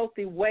most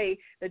healthy way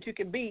that you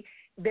can be.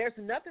 There's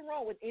nothing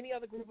wrong with any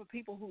other group of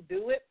people who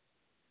do it.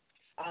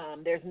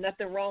 There's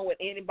nothing wrong with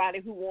anybody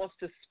who wants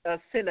to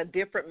send a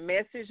different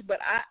message,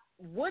 but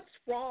what's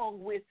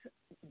wrong with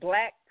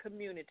black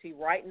community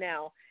right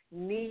now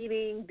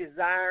needing,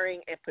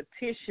 desiring, and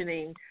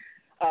petitioning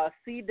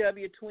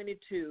CW22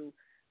 to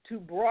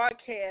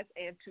broadcast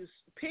and to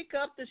pick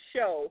up the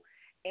show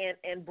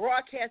and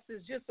broadcast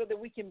this just so that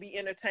we can be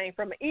entertained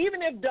from it.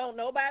 Even if don't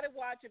nobody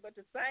watch it, but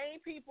the same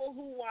people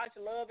who watch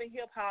Love and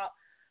Hip Hop,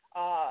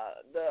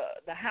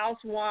 the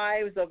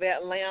Housewives of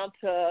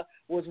Atlanta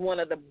was one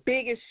of the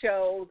biggest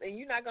shows, and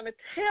you're not going to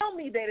tell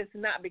me that it's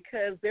not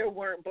because there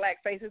weren't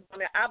black faces on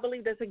there. I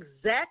believe that's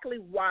exactly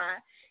why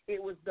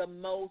it was the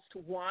most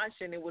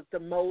watched and it was the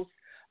most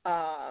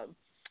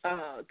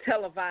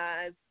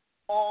televised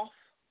off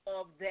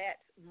of that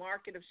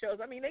market of shows.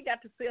 I mean, they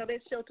got to sell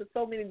that show to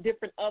so many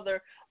different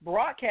other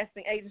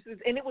broadcasting agencies,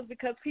 and it was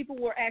because people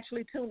were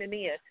actually tuning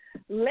in.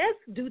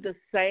 Let's do the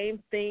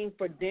same thing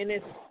for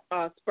Dennis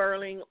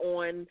Spurling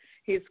on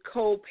his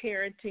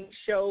co-parenting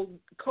show,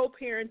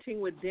 Co-Parenting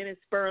with Dennis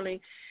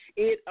Spurling.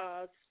 It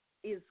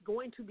is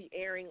going to be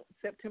airing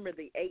September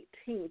the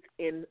 18th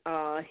in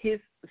his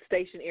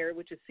station area,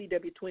 which is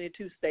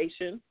CW22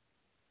 station.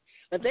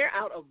 But they're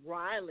out of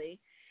Raleigh.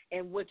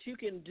 And what you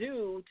can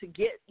do to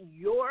get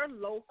your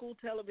local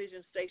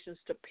television stations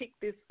to pick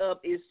this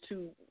up is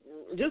to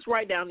just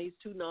write down these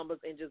two numbers,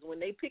 and just when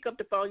they pick up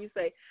the phone, you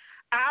say,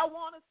 I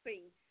want to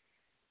see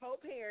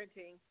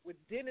Co-Parenting with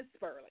Dennis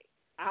Spurling.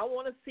 I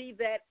want to see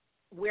that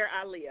where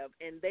I live,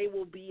 and they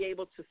will be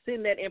able to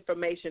send that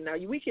information. Now,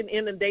 we can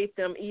inundate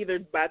them either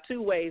by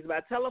two ways,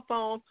 by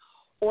telephone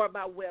or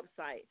by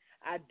website.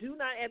 I do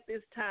not at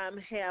this time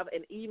have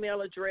an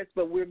email address,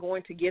 but we're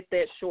going to get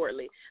that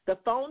shortly. The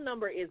phone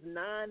number is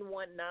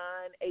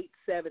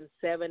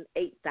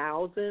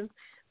 919-877-8000.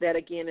 That,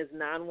 again, is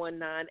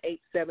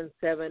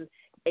 919-877-8000.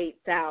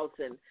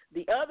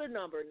 The other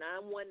number,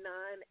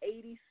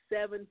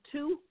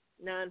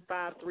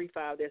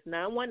 919-872-9535. That's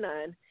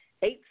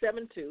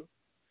 919-872-9535.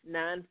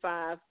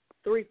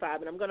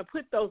 And I'm going to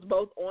put those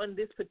both on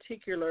this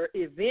particular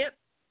event.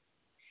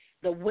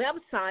 The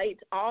website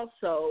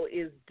also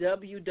is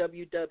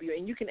www,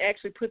 and you can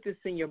actually put this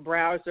in your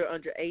browser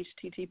under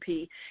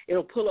HTTP.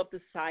 It'll pull up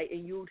the site,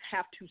 and you'll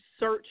have to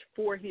search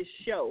for his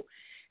show.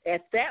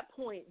 At that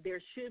point,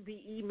 there should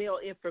be email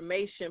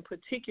information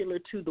particular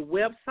to the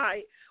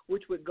website,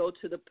 which would go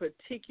to the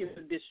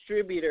particular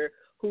distributor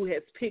who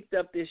has picked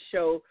up this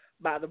show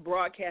by the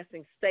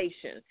broadcasting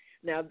station.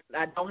 Now,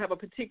 I don't have a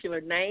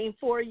particular name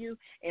for you,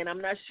 and I'm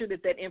not sure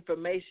that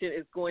information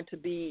is going to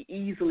be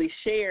easily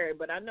shared,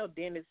 but I know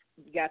Dennis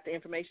got the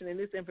information, and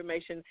this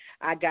information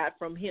I got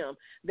from him.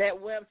 That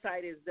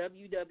website is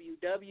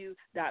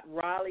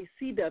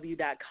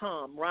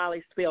www.RaleighCW.com.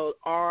 Raleigh spelled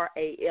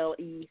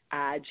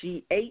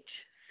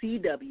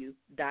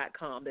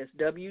RALEIGHCW.com. That's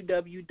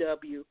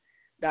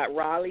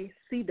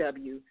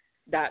www.RaleighCW.com.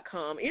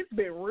 It's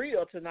been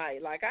real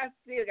tonight. Like, I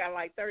still got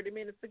like 30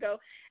 minutes to go,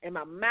 and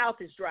my mouth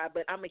is dry,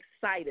 but I'm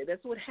excited.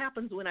 That's what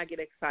happens when I get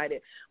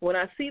excited. When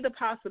I see the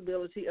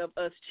possibility of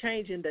us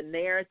changing the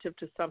narrative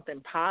to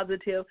something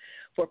positive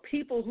for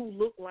people who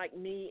look like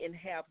me and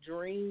have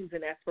dreams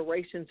and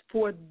aspirations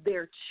for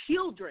their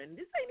children.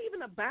 This ain't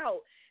even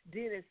about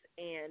Dennis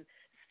and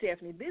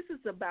Stephanie. This is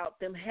about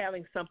them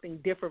having something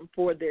different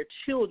for their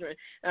children.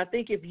 And I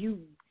think if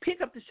you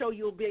pick up the show,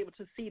 you'll be able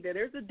to see that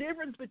there's a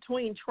difference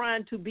between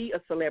trying to be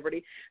a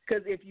celebrity,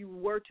 because if you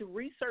were to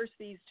research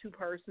these two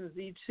persons,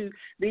 these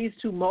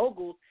two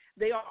moguls,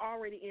 they are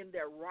already in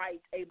their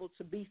right, able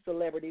to be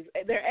celebrities.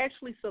 They're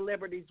actually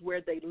celebrities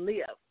where they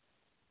live.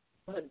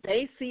 But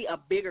they see a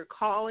bigger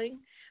calling.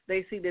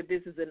 They see that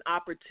this is an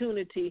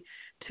opportunity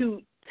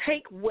to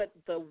take what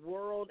the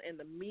world and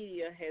the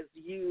media has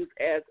used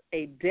as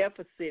a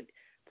deficit,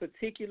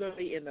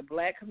 particularly in the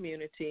black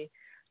community,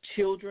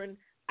 children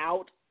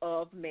out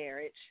of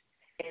marriage,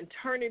 and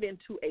turn it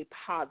into a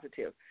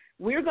positive.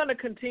 We're going to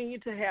continue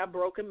to have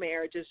broken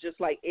marriages just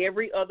like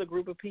every other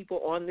group of people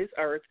on this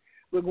earth.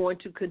 We're going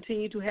to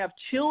continue to have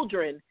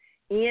children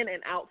in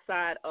and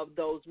outside of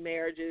those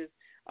marriages,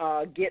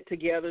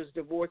 get-togethers,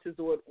 divorces,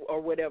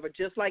 or whatever,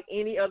 just like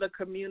any other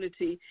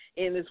community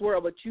in this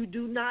world. But you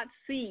do not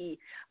see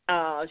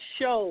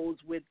shows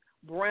with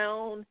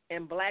brown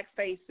and black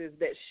faces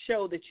that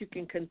show that you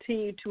can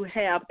continue to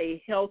have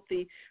a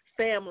healthy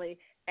family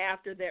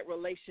after that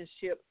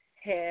relationship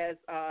has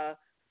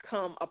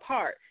come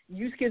apart.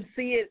 You can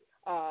see it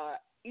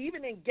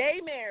even in gay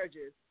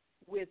marriages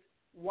with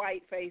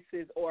white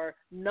faces or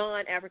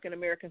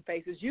non-African-American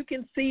faces. You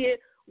can see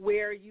it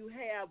where you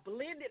have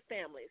blended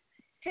families.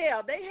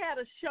 Hell, they had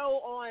a show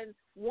on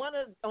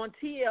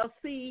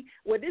TLC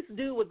where this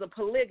dude was a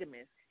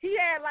polygamist. He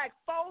had like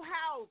 4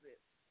 houses.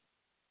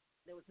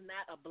 There was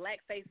not a black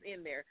face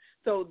in there.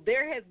 So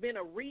there has been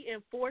a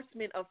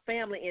reinforcement of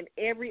family in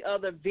every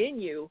other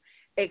venue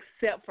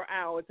except for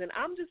ours. And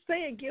I'm just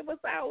saying, give us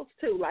ours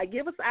too. Like,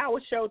 give us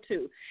our show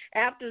too.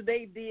 After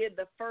they did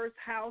the first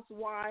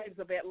Housewives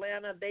of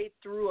Atlanta, they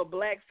threw a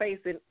black face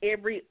in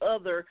every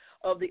other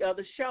of the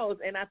other shows.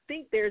 And I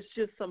think there's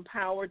just some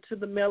power to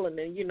the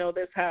melanin. You know,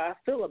 that's how I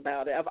feel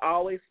about it. I've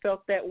always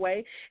felt that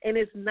way. And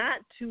it's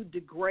not to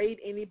degrade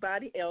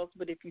anybody else,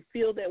 but if you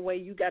feel that way,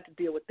 you got to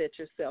deal with that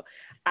yourself.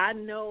 I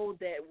know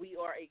that we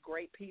are a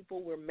great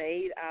people. We're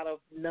made out of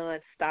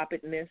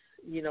non-stoppedness.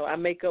 You know, I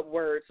make up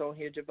words on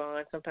here,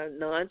 Javon, sometimes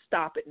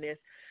non-stoppedness.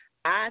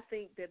 I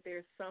think that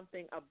there's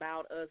something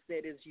about us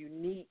that is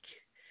unique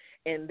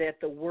and that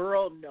the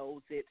world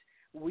knows it.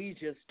 We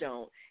just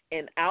don't.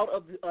 And out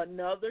of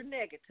another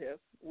negative,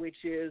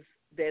 which is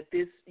that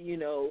this, you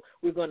know,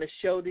 we're going to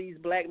show these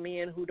black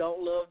men who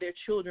don't love their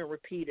children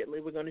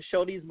repeatedly. We're going to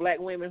show these black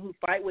women who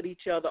fight with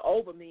each other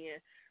over men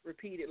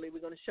repeatedly.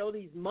 We're going to show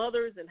these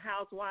mothers and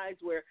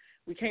housewives where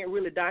we can't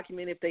really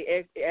document if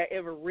they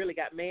ever really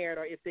got married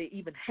or if they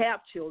even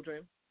have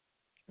children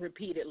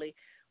repeatedly.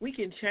 We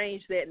can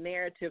change that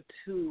narrative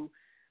to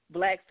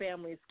black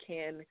families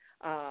can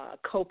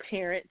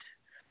co-parent,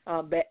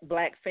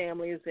 black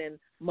families and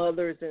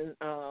mothers and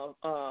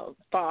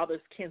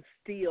fathers can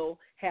still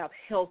have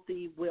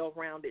healthy,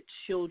 well-rounded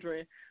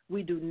children.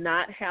 We do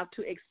not have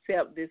to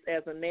accept this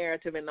as a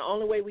narrative, and the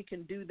only way we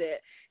can do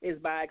that is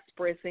by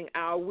expressing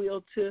our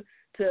will to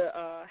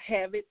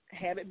have it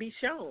be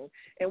shown.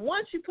 And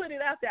once you put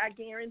it out there, I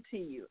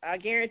guarantee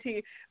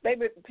you,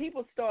 baby,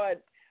 people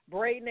start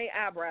braiding their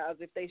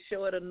eyebrows if they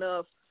show it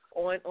enough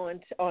on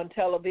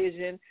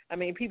television. I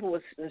mean, people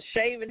were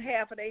shaving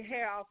half of their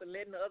hair off and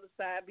letting the other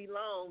side be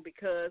long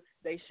because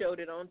they showed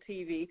it on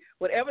TV.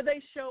 Whatever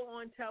they show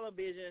on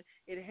television,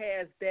 it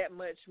has that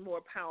much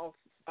more power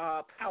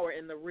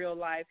in the real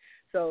life.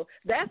 So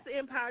that's the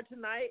Empire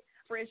tonight.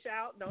 Fresh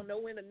out. Don't know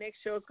when the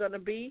next show is going to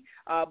be,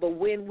 but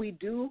when we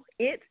do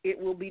it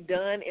will be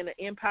done in an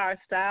Empire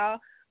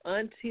style.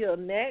 Until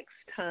next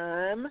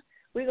time,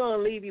 we're going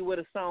to leave you with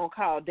a song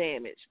called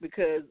Damage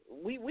because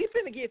we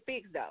finna get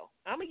fixed, though.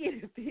 I'm going to get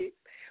it fixed.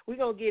 We're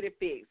going to get it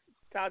fixed.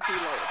 Talk to you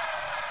later.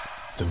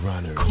 The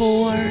Runner.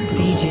 Core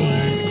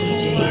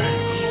DJ.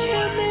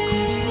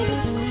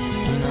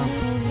 You know,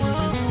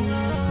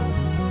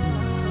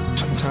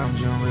 sometimes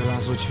you don't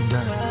realize what you've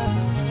done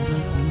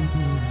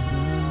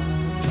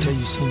until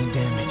you see the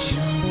damage.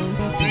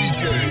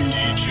 DJ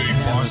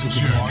Monster.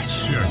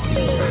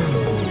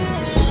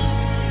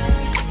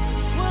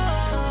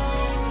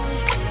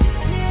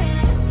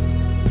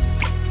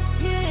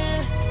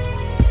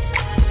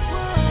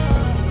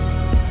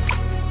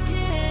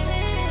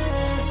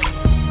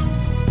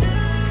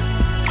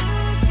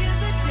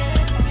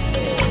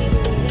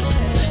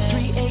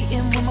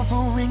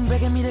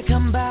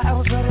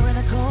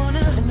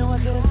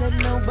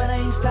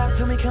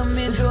 told me come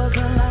in, doors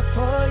unlocked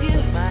for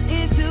you. My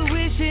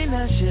intuition,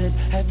 I should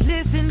have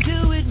listened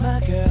to it,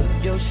 my girl.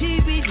 Yo, she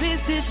be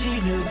pissed if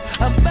she knew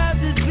about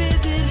this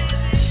visit.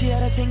 She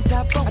had a tank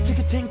top on, I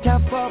took a tank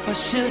top off. I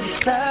should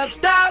stop.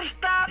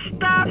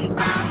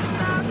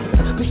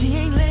 But she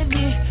ain't let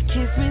me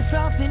kiss me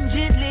soft and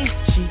gently.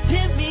 She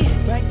tempt me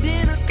right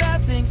then. I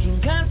stopped thinking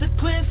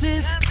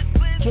consequences.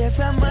 Guess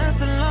I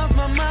must have lost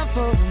my mind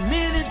for a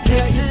minute.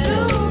 Girl, you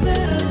know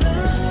that I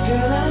love.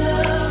 Girl, I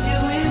love you.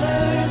 We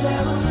learned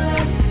that was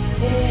love.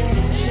 Yeah,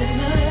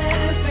 shouldn't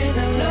have been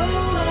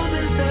alone all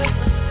this stuff.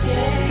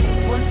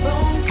 Yeah, one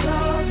phone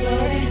call,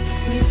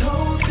 yeah, this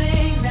whole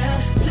thing now.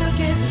 Look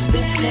at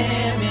the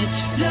damage.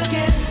 Look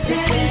at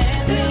the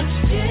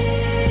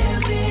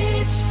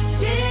damage.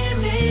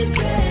 Damage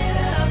that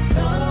I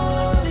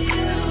told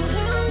you.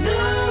 No,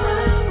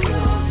 I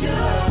broke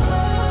your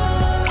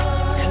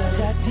heart. 'Cause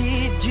I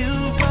did you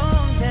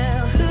wrong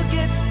now. Look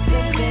at the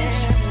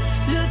damage.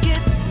 Look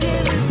at the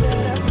damage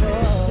that I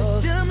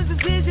caused. The dumbest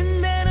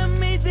decision that I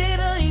made that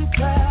I ain't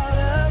proud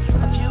of.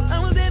 A few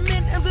hours that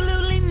meant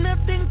absolutely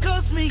nothing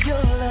cost me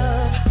your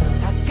love.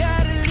 I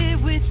gotta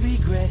live with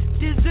regret.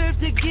 Deserve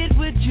to get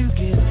what you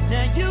get.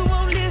 Now you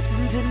won't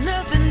listen to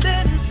nothing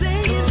that I'm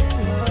saying.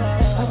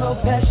 I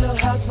rode past your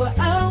house for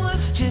hours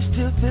just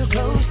to feel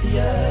close to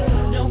you.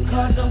 No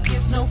card, no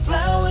gift, no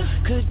flowers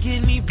could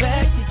get me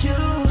back to you.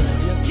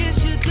 Your kiss,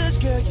 your touch,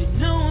 girl, you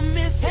know I'm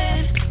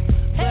missing.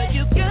 But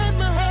you got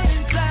my heart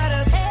inside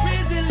of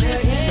prison.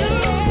 Girl, you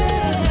know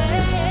that I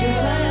love you.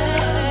 Girl, I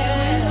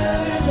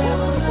love you.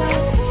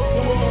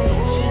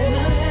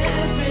 Shouldn't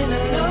have been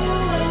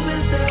alone all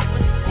this up.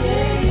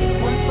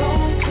 Yeah, one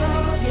phone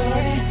call,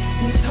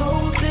 yeah, this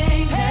whole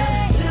thing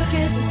now. Look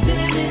at the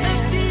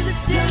damage.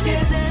 Look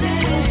at the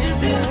damage.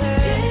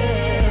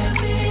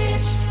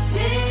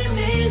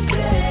 Damage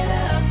that I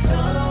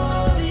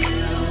told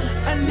you.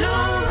 I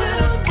know that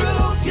I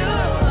broke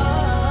your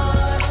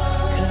heart.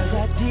 'Cause I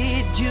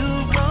did you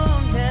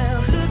wrong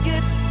now. Look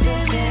at the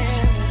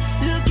damage.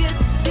 Look at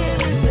the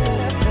damage that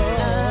I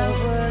caused. I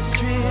was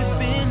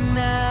tripping,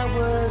 I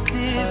was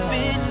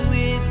dipping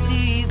with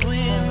these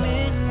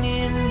women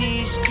in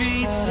these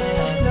streets.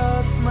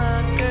 Lost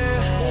my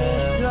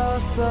girl,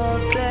 lost all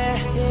that.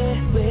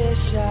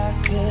 Wish I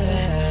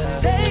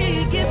could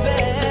take it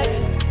back.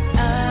 I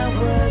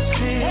was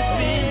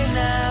tripping,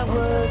 I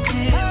was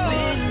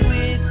dipping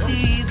with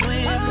these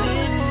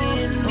women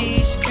in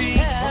these streets.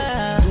 I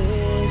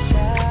wish I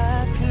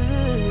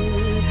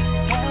could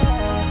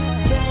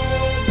take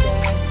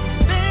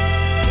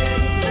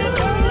that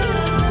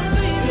back.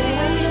 Baby, I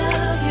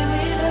love you,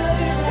 it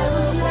hurts, I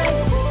was like,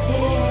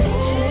 yeah,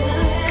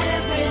 shouldn't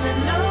have been, I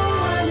know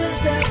I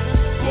was up,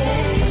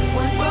 yeah,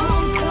 one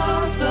phone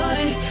call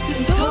started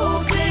this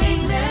whole thing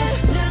now.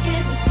 Look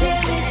at the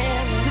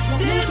damage,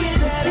 look at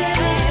the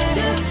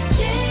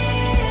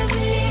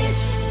damage,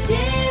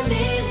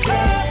 damage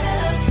that I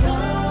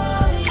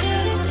told you.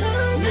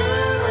 No,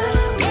 I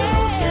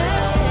broke your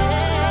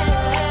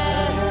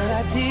heart. I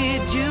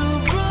did you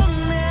wrong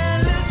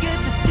now. Look at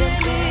the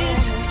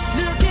damage,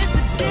 look at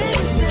the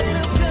damage that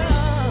I've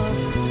caused.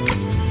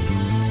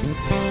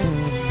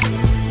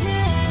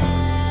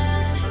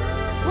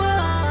 Whoa,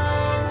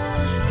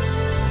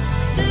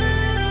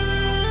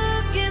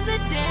 look at the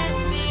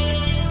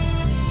damage,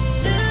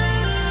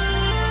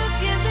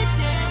 look at the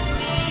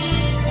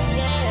damage,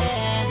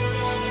 yeah.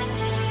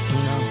 You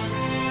know,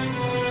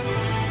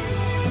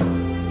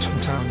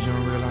 sometimes you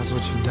don't realize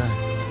what you've done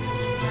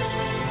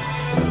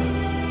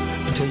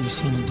until you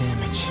see the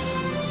damage.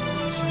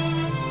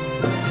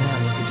 Now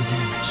look at the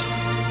damage.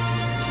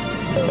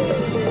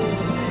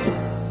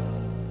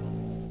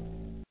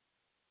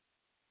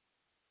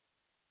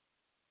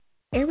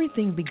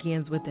 Everything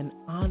begins with an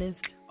honest,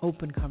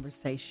 open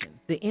conversation.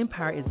 The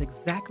Empire is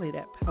exactly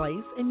that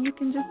place, and you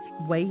can just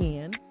weigh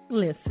in,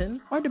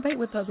 listen, or debate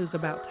with others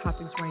about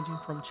topics ranging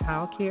from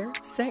childcare,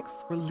 sex,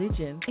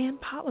 religion,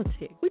 and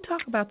politics. We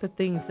talk about the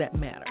things that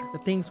matter, the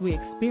things we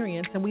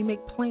experience, and we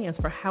make plans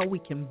for how we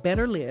can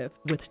better live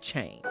with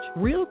change.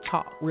 Real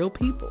talk, real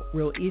people,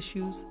 real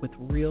issues with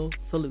real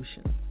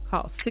solutions.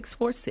 Call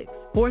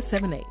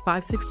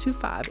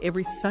 646-478-5625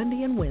 every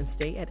Sunday and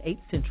Wednesday at 8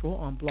 Central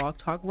on Blog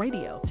Talk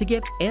Radio to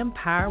get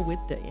Empire with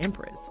the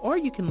Empress. Or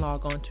you can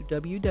log on to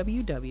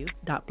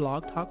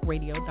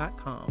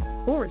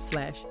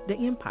www.blogtalkradio.com/The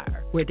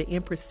Empire, where the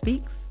Empress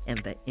speaks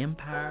and the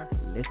Empire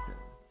listens.